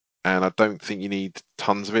 and I don't think you need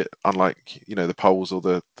tons of it. Unlike the Poles or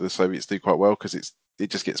the Soviets do quite well, because it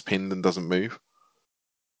just gets pinned and doesn't move.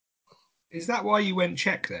 Is that why you went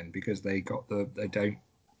Czech then? Because they don't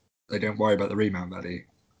worry about the remount value.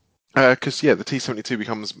 Because the T-72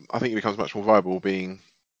 becomes much more viable being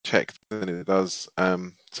Czech than it does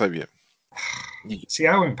Soviet. See,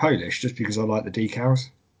 I went Polish just because I like the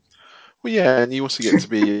decals. Well, yeah, and you also get to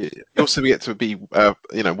be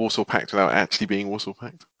Warsaw Pact without actually being Warsaw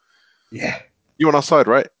Pact. Yeah. You on our side,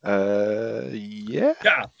 right? Yeah.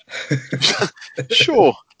 Yeah.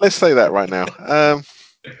 Sure. Let's say that right now.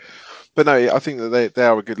 But no, I think that they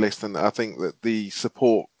are a good list, and I think that the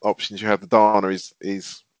support options you have, the Dana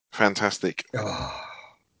is fantastic. Oh,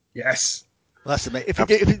 yes. Well, that's amazing. If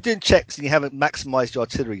you're doing checks and you haven't maximised your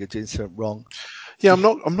artillery, you're doing something wrong. Yeah, I'm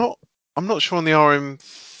not sure on the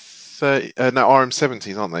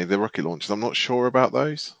RM70s, aren't they? The rocket launchers. I'm not sure about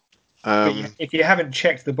those. But if you haven't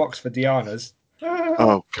checked the box for Dianas,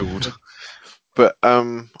 oh god. But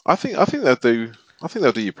I think they'll do. I think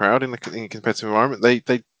they'll do you proud in a competitive environment. They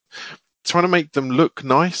trying to make them look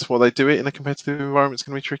nice while they do it in a competitive environment is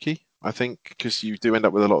going to be tricky. I think because you do end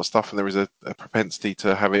up with a lot of stuff, and there is a propensity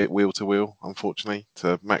to have it wheel to wheel, unfortunately,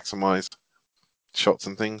 to maximise shots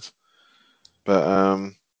and things.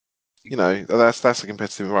 But that's a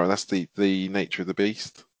competitive environment. That's the nature of the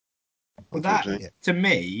beast. Well, to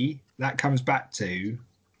me, that comes back to,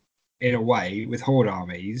 in a way, with horde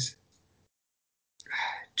armies,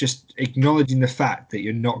 just acknowledging the fact that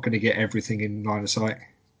you're not going to get everything in line of sight.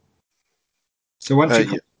 So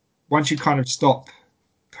once you kind of stop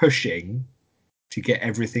pushing to get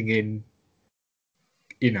everything in,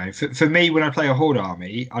 for me, when I play a horde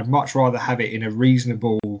army, I'd much rather have it in a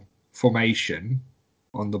reasonable formation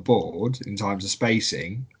on the board in terms of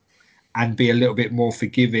spacing, and be a little bit more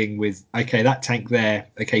forgiving with, okay, that tank there,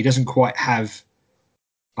 okay, he doesn't quite have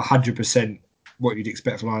 100% what you'd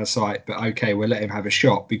expect from line of sight, but okay, we'll let him have a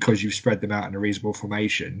shot because you've spread them out in a reasonable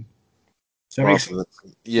formation. Does that make sense? rather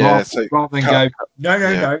than yeah. So Rather than cut- go, no,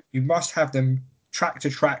 yeah. no, you must have them track to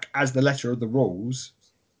track as the letter of the rules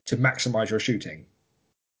to maximise your shooting.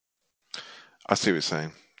 I see what you're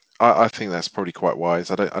saying. I think that's probably quite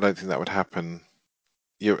wise. I don't think that would happen.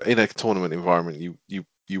 You're in a tournament environment.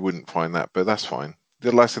 You wouldn't find that, but that's fine.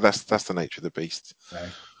 Like I said, that's the nature of the beast.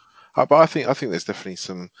 Right. But I think there's definitely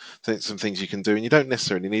some things you can do, and you don't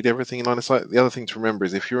necessarily need everything in line of sight. The other thing to remember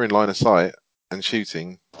is if you're in line of sight and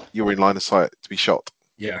shooting, you're in line of sight to be shot.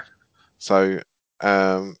 Yeah. So,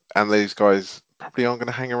 and those guys probably aren't going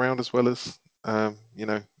to hang around as well as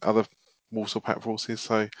other Warsaw Pact forces.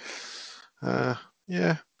 So,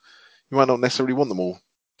 yeah, you might not necessarily want them all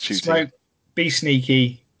shooting. Smoke, be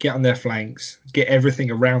sneaky, get on their flanks, get everything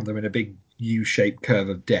around them in a big U-shaped curve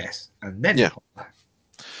of death, and then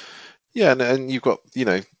Yeah, and you've got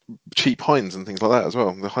cheap Hinds and things like that as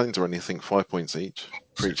well. The Hinds are only I think 5 points each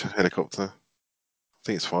for each helicopter. I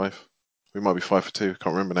think it's 5. We might be 5 for 2. I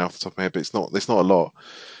can't remember now off the top of my head, but it's not a lot.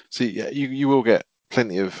 So yeah, you will get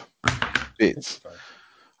plenty of bits.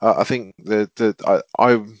 I think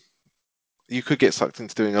you could get sucked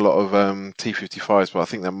into doing a lot of T55s, but I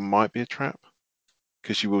think that might be a trap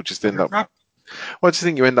because you will just end up. Well, I just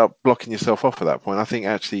think you end up blocking yourself off at that point. I think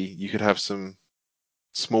actually you could have some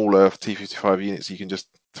smaller T55 units you can just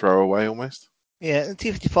throw away almost. Yeah, and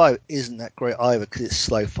T55 isn't that great either because it's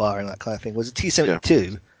slow firing, that kind of thing. Whereas a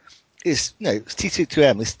T72 is, it's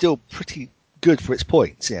T72M is still pretty good for its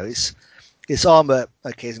points. Its armor,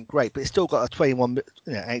 isn't great, but it's still got a 21,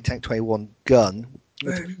 8 tank 21 gun,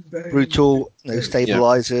 brutal,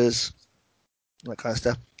 stabilizers, that kind of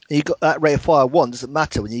stuff. And you got that rate of fire 1 doesn't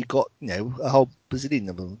matter when you've got a whole bazillion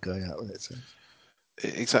of them going out with it. So.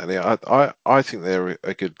 Exactly. I think they're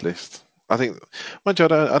a good list. I think, mind you, I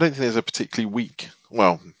don't think there's a particularly weak.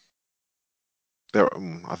 Well,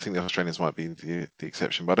 I think the Australians might be the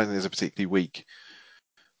exception, but I don't think there's a particularly weak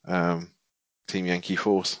Team Yankee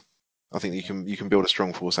force. I think you can build a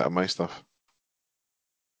strong force out of most stuff.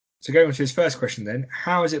 So going on to his first question then,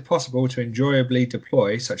 how is it possible to enjoyably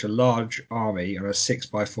deploy such a large army on a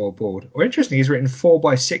 6x4 board? Or interestingly, he's written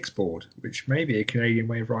 4x6 board, which may be a Canadian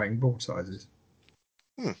way of writing board sizes.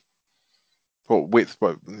 What width?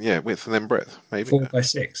 Width and then breadth, maybe.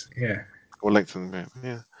 4x6, yeah. Or length and breadth,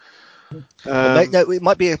 yeah. It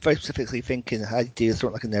might be very specifically thinking how do you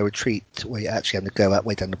something like in their retreat where you're actually having to go out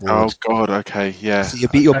way down the board. Oh God, okay, yeah. So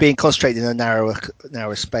you're being concentrated in a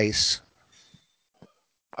narrower space.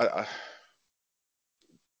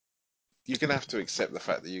 You're going to have to accept the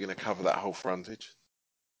fact that you're going to cover that whole frontage,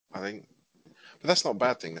 I think. But that's not a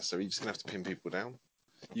bad thing necessarily. You're just going to have to pin people down.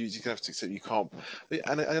 You're just going to have to accept you can't.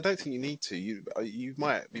 And I don't think you need to. You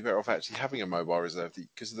might be better off actually having a mobile reserve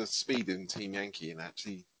because of the speed in Team Yankee and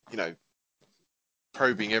actually,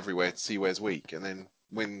 probing everywhere to see where's weak. And then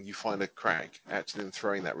when you find a crack, actually then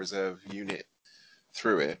throwing that reserve unit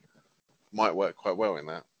through it might work quite well in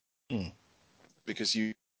that. Because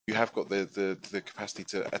you have got the capacity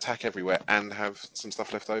to attack everywhere and have some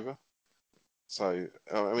stuff left over. So,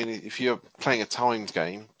 I mean, if you're playing a timed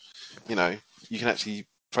game, you can actually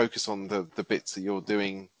focus on the bits that you're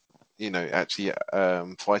doing, actually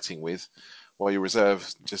fighting with, while your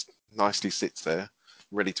reserve just nicely sits there,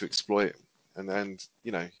 ready to exploit. And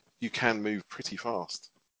you can move pretty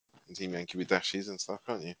fast in Team Yankee with dashes and stuff,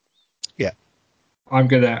 can't you? Yeah. I'm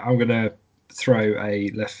gonna throw a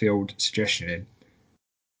left field suggestion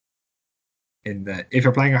in that if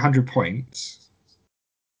you're playing 100 points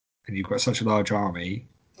and you've got such a large army,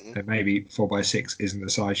 then maybe 4x6 isn't the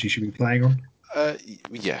size you should be playing on.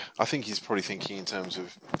 Yeah, I think he's probably thinking in terms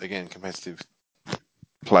of, again, competitive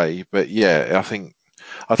play. But yeah, I think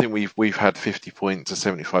we've had 50 point to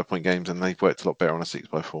 75 point games, and they've worked a lot better on a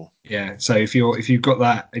 6x4. Yeah, so if you've got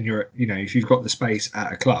that and if you've got the space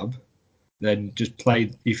at a club, then just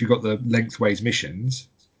play. If you've got the lengthways missions,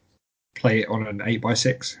 play it on an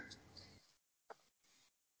 8x6.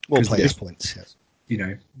 More players' points, yes.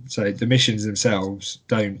 So the missions themselves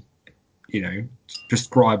don't,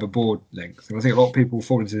 prescribe a board length. And I think a lot of people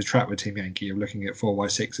fall into the trap with Team Yankee of looking at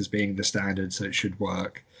 4x6 as being the standard, so it should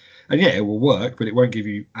work. And yeah, it will work, but it won't give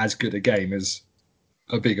you as good a game as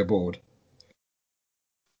a bigger board.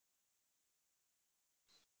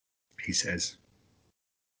 He says.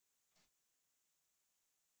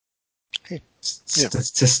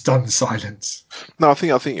 To stun silence. No, I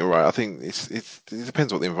think you're right. I think it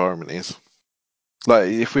depends what the environment is. Like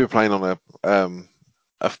if we were playing on a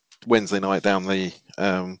Wednesday night down the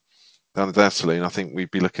Daz Saloon, I think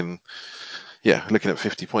we'd be looking at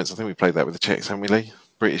 50 points. I think we played that with the Czechs, haven't we, Lee?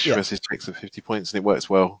 British versus Czechs at 50 points, and it works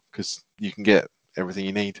well because you can get everything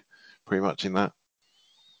you need pretty much in that.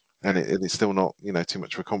 and it's still not too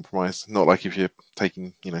much of a compromise. Not like if you're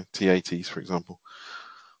taking T80s, for example.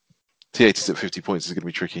 T80s at 50 points is going to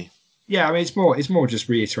be tricky. Yeah, I mean it's more just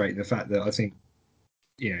reiterating the fact that I think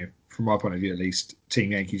from my point of view at least,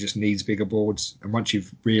 Team Yankee just needs bigger boards, and once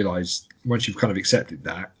you've kind of accepted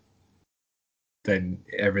that, then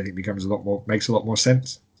everything makes a lot more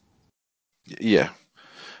sense. Yeah.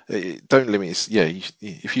 Don't limit.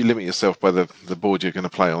 If you limit yourself by the board you're going to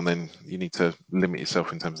play on, then you need to limit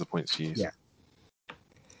yourself in terms of the points you use.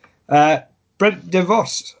 Yeah. Brent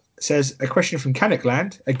DeVos says a question from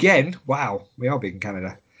Cannockland again. Wow, we are big in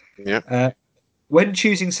Canada. Yeah. When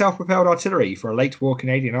choosing self-propelled artillery for a late war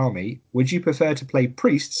Canadian army, would you prefer to play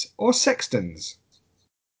priests or sextons?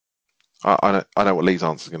 I know what Lee's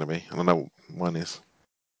answer is going to be, and I know what mine is.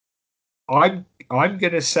 I'm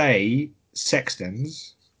going to say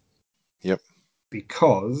sextons. Yep.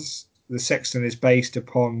 Because the sexton is based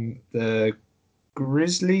upon the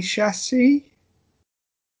Grizzly chassis.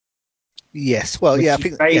 Yes, well, which yeah, I is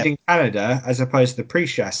think made in Canada, as opposed to the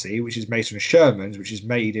Priest chassis, which is made from Sherman's, which is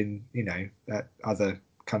made in that other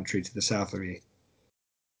country to the south of you.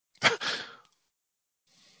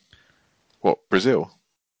 What, Brazil?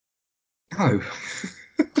 No.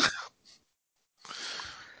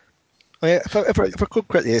 If I recall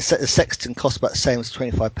correctly, a sexton costs about the same as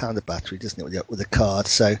 £25 a battery, doesn't it, with a card?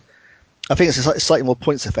 So I think it's slightly more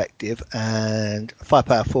points effective, and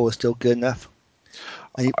firepower 4 is still good enough.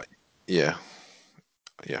 And yeah.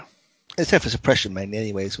 It's there for suppression mainly,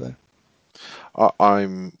 anyway, as well.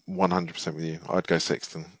 I'm 100% with you. I'd go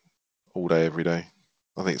sexton all day, every day.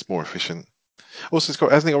 I think it's more efficient. Also,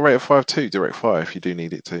 hasn't it got rate of 5.2 direct fire if you do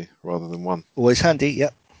need it to, rather than 1? Always handy,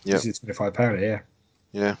 yep. This is £25, yeah.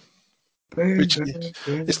 Yeah. Which,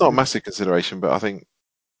 it's not a massive consideration, but I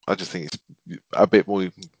just think it's a bit more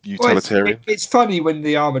utilitarian. Well, it's funny when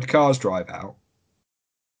the armoured cars drive out.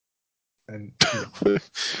 And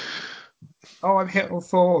I'm hit on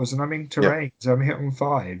 4s and I'm in terrain, so I'm hit on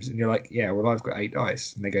 5s. And you're like, yeah, well, I've got 8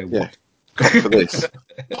 dice. And they go, what? Come for this.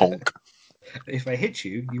 Honk. If they hit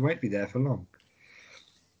you, you won't be there for long.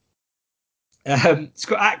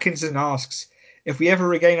 Scott Atkinson asks, if we ever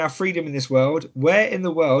regain our freedom in this world, where in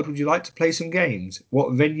the world would you like to play some games?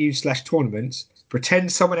 What venue/tournaments?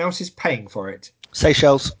 Pretend someone else is paying for it.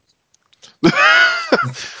 Seychelles.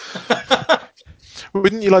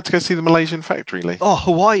 Wouldn't you like to go see the Malaysian factory, Lee? Oh,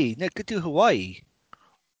 Hawaii. No, could do Hawaii.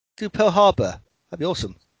 Do Pearl Harbor. That'd be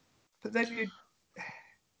awesome. But then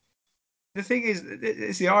the thing is,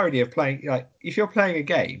 it's the irony of playing. Like, if you're playing a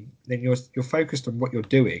game, then you're focused on what you're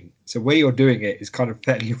doing. So where you're doing it is kind of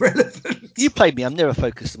fairly irrelevant. You played me. I'm never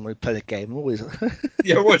focused on when we play a game. I'm always.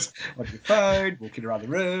 Yeah, always on your phone, walking around the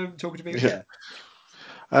room, talking to people.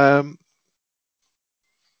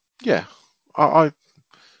 Yeah.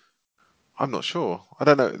 I'm not sure. I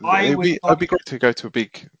don't know. It'd be great to go to a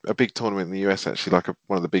big tournament in the US, actually, like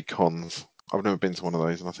one of the big cons. I've never been to one of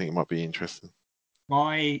those, and I think it might be interesting.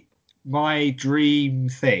 My dream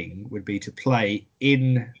thing would be to play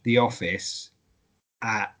in the office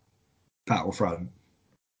at Battlefront,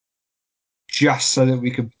 just so that we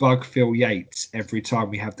could bug Phil Yates every time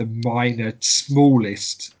we have the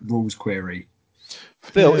smallest rules query.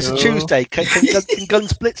 Phil, it's a Tuesday. Can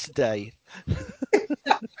guns blitz today?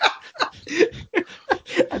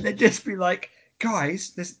 And they'd just be like,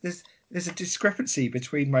 guys, there's a discrepancy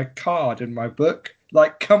between my card and my book.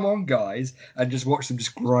 Like, come on, guys, and just watch them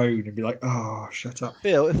just groan and be like, oh, shut up.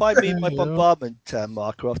 Phil, if I move my bombardment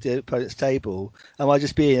marker off the opponent's table, am I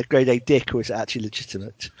just being a grade A dick, or is it actually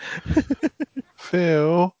legitimate?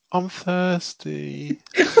 Phil, I'm thirsty.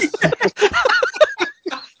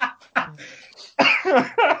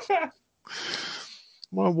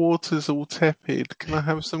 My water's all tepid. Can I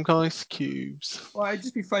have some ice cubes? Well, it'd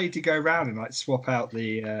just be funny to go around and like swap out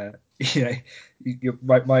the,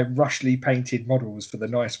 my rushly painted models for the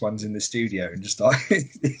nice ones in the studio, and just like,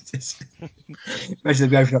 imagine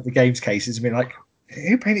them opening up the games cases and being like,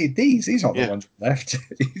 "Who painted these? These aren't the ones left."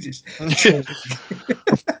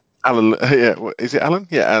 Alan, is it Alan?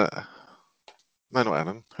 Yeah. No, not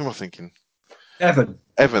Alan. Who am I thinking? Evan,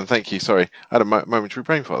 thank you. Sorry, I had a momentary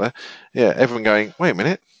brain fart there. Yeah, Evan going, wait a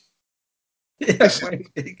minute.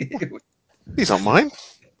 These aren't mine.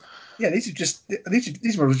 Yeah,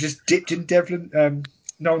 these models just dipped in Devlin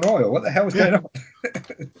non oil. What the hell is going on?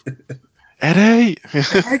 Eddie!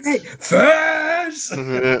 First!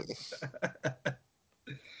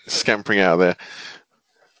 Scampering out of there.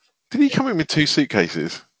 Did he come in with 2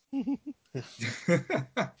 suitcases?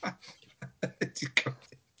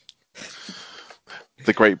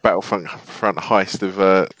 The great Battlefront heist of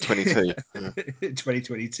 22.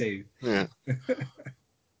 2022. Yeah. It'll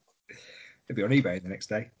be on eBay the next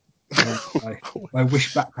day. My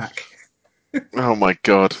Wish backpack. Oh my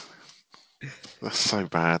god, that's so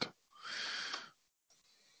bad.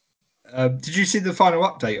 Did you see the final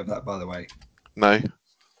update of that, by the way? No,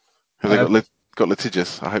 have they Um, got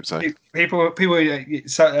litigious? I hope so. People,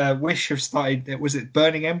 Wish have started. Was it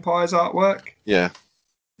Burning Empires artwork? Yeah.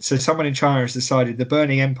 So someone in China has decided the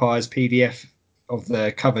Burning Empires PDF of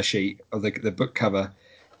the cover sheet of the book cover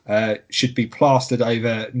should be plastered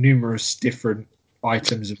over numerous different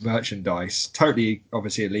items of merchandise, totally,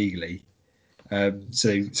 obviously illegally.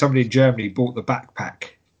 So somebody in Germany bought the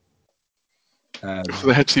backpack.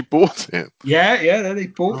 They actually bought it. Yeah, they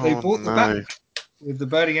bought Oh the no. backpack with the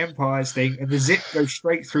Burning Empires thing, and the zip goes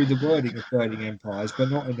straight through the wording of Burning Empires, but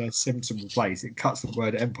not in a sensible place. It cuts the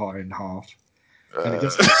word Empire in half, and it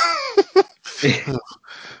just.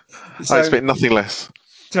 I expect nothing less.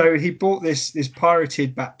 So he bought this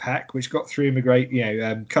pirated backpack, which got through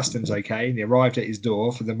customs okay, and he arrived at his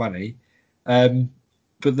door for the money.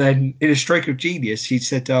 But then, in a stroke of genius, he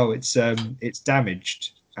said, "Oh, it's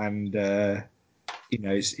damaged, and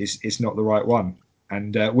it's not the right one."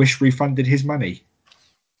 And Wish refunded his money.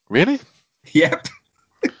 Really? Yep.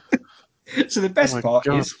 So the Oh best my part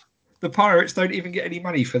God. is the pirates don't even get any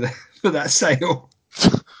money for that sale,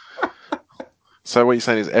 So what you're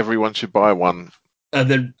saying is everyone should buy one and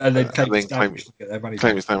then claim and it's then damaged to get their money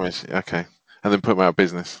claim back. it's damaged. Okay, and then put them out of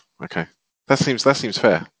business. Okay, that seems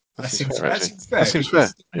fair. That seems fair. Actually, Seems fair. that seems fair.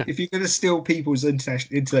 Yeah. If you're going to steal people's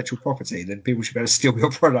intellectual property, then people should be able to steal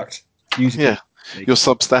your product. Yeah. Your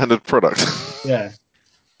substandard product. Yeah.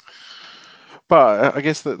 But I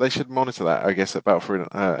guess that they should monitor that. I guess at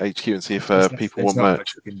Battlefront HQ and see if people want not merch.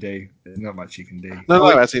 much you can do. There's not much you can do. No,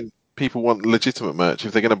 as in people want legitimate merch.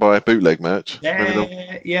 If they're going to buy bootleg merch, maybe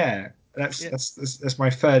they'll. Yeah. That's my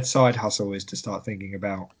third side hustle is to start thinking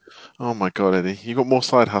about. Oh my God, Eddie, you got more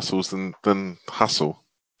side hustles than hustle.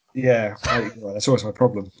 Yeah, that's always my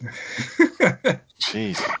problem.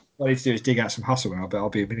 Jeez. What I need to do is dig out some hustle, and I'll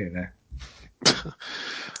be a millionaire.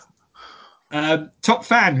 Top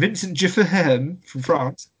fan Vincent Jefferham from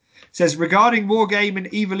France says regarding Wargame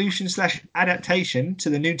and evolution / adaptation to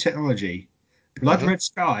the new technology, Blood Red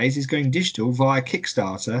Skies is going digital via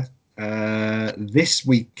Kickstarter this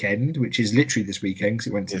weekend, which is literally this weekend because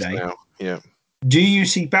it went today. Yes, yeah. Do you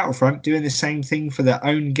see Battlefront doing the same thing for their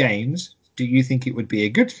own games? Do you think it would be a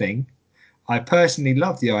good thing? I personally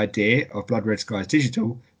love the idea of Blood Red Skies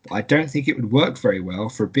digital, but I don't think it would work very well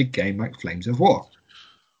for a big game like Flames of War.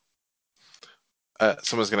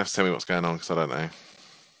 Someone's going to have to tell me what's going on because I don't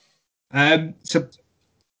know. So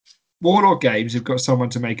Warlord Games have got someone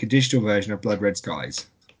to make a digital version of Blood Red Skies.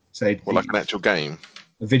 So like an actual game?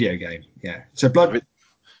 A video game, yeah. So Blood Red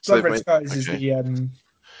Skies is the...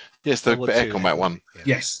 Yes, the Air Combat one. Yeah.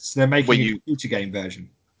 Yes, so they're making a computer game version.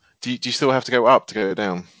 Do you still have to go up to go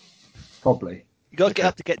down? Probably. You got to get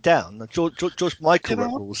up to get down. George Michael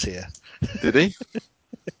wrote rules here. Did he?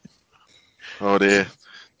 Oh dear.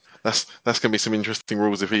 That's going to be some interesting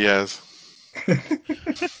rules if he has.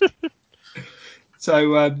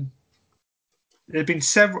 So there have been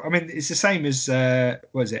several. I mean, it's the same as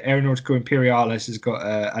what is it? Aeronautical Imperialis has got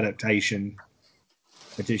a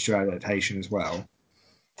digital adaptation as well.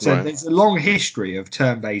 So there's a long history of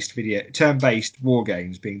turn-based war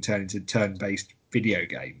games being turned into turn-based video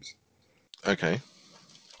games. Okay.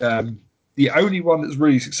 The only one that's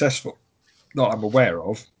really successful that I'm aware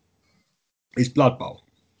of is Blood Bowl.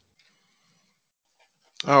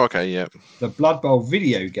 Oh, okay, yeah. The Blood Bowl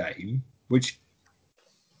video game, which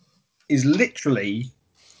is literally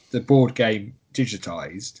the board game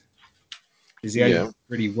digitized, is the only one that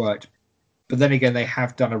really worked. But then again, they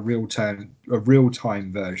have done a real-time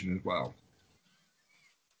version as well.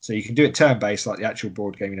 So you can do it turn-based like the actual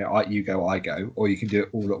board game, you go, I go, or you can do it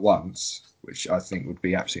all at once, which I think would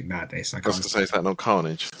be absolute madness. I was going to say, is that not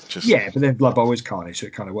Carnage? Yeah, but then Blood Bowl is Carnage, so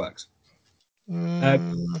it kind of works.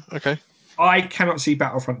 Okay. I cannot see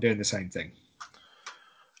Battlefront doing the same thing.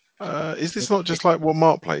 Is this not just like what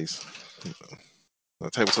Mark plays?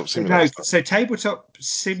 Like Tabletop Simulator stuff? So Tabletop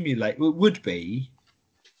Simulator would be,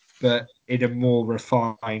 but in a more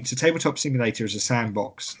refined... So Tabletop Simulator is a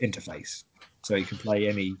sandbox interface. So you can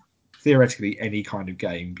play theoretically any kind of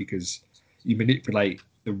game because you manipulate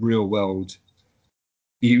the real world.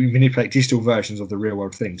 You manipulate digital versions of the real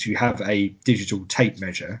world things. You have a digital tape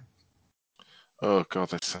measure. Oh God,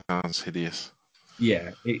 that sounds hideous.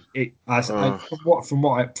 Yeah, from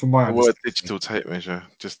my understanding, word digital tape measure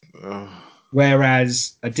just.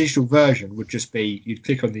 Whereas a digital version would just be you'd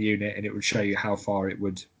click on the unit and it would show you how far it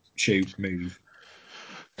would shoot, move.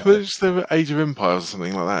 Could it just the Age of Empires or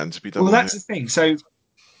something like that and to be done? Well, that's the thing. So,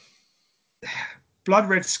 Blood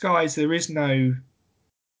Red Skies, there is no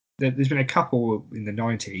there's been a couple in the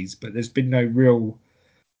 90s, but there's been no real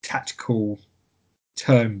tactical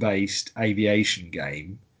turn-based aviation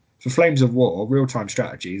game. For Flames of War, real-time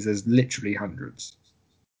strategies, there's literally hundreds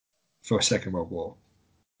for Second World War,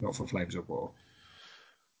 not for Flames of War.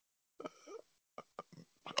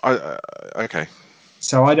 Okay.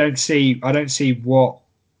 So I don't see what,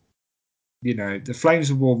 the Flames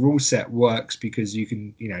of War rule set works because you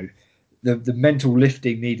can, the mental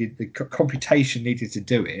lifting needed, the computation needed to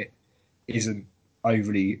do it isn't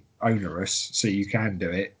overly onerous, so you can do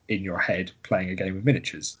it in your head playing a game of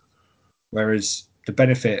miniatures. Whereas the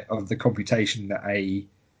benefit of the computation that a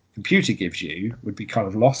computer gives you would be kind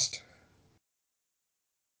of lost.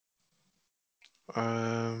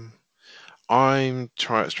 I'm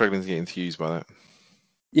struggling to get enthused by that.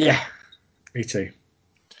 Yeah, me too.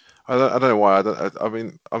 I don't know why. I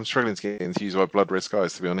mean, I'm struggling to get enthused by Blood Red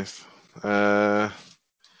Skies, to be honest. Okay.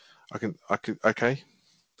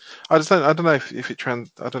 I don't know if it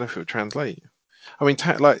would translate. I mean,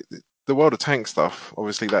 like the World of Tank stuff.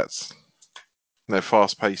 Obviously, that's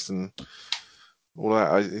fast paced and all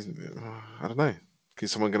that. I don't know.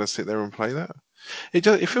 Is someone going to sit there and play that?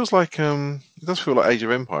 It feels like it does feel like Age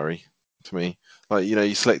of Empire to me. Like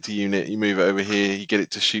you select a unit, you move it over here, you get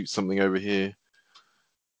it to shoot something over here.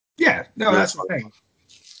 Yeah, no, that's the thing.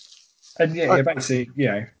 And you're basically,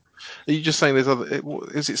 Are you just saying there's other?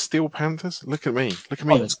 Is it Steel Panthers? Look at me. Look at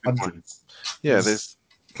me. There's hundreds. Yeah, there's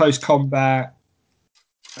close combat.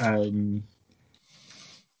 There's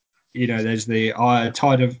the not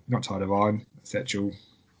Tide of Iron. Is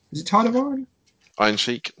it Tide of Iron? Iron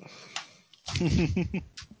Sheik.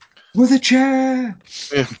 With a chair.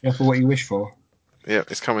 Yeah. Careful what you wish for. Yeah,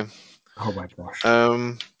 it's coming. Oh my gosh.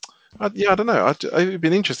 I don't know. It would be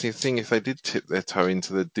an interesting thing if they did tip their toe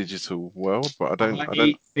into the digital world, but I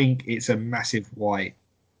don't think it's a massive white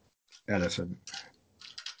elephant.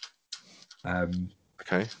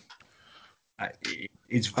 Okay.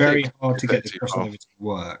 It's very hard to get the crossover to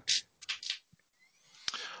work.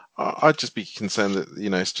 I'd just be concerned that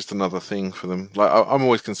it's just another thing for them. Like I'm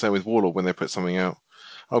always concerned with Warlord when they put something out.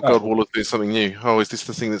 Oh God, Warlord's doing something new. Oh, is this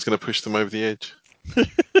the thing that's going to push them over the edge?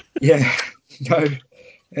 Yeah, no,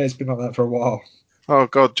 it's been like that for a while. Oh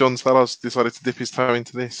God, John Stallars decided to dip his toe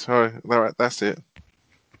into this. Oh, right, that's it.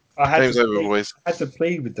 Game's over, boys. I had to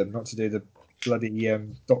plead with them not to do the bloody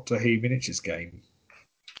Doctor Who miniatures game.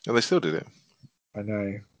 And they still did it. I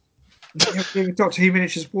know. Doing a Doctor Who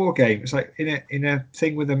miniatures war game. It's like in a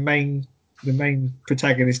thing where the main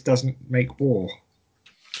protagonist doesn't make war.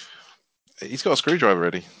 He's got a screwdriver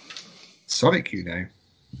ready. Sonic,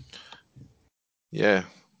 Yeah.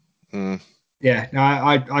 Yeah. No,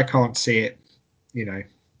 I can't see it.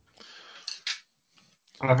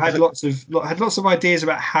 I've had lots of ideas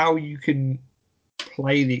about how you can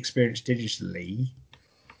play the experience digitally.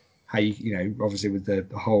 How obviously with the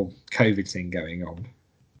whole COVID thing going on.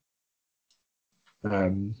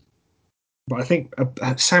 But I think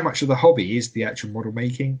so much of the hobby is the actual model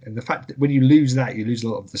making, and the fact that when you lose that, you lose a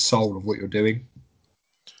lot of the soul of what you're doing.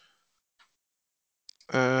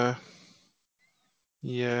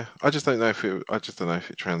 Yeah, I just don't know if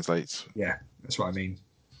it translates. Yeah, that's what I mean.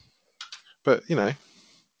 But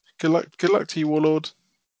good luck to you, Warlord.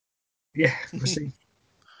 Yeah, we'll see.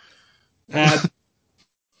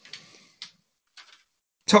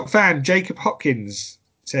 Top fan Jacob Hopkins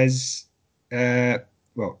says,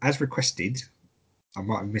 well, as requested, I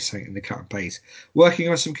might have missed something in the cut and paste. Working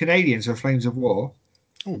on some Canadians for Flames of War.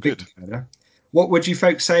 Oh, good. What would you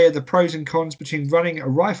folks say are the pros and cons between running a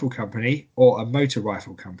rifle company or a motor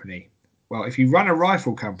rifle company? Well, if you run a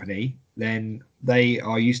rifle company, then they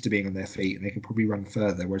are used to being on their feet and they can probably run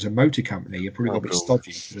further. Whereas a motor company, you're probably a bit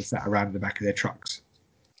stodgy because they're sat around the back of their trucks.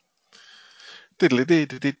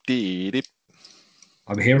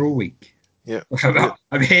 I'm here all week. Yeah.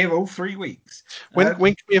 I'm here all 3 weeks. When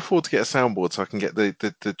can we afford to get a soundboard so I can get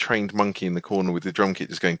the trained monkey in the corner with the drum kit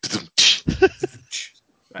just going?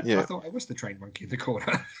 I thought I was the trained monkey in the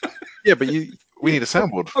corner. Yeah, but we need a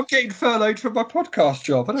soundboard. I'm getting furloughed from my podcast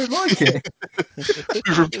job. I don't like it.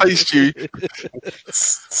 We've replaced you.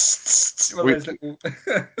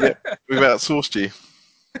 We've outsourced you.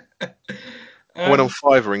 I went on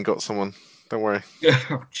Fiverr and got someone. Don't worry.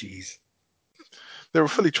 Oh, jeez. They're a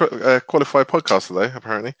fully qualified podcaster, though,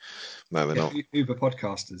 apparently. No, they're not. Uber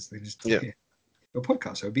podcasters. They just your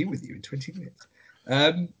podcaster will be with you in 20 minutes.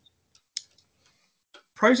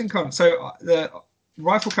 Pros and cons. So the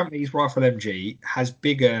rifle company's Rifle MG has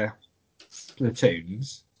bigger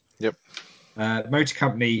platoons. Yep. Motor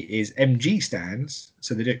company is MG stands,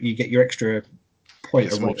 so you get your extra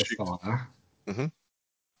point of rate of fire.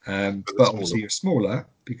 Mm-hmm. But obviously you're smaller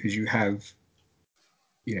because you have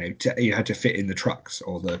you had to fit in the trucks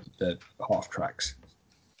or the half tracks.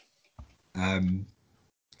 And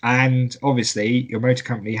obviously, your motor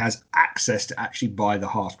company has access to actually buy the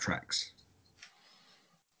half tracks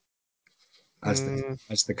as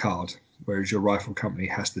the card, whereas your rifle company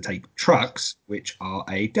has to take trucks, which are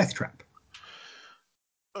a death trap.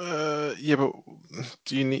 Yeah, but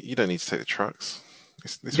you don't need to take the trucks.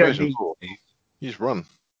 This You don't version need 4. to. You just run.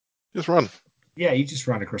 Just run. Yeah, you just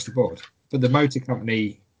run across the board. But the motor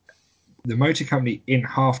company in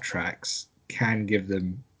half tracks can give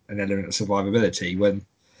them an element of survivability when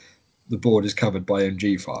the board is covered by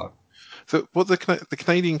MG fire. So what the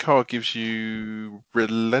Canadian card gives you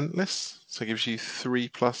relentless, so it gives you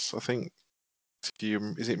 3+, I think.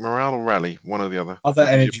 Is it morale or rally? One or the other. Other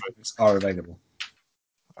energy drinks are available.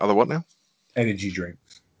 Other what now? Energy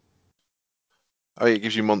drinks. Oh, it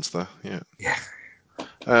gives you monster. Yeah. Yeah.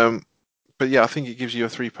 But yeah, I think it gives you a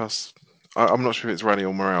 3+. I'm not sure if it's rally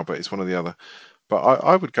or morale, but it's one or the other. But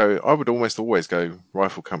I would almost always go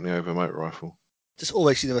rifle company over motor rifle. Just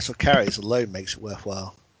always universal carriers alone makes it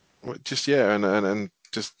worthwhile. Just and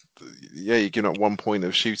just you're giving up 1 point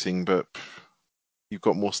of shooting, but you've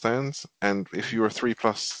got more stands. And if you're a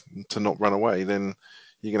 3+ to not run away, then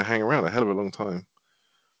you're going to hang around a hell of a long time.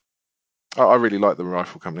 I really like the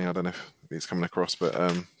rifle company. I don't know if it's coming across, but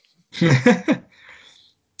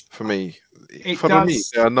for me, they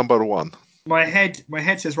are number one. My head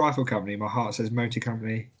says rifle company. My heart says motor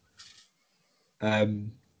company.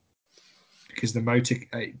 Because the motor,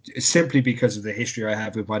 simply because of the history I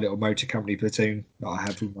have with my little motor company platoon that I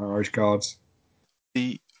have with my Irish Guards.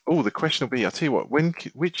 The question will be: I'll tell you what.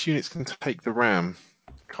 Which units can take the RAM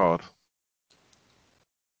card?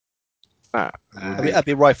 That'd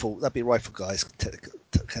be rifle. That'd be rifle guys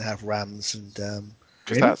can have rams and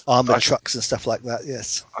armored trucks and stuff like that.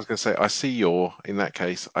 Yes. I was going to say, I see your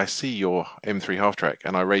M3 half track,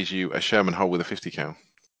 and I raise you a Sherman hull with a 50 cal.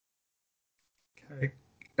 Okay.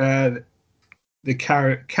 The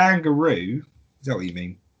kangaroo. Is that what you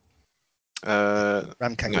mean?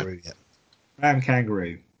 Ram kangaroo. No. Yeah. Ram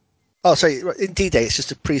kangaroo. Oh, sorry. In D-Day, it's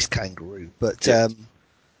just a priest kangaroo, but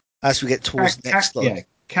as we get towards the next slot,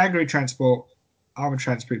 kangaroo transport, armored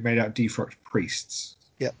transport made out of defrocked priests.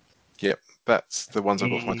 Yep. That's the ones I've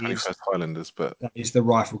got for my 21st Highlanders, but that is the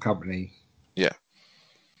rifle company. Yeah.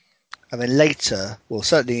 And then later, well,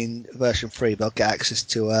 certainly in version 3, they'll get access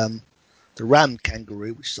to the Ram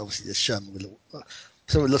kangaroo, which is obviously the Sherman with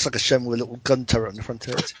something that looks like a Sherman with a little gun turret on the front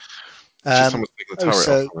of it.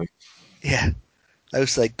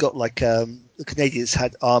 Also, they got the Canadians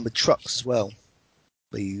had armored trucks as well.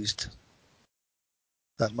 They used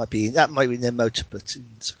that might be in their motor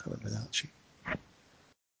platoons. I can't remember that actually.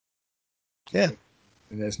 Yeah,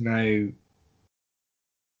 and there's no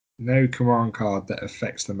command card that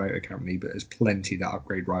affects the motor company, but there's plenty that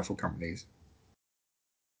upgrade rifle companies.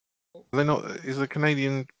 They're not. Is the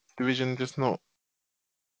Canadian division just not?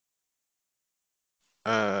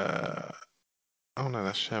 Oh no,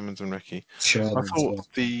 that's Sherman's and Recce. I thought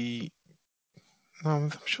No,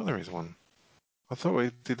 I'm sure there is one. I thought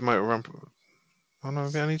we did motor ramp. Oh no,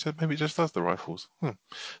 maybe it just does the rifles.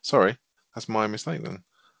 Sorry, that's my mistake then.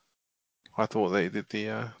 I thought they did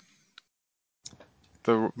the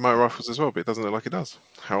motor rifles as well, but it doesn't look like it does.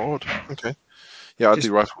 How odd. Okay. Yeah, I'll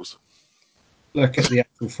do rifles. Look at the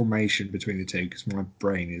actual formation between the two, because my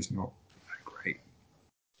brain is not that great.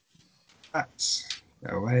 That's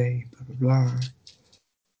go away, blah, blah, blah.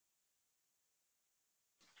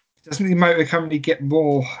 Doesn't the motor company get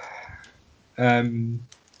more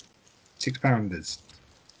 6-pounders?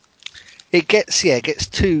 It gets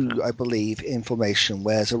 2, I believe, information,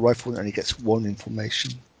 whereas a rifle only gets 1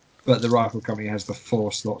 information. But the rifle company has the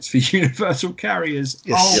 4 slots for universal carriers.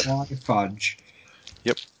 Yes. Oh my fudge.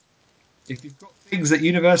 Yep. If you've got things that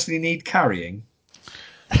universally need carrying.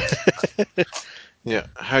 Yeah.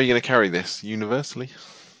 How are you going to carry this? Universally?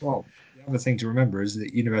 Well, the other thing to remember is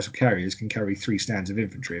that universal carriers can carry 3 stands of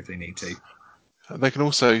infantry if they need to. They can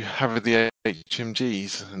also have the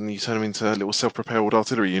HMGs, and you turn them into little self-propelled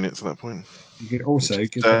artillery units at that point. You could also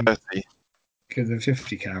give them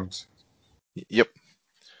 50 cals. Yep.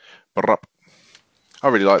 I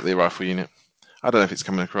really like the rifle unit. I don't know if it's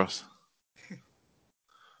coming across.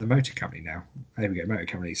 The motor company now. There we go, motor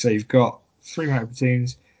company. So you've got 3 motor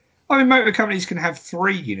platoons. I mean, motor companies can have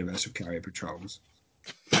 3 universal carrier patrols.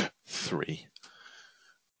 3.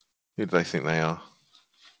 Who do they think they are?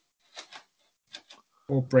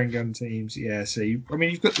 4 brain gun teams. Yeah. So you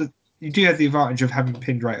do have the advantage of having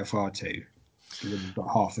pinned rate of fire too. You've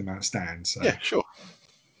got half the amount of stands. So. Yeah, sure.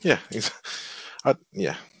 Yeah.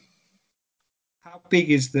 Yeah. How big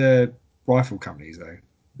is the rifle companies though?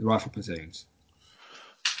 The rifle platoons.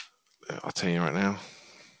 I'll tell you right now.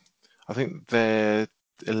 I think they're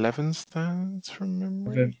 11 stands from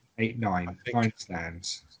memory. 8, 9. think. 9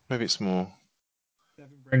 stands. Maybe it's more.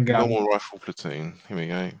 7 Bren gun. Normal rifle platoon. Here we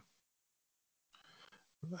go.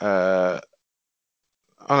 Oh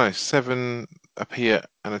no, 7 a Piat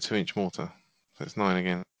and a 2-inch mortar. So it's 9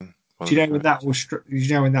 again. Do you know when that will? Do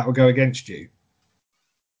you know when that will go against you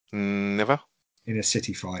Never. in a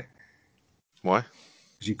city fight? Why?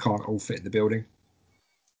 Because you can't all fit in the building.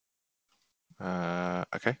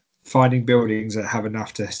 Okay. Finding buildings that have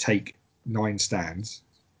enough to take 9 stands,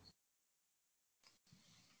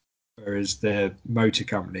 whereas the motor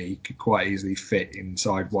company could quite easily fit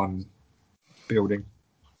inside one building.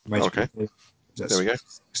 Okay. There we go.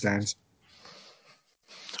 Stands.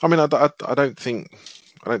 I mean, I don't think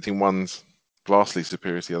one's vastly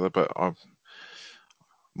superior to the other, but I'm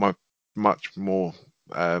much more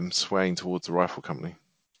swaying towards the rifle company.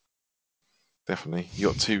 Definitely, you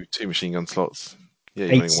got two machine gun slots. Yeah,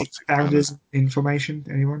 you 8 6-pounders in formation.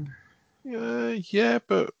 Anyone? Yeah,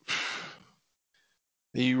 but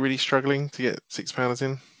are you really struggling to get 6-pounders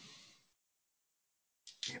in?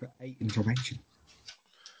 Yeah, but 8 in formation.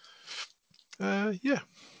 Yeah.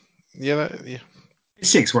 It's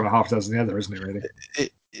 6, 1.5 dozen the other, isn't it? Really?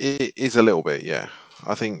 It is a little bit. Yeah,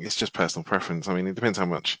 I think it's just personal preference. I mean, it depends how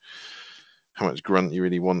much grunt you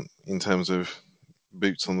really want in terms of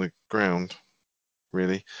boots on the ground.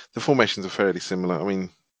 Really, the formations are fairly similar. I mean,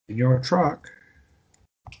 in your truck.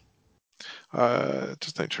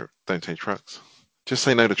 Just don't take trucks. Just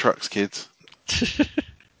say no to trucks, kids. If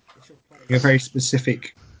you're playing a very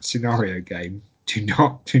specific scenario game, do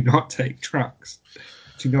not take trucks.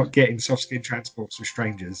 Do not get in soft skin transports with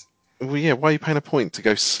strangers. Well, yeah. Why are you paying a point to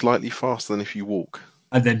go slightly faster than if you walk?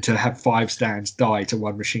 And then to have 5 stands die to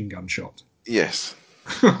 1 machine gun shot. Yes.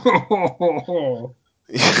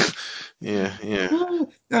 Yeah.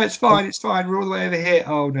 No, it's fine. It's fine. We're all the way over here.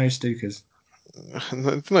 Oh no, Stukas. It's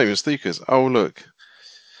not even Stukas. Oh look,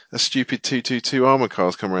 a stupid 222 armor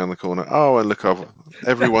car's come around the corner. Oh, and look,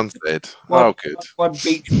 everyone's dead. Oh, good. One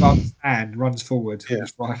beach bum stand runs forward with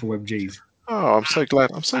its rifle MGs. Oh, I'm so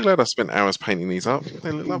glad. I spent hours painting these up.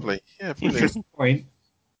 They look lovely. Yeah, brilliant. Point.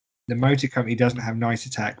 The motor company doesn't have night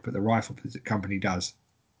attack, but the rifle company does.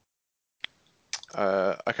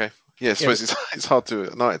 Okay. Yeah, I suppose it's hard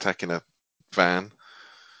to night attack in a van.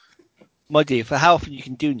 My dear, for how often you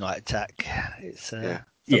can do night attack, it's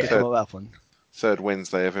one. Third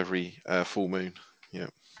Wednesday of every full moon. Yeah.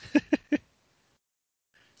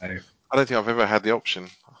 I don't think I've ever had the option,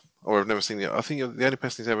 or I've never seen the. I think the only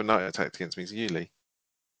person who's ever night attacked against me is you, Lee.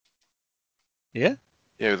 Yeah.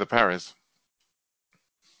 Yeah, with the Paras.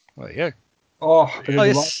 There you go. Oh, but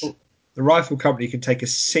the rifle company can take a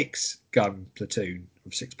 6-gun platoon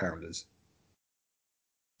of 6-pounders.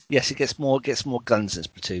 Yes, it gets more guns in its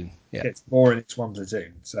platoon. Yeah. It gets more in its one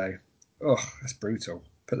platoon. So, that's brutal.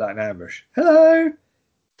 Put that in ambush. Hello.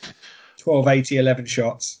 1280, 11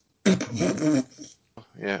 shots.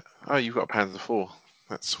 Yeah. Oh, you've got a Panzer IV.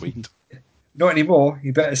 That's sweet. Not anymore.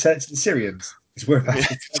 You better send it to the Syrians. Because we're about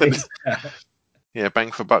to Yeah,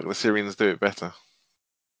 bang for buck. The Syrians do it better.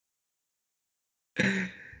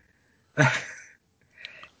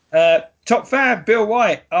 Top fan Bill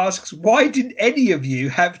White asks, why didn't any of you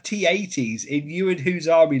have T80s in you and whose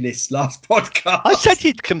army lists last podcast? I said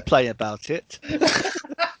he'd complain about it.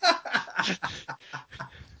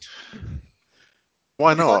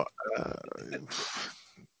 Why not?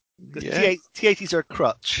 T80s are a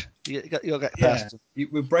crutch. You'll get past them.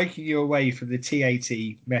 We're breaking you away from the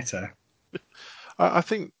T80 meta. I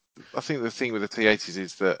think the thing with the T80s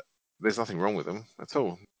is that there's nothing wrong with them at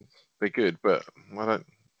all. They're good, but I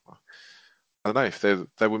don't know if they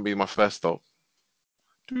wouldn't be my first stop.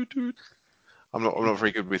 I'm not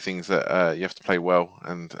very good with things that you have to play well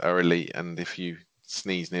and are elite, and if you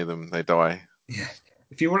sneeze near them, they die. Yeah.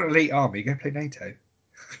 If you want an elite army, go play NATO.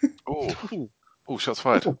 Oh, shots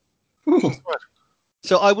fired. Shots fired.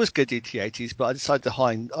 So I was good at T80s, but I decided to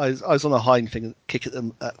hind. I was on a hind thing and kick at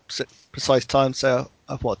them at precise time, so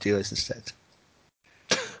I thought I'd do those instead.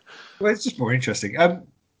 Well, it's just more interesting.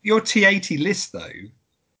 Your T80 list, though,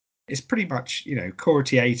 is pretty much, core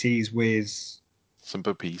T80s with some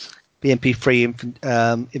puppies,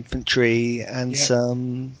 BMP-3 infantry, and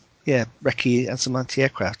some recce and some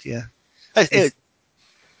anti-aircraft. Yeah, it's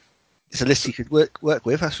a list you could work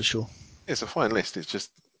with, that's for sure. It's a fine list. It's just,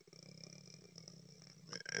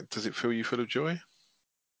 does it fill you full of joy?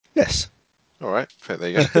 Yes. All right, fair. There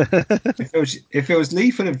you go. It feels Lee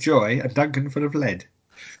full of joy and Duncan full of lead.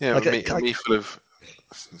 Yeah, me full of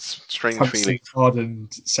strange feelings.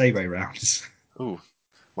 Hardened Sabo rounds. Ooh,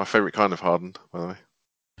 my favourite kind of hardened, by the way.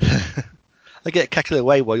 They get cackling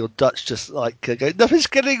away while your Dutch just like go, nothing's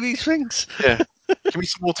getting these things. Yeah. Give me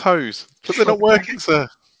some more toes. But they're not working, sir.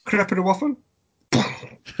 Crap in a waffle.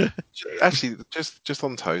 Actually, just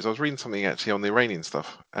on toes, I was reading something actually on the Iranian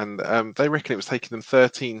stuff, and they reckon it was taking them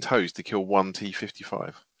 13 toes to kill one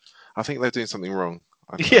T-55. I think they're doing something wrong.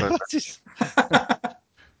 I Yeah, don't know. just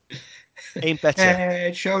ain't better.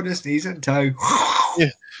 Head, shoulders, knees, and toe.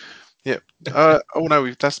 Yeah. Oh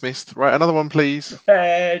no, that's missed. Right, another one, please.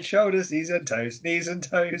 Head, shoulders, knees, and toes. Knees and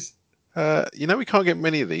toes. We can't get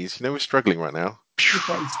many of these. We're struggling right now. They're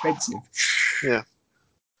quite expensive. Yeah.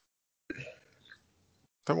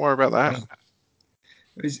 Don't worry about that.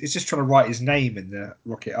 It's just trying to write his name in the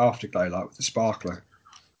rocket afterglow, like with the sparkler.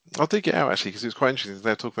 I'll dig it out actually because it was quite interesting. They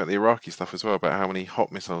were talking about the Iraqi stuff as well, about how many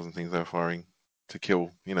hot missiles and things they were firing to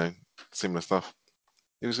kill, similar stuff.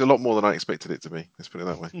 It was a lot more than I expected it to be. Let's put it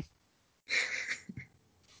that way.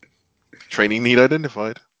 Training need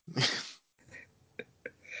identified.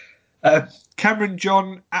 Cameron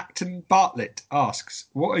John Acton Bartlett asks,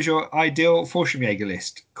 what is your ideal Fallschirmjäger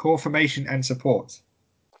list? Core, formation, and support.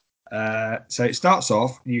 So it starts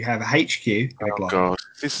off, you have a HQ in a glide. God,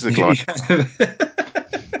 this is a glide.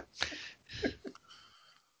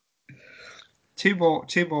 two more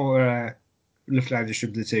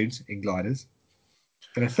Luftlandesturm platoons in gliders.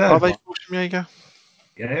 And a Are third they one. Fallschirmjäger?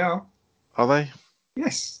 Yeah, they are. Are they?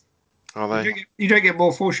 Yes. Are they? You don't get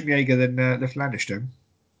more Fallschirmjäger than Luftlandesturm.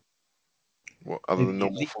 What, other than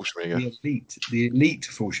normal Fallschirmjäger? The elite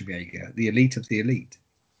Fallschirmjäger, the elite of the elite.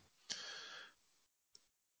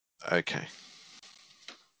 Okay.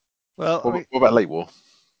 Well, What about late war?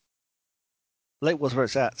 Lake was where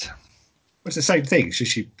it's at. It's the same thing. It's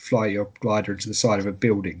just you fly your glider into the side of a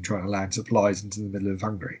building trying to land supplies into the middle of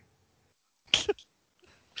Hungary.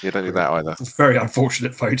 Yeah, don't do that either. It's a very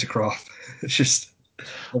unfortunate photograph. It's just.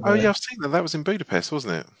 Oh yeah, I've seen that. That was in Budapest,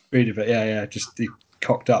 wasn't it? Read of it, yeah. Just he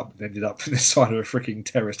cocked up and ended up in the side of a freaking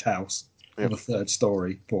terraced house on the third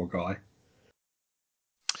story. Poor guy.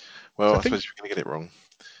 Well, I suppose you're going to get it wrong.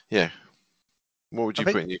 Yeah. What would you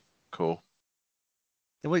put in your core?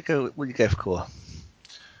 What do you go for core?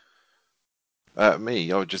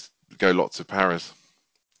 Me, I would just go lots of paras.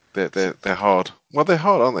 They're hard. Well, they're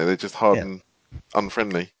hard, aren't they? They're just hard and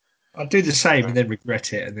unfriendly. I'd do the same and then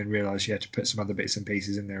regret it and then realise you had to put some other bits and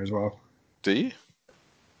pieces in there as well. Do you?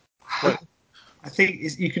 I think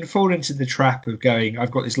you can fall into the trap of going,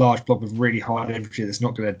 I've got this large blob of really hard infantry that's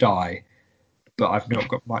not going to die, but I've not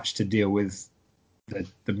got much to deal with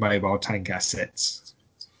the mobile tank assets.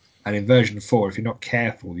 And in version 4, if you're not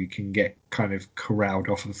careful, you can get kind of corralled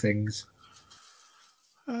off of things.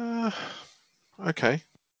 Okay.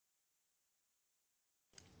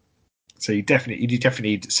 So you definitely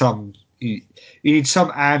need some you need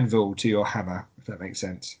some anvil to your hammer, if that makes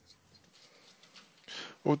sense.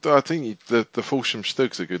 Well, I think the Fulsham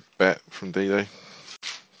Stug's a good bet from D-Day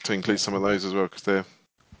to include some of those as well because they're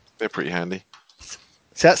pretty handy.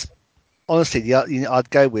 So that's honestly I'd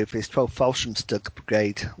go with is 12 Fallschirmstug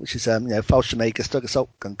Brigade, which is Fallschirmjäger Stug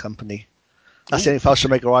Assault Gun Company. That's the only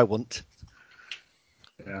Fallschirmjäger I want.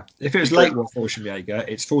 Yeah. If it was late war Fallschirmjäger,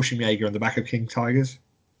 it's Fallschirmjäger on the back of King Tigers.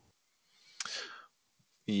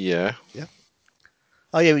 Yeah. Yeah.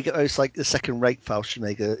 Oh yeah, we get those like the second-rate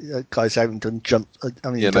Fallschirmjäger guys having done jump.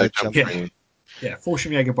 No jump. Yeah,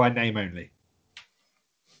 Fallschirmjäger by name only.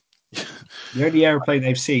 The only aeroplane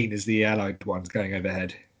they've seen is the Allied ones going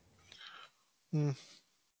overhead. My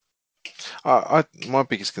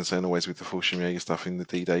biggest concern always with the Fallschirmjäger stuff in the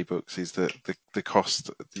D-Day books is that the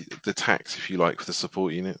cost, the tax, if you like, for the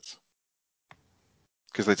support units.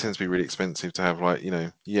 Because they tend to be really expensive to have, like,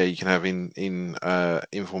 you can have in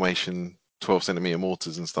information 12-centimeter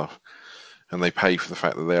mortars and stuff, and they pay for the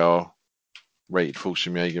fact that they are rated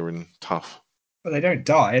Fallschirmjäger and tough. But they don't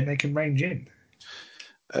die and they can range in.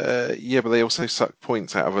 Yeah, but they also suck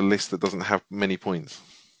points out of a list that doesn't have many points.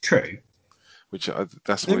 True. Which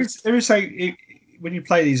there is something when you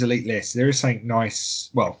play these elite lists, there is something nice.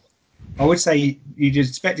 Well, I would say you'd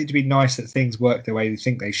expect it to be nice that things work the way you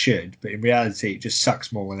think they should, but in reality, it just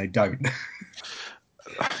sucks more when they don't.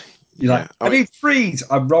 You're I need threes.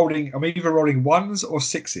 I'm either rolling ones or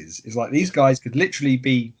sixes. It's like these guys could literally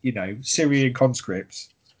be, Syrian conscripts,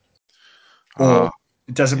 or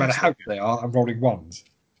it doesn't matter how good they are. I'm rolling ones.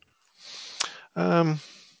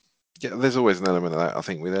 Yeah, there's always an element of that, I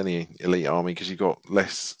think, with any elite army because you've got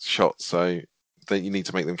less shots, so that you need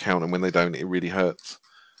to make them count, and when they don't, it really hurts.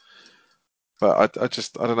 But I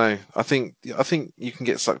don't know. I think you can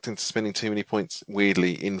get sucked into spending too many points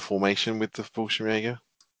weirdly in formation with the Fallschirmjäger,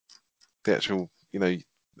 the actual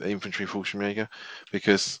infantry Fallschirmjäger,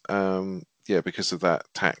 because of that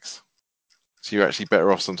tax. So you're actually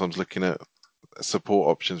better off sometimes looking at support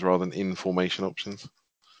options rather than in formation options.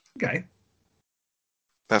 Okay.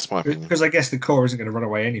 That's my opinion. Because I guess the core isn't going to run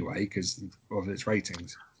away anyway because of its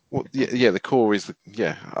ratings. Well, yeah, the core is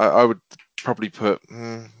I would probably put.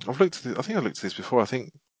 I think I looked at this before. I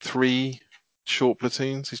think 3 short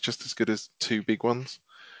platoons is just as good as 2 big ones,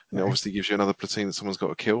 and it obviously gives you another platoon that someone's got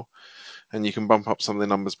to kill. And you can bump up some of the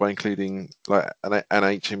numbers by including like an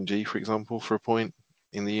HMG, for example, for a point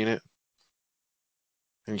in the unit.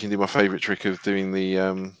 And you can do my favourite trick of doing the.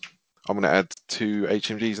 I'm going to add 2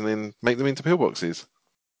 HMGs and then make them into pillboxes.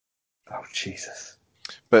 Oh Jesus!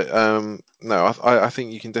 But no, I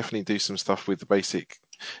think you can definitely do some stuff with the basic.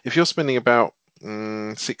 If you're spending about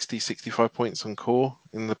 60, 65 points on core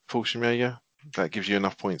in the Fallschirmjäger, that gives you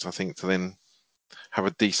enough points, I think, to then have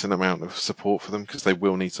a decent amount of support for them because they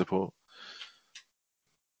will need support.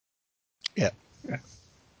 Yeah. But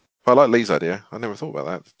I like Lee's idea. I never thought about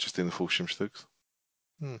that. Just in the Fallschirmstugs.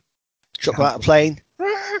 Drop them out of a plane.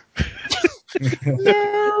 No.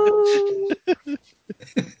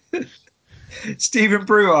 Stephen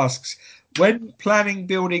Brew asks, when planning,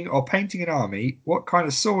 building, or painting an army, what kind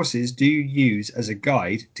of sources do you use as a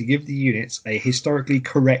guide to give the units a historically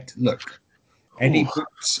correct look? Any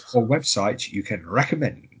books or websites you can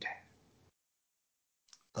recommend?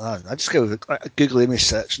 I just go with a Google image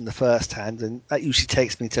search in the first hand, and that usually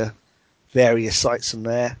takes me to various sites from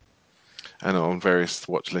there. And on various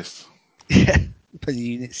watch lists. Yeah, for the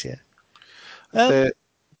units, yeah.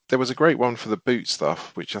 There was a great one for the boot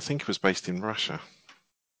stuff, which I think was based in Russia.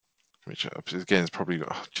 Which, again, is probably...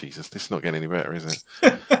 Oh, Jesus, this is not getting any better, is it?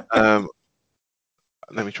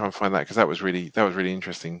 Let me try and find that, because that was really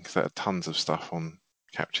interesting, because there are tons of stuff on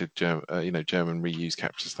captured German reused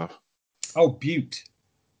capture stuff. Oh, Butte.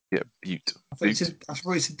 Yeah, Butte. I thought you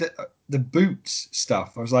said the boots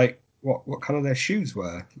stuff. I was like, what colour their shoes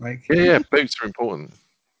were? Like, yeah, boots are important.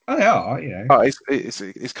 Oh, they are, you know. Oh,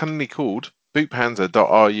 it's cunningly called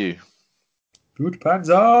bootpanzer.ru. Boot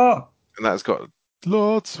Panzer! And that's got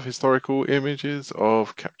lots of historical images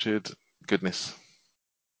of captured goodness.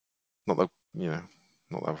 Not that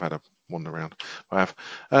I've had a wander around. I have.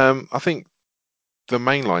 I think the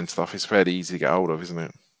mainline stuff is fairly easy to get hold of, isn't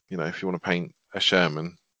it? You know, if you want to paint a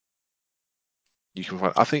Sherman, you can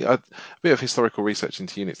find. I think a bit of historical research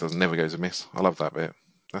into units never goes amiss. I love that bit.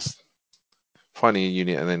 That's finding a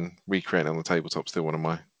unit and then recreating it on the tabletop. Still one of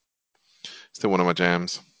my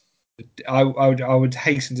jams. I would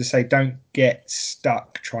hasten to say, don't get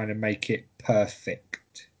stuck trying to make it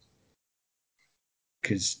perfect,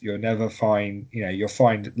 because you'll never find. You'll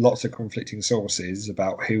find lots of conflicting sources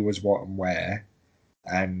about who was what and where,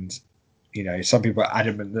 and some people are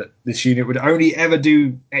adamant that this unit would only ever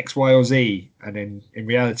do X, Y, or Z, and in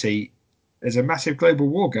reality, there's a massive global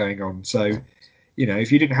war going on. So,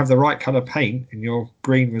 if you didn't have the right color paint and your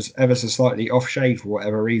green was ever so slightly off shade for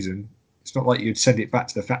whatever reason, it's not like you'd send it back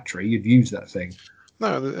to the factory. You'd use that thing.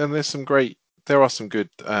 No, and there are some good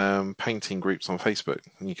painting groups on Facebook,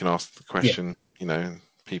 and you can ask the question. Yeah.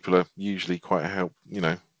 People are usually quite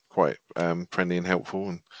friendly and helpful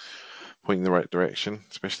and pointing in the right direction,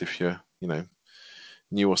 especially if you're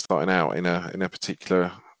new or starting out in a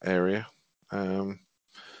particular area. But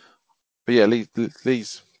yeah,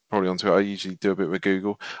 Lee's probably onto it. I usually do a bit of a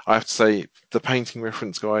Google. I have to say, the painting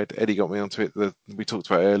reference guide, Eddie got me onto it. We talked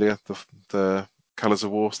about earlier, the Colours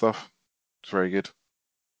of War stuff. It's very good,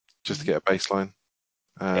 just to get a baseline.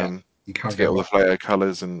 You can't get all the flair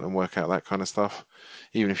colours and work out that kind of stuff.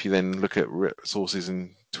 Even if you then look at sources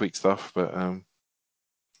and tweak stuff, but I'm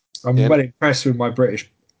well impressed with my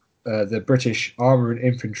the British Armour and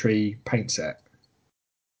Infantry paint set.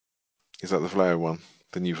 Is that the Flair one?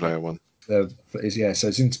 The new Flair one? So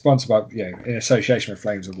it's sponsored by in association with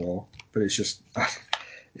Flames of War, but it's just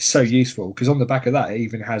it's so useful because on the back of that it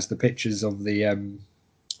even has the pictures of the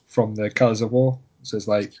from the Colours of War. So it's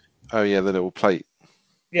like, oh yeah, the little plate.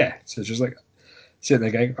 Yeah, so it's just like sitting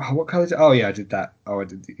there going, oh, what colour is it? Oh yeah, I did that. Oh, I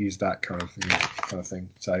did use that kind of thing.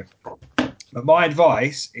 So, but my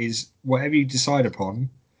advice is, whatever you decide upon,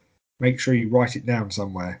 make sure you write it down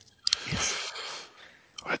somewhere.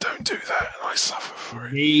 I don't do that, and I suffer for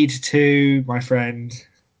it. Need to, my friend.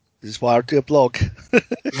 This is why I do a blog.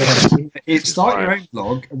 Start your own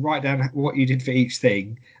blog and write down what you did for each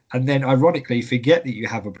thing, and then ironically forget that you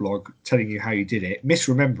have a blog telling you how you did it,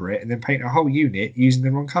 misremember it, and then paint a whole unit using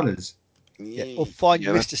the wrong colours. Yeah, or find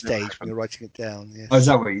your Mr. Stage when you're writing it down. Yes. Oh, is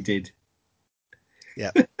that what you did?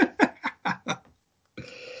 Yeah.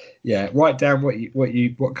 Yeah, write down what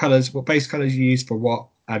colours, what base colours you used for what,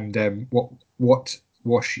 and what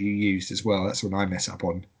wash you used as well. That's when I mess up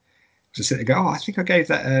on. So sit there and go, I think I gave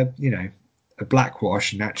that a black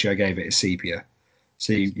wash, and actually I gave it a sepia.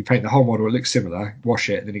 So you paint the whole model, it looks similar, wash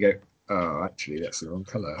it, and then you go, oh, actually, that's the wrong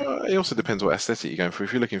colour. It also depends what aesthetic you're going for.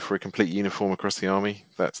 If you're looking for a complete uniform across the army,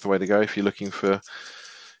 that's the way to go. If you're looking for,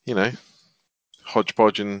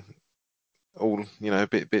 hodgepodge and all,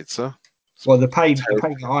 bits are. Well, the paint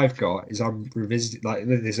that I've got is I'm revisiting, like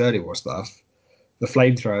this early war stuff. The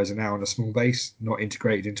flamethrowers are now on a small base, not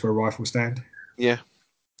integrated into a rifle stand. Yeah.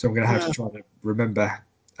 So I'm going to have to try to remember,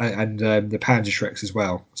 and the Panzerschrecks as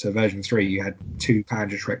well. So version 3, you had 2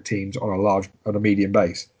 Panzerschreck teams on a medium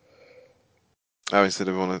base. Oh, instead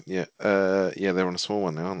of on they're on a small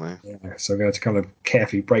one now, aren't they? Yeah, so I'm going to kind of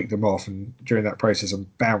carefully break them off, and during that process, I'm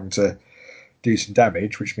bound to do some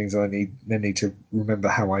damage, which means I need to remember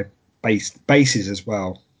how I base bases as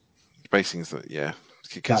well. Basing is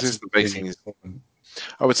consistent basing is. Important.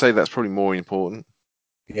 I would say that's probably more important.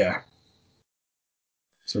 Yeah.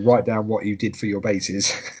 So write down what you did for your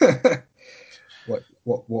bases.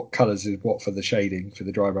 what colours is what for the shading, for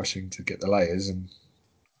the dry brushing to get the layers, and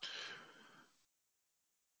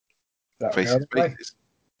Bases.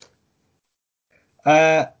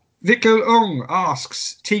 Victor Ong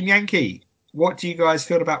asks, Team Yankee, what do you guys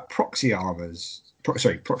feel about proxy armies?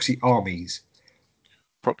 Proxy armies.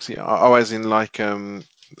 Proxy. Oh, as in like I'm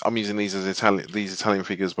using these as Italian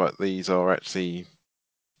figures, but these are actually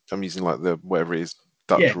I'm using like the whatever it is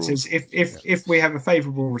Dutch rules. So if we have a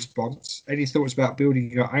favourable response, any thoughts about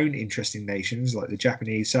building your own interesting nations like the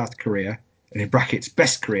Japanese, South Korea, and in brackets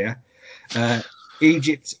best Korea,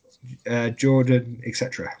 Egypt, Jordan,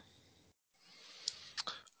 etc.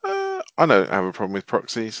 I don't have a problem with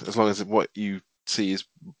proxies as long as what you see is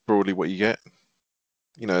broadly what you get.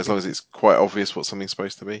 As long as it's quite obvious what something's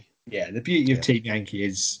supposed to be. Yeah, the beauty of Team Yankee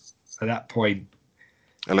is at that point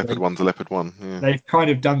a leopard one's a leopard one. Yeah. They've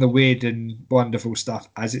kind of done the weird and wonderful stuff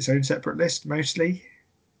as its own separate list mostly.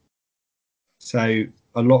 So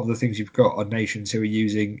a lot of the things you've got are nations who are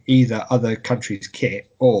using either other countries'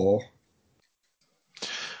 kit or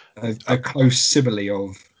a close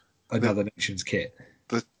simile of another nation's kit.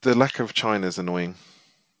 The lack of China is annoying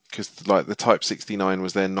because like the Type 69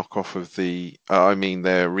 was their knockoff of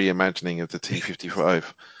their reimagining of the T-55.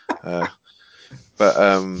 But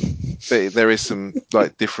there is some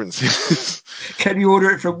like differences. Can you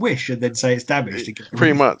order it from Wish and then say it's damaged?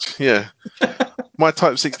 Pretty much, yeah. My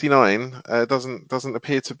Type 69 doesn't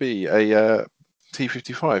appear to be a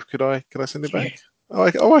T-55. Could I send it back?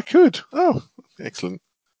 Yeah. I could. Oh, excellent.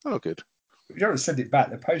 Oh, good. If you don't want to send it back,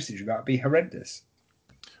 the postage about be horrendous.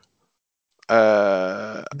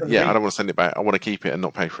 I don't want to send it back. I want to keep it and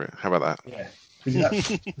not pay for it. How about that? Yeah, because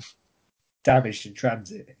that's damaged in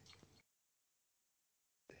transit.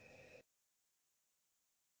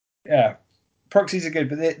 Yeah, proxies are good,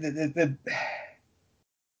 but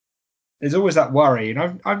there's always that worry,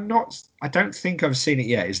 and I don't think I've seen it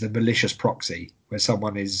yet. Is the malicious proxy where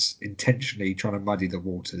someone is intentionally trying to muddy the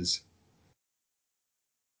waters?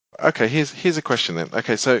 Okay, here's a question then.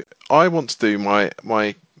 Okay, so I want to do my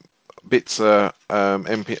Bitzer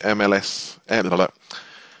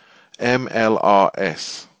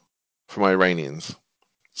MLRS for my Iranians.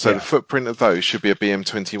 So the footprint of those should be a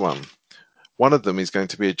BM21. One of them is going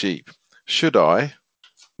to be a Jeep. Should I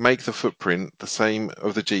make the footprint the same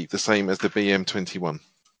of the Jeep, the same as the BM21?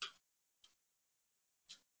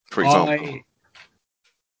 For example.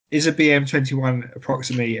 Is a BM21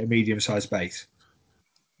 approximately a medium-sized base?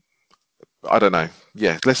 I don't know.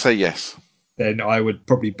 Yeah, let's say yes. Then I would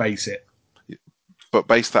probably base it. But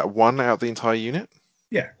base that one out of the entire unit?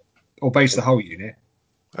 Yeah, or base the whole unit.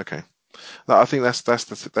 Okay. No, I think that's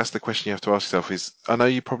the question you have to ask yourself. Is I know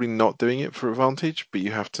you're probably not doing it for advantage, but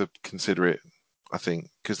you have to consider it. I think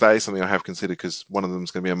because that is something I have considered. Because one of them is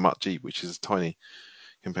going to be a Mutt Jeep, which is tiny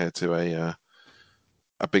compared to a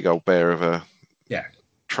big old bear of a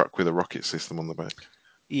truck with a rocket system on the back.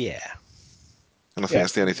 Yeah. And I think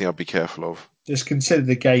that's the only thing I'd be careful of. Just consider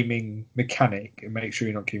the gaming mechanic and make sure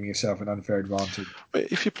you're not giving yourself an unfair advantage.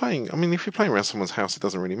 But if you're playing around someone's house, it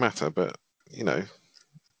doesn't really matter. But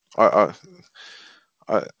a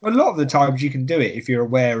lot of the times you can do it if you're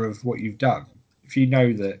aware of what you've done. If you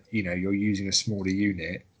know that you're using a smaller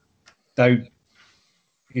unit, don't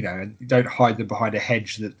hide them behind a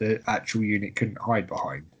hedge that the actual unit couldn't hide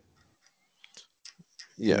behind.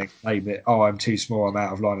 Yeah. And then claim it. Oh, I'm too small. I'm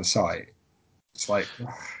out of line of sight. It's like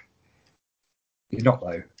you're not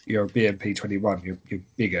though. You're a BMP 21. You're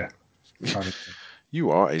bigger. Kind of thing. You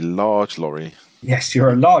are a large lorry. Yes,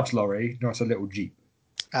 you're a large lorry, not a little Jeep.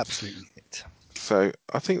 Absolute unit. So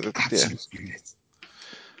I think that absolute unit.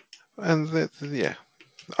 And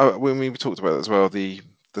when we talked about it as well, the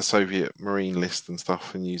Soviet Marine list and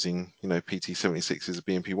stuff, and using PT-76s as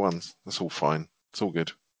BMP-1s, that's all fine. It's all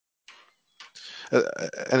good.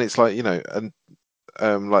 and it's like,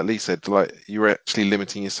 and like Lee said, like you're actually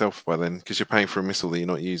limiting yourself by then because you're paying for a missile that you're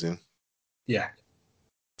not using. Yeah.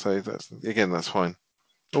 So that's fine.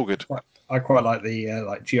 All good. I quite like the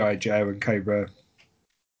like GI Joe and Cobra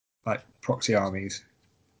like proxy armies.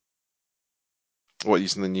 What,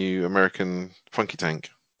 using the new American Funky Tank?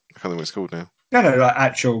 I can't think what it's called now. No, like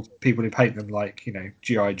actual people who paint them like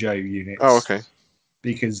GI Joe units. Oh, okay.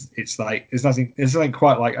 Because it's like there's nothing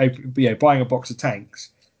quite like buying a box of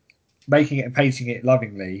tanks, making it and painting it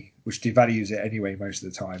lovingly, which devalues it anyway most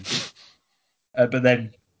of the time. But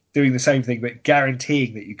then doing the same thing, but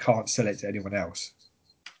guaranteeing that you can't sell it to anyone else.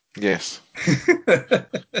 Yes.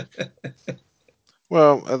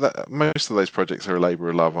 Well, most of those projects are a labour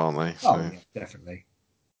of love, aren't they? So. Oh, yeah, definitely.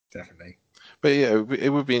 But yeah, it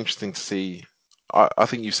would be interesting to see. I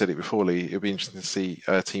think you said it before, Lee. It would be interesting to see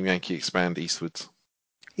Team Yankee expand eastwards.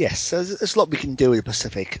 Yes, there's a lot we can do with the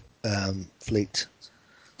Pacific fleet.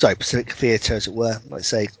 Sorry, Pacific theatre, as it were. Like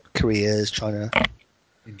say, Korea, China,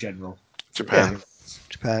 in general. Japan.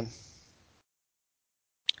 Japan.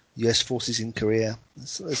 US forces in Korea.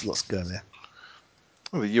 There's lots going there.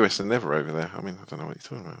 Well, the US are never over there. I mean, I don't know what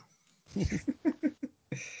you're talking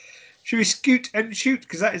about. Should we scoot and shoot?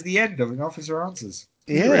 Because that is the end of an Officer Answers.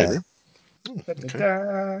 Yeah. Really?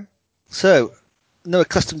 Okay. So, another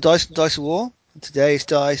custom dice from Dice of War. Today's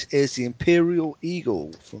dice is the Imperial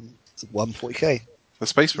Eagle from 140k. The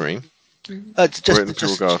Space Marine?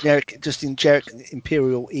 Just Guard? generic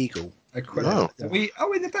Imperial Eagle. Oh. Are we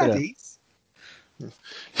the baddies?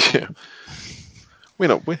 Yeah. We're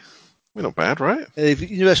not bad, right? If the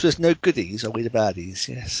universe was no goodies, are we the baddies?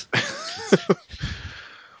 Yes.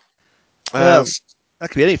 That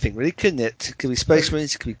could be anything, really, couldn't it? It could be Space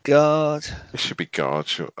Marines, it could be Guard. It should be Guard,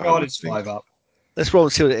 sure. God, it's 5 up. Let's roll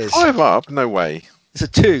and see what it is. 5 up? No way. It's a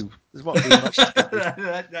 2. There's not really much.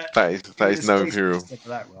 That is no Imperial.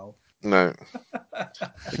 That well. No.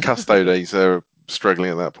 The Custodes are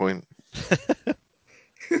struggling at that point.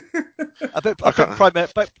 I bet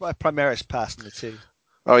Primaris passed in the 2.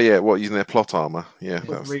 Oh yeah, what, using their plot armor? Yeah,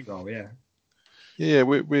 Reroll, yeah. Yeah,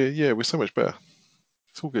 we're so much better.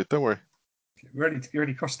 It's all good. Don't worry. You're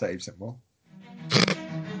ready cross staves some more.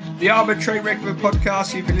 The Armoured Train Recommend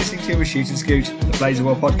podcast you've been listening to was Shoot and Scoot, the Blazer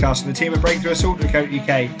War podcast from the team at Breakthrough Assault.co.uk.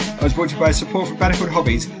 I was brought to you by support from Battlefield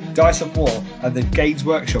Hobbies, Dice of War, and the Games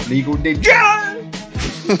Workshop Legal Ninja.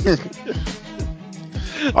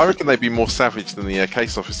 I reckon they'd be more savage than the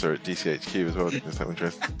case officer at GCHQ as well. Just that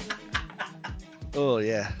interest. Oh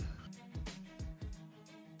yeah.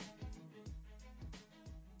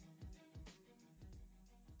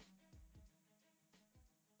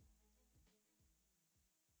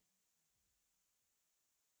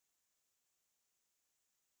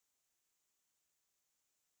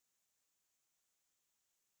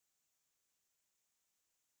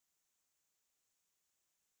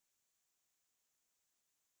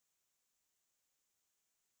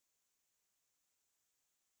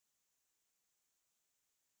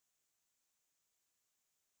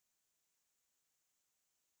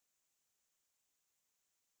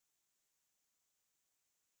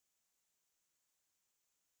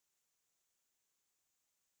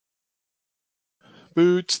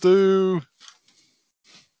 Boots do.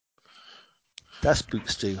 That's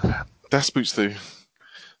Boots do. That's Boots do.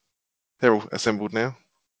 They're all assembled now.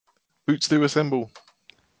 Boots do assemble.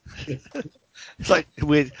 It's like a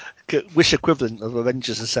weird wish equivalent of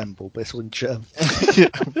Avengers Assemble, but it's all in German. Yeah,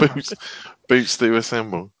 boots do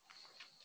assemble.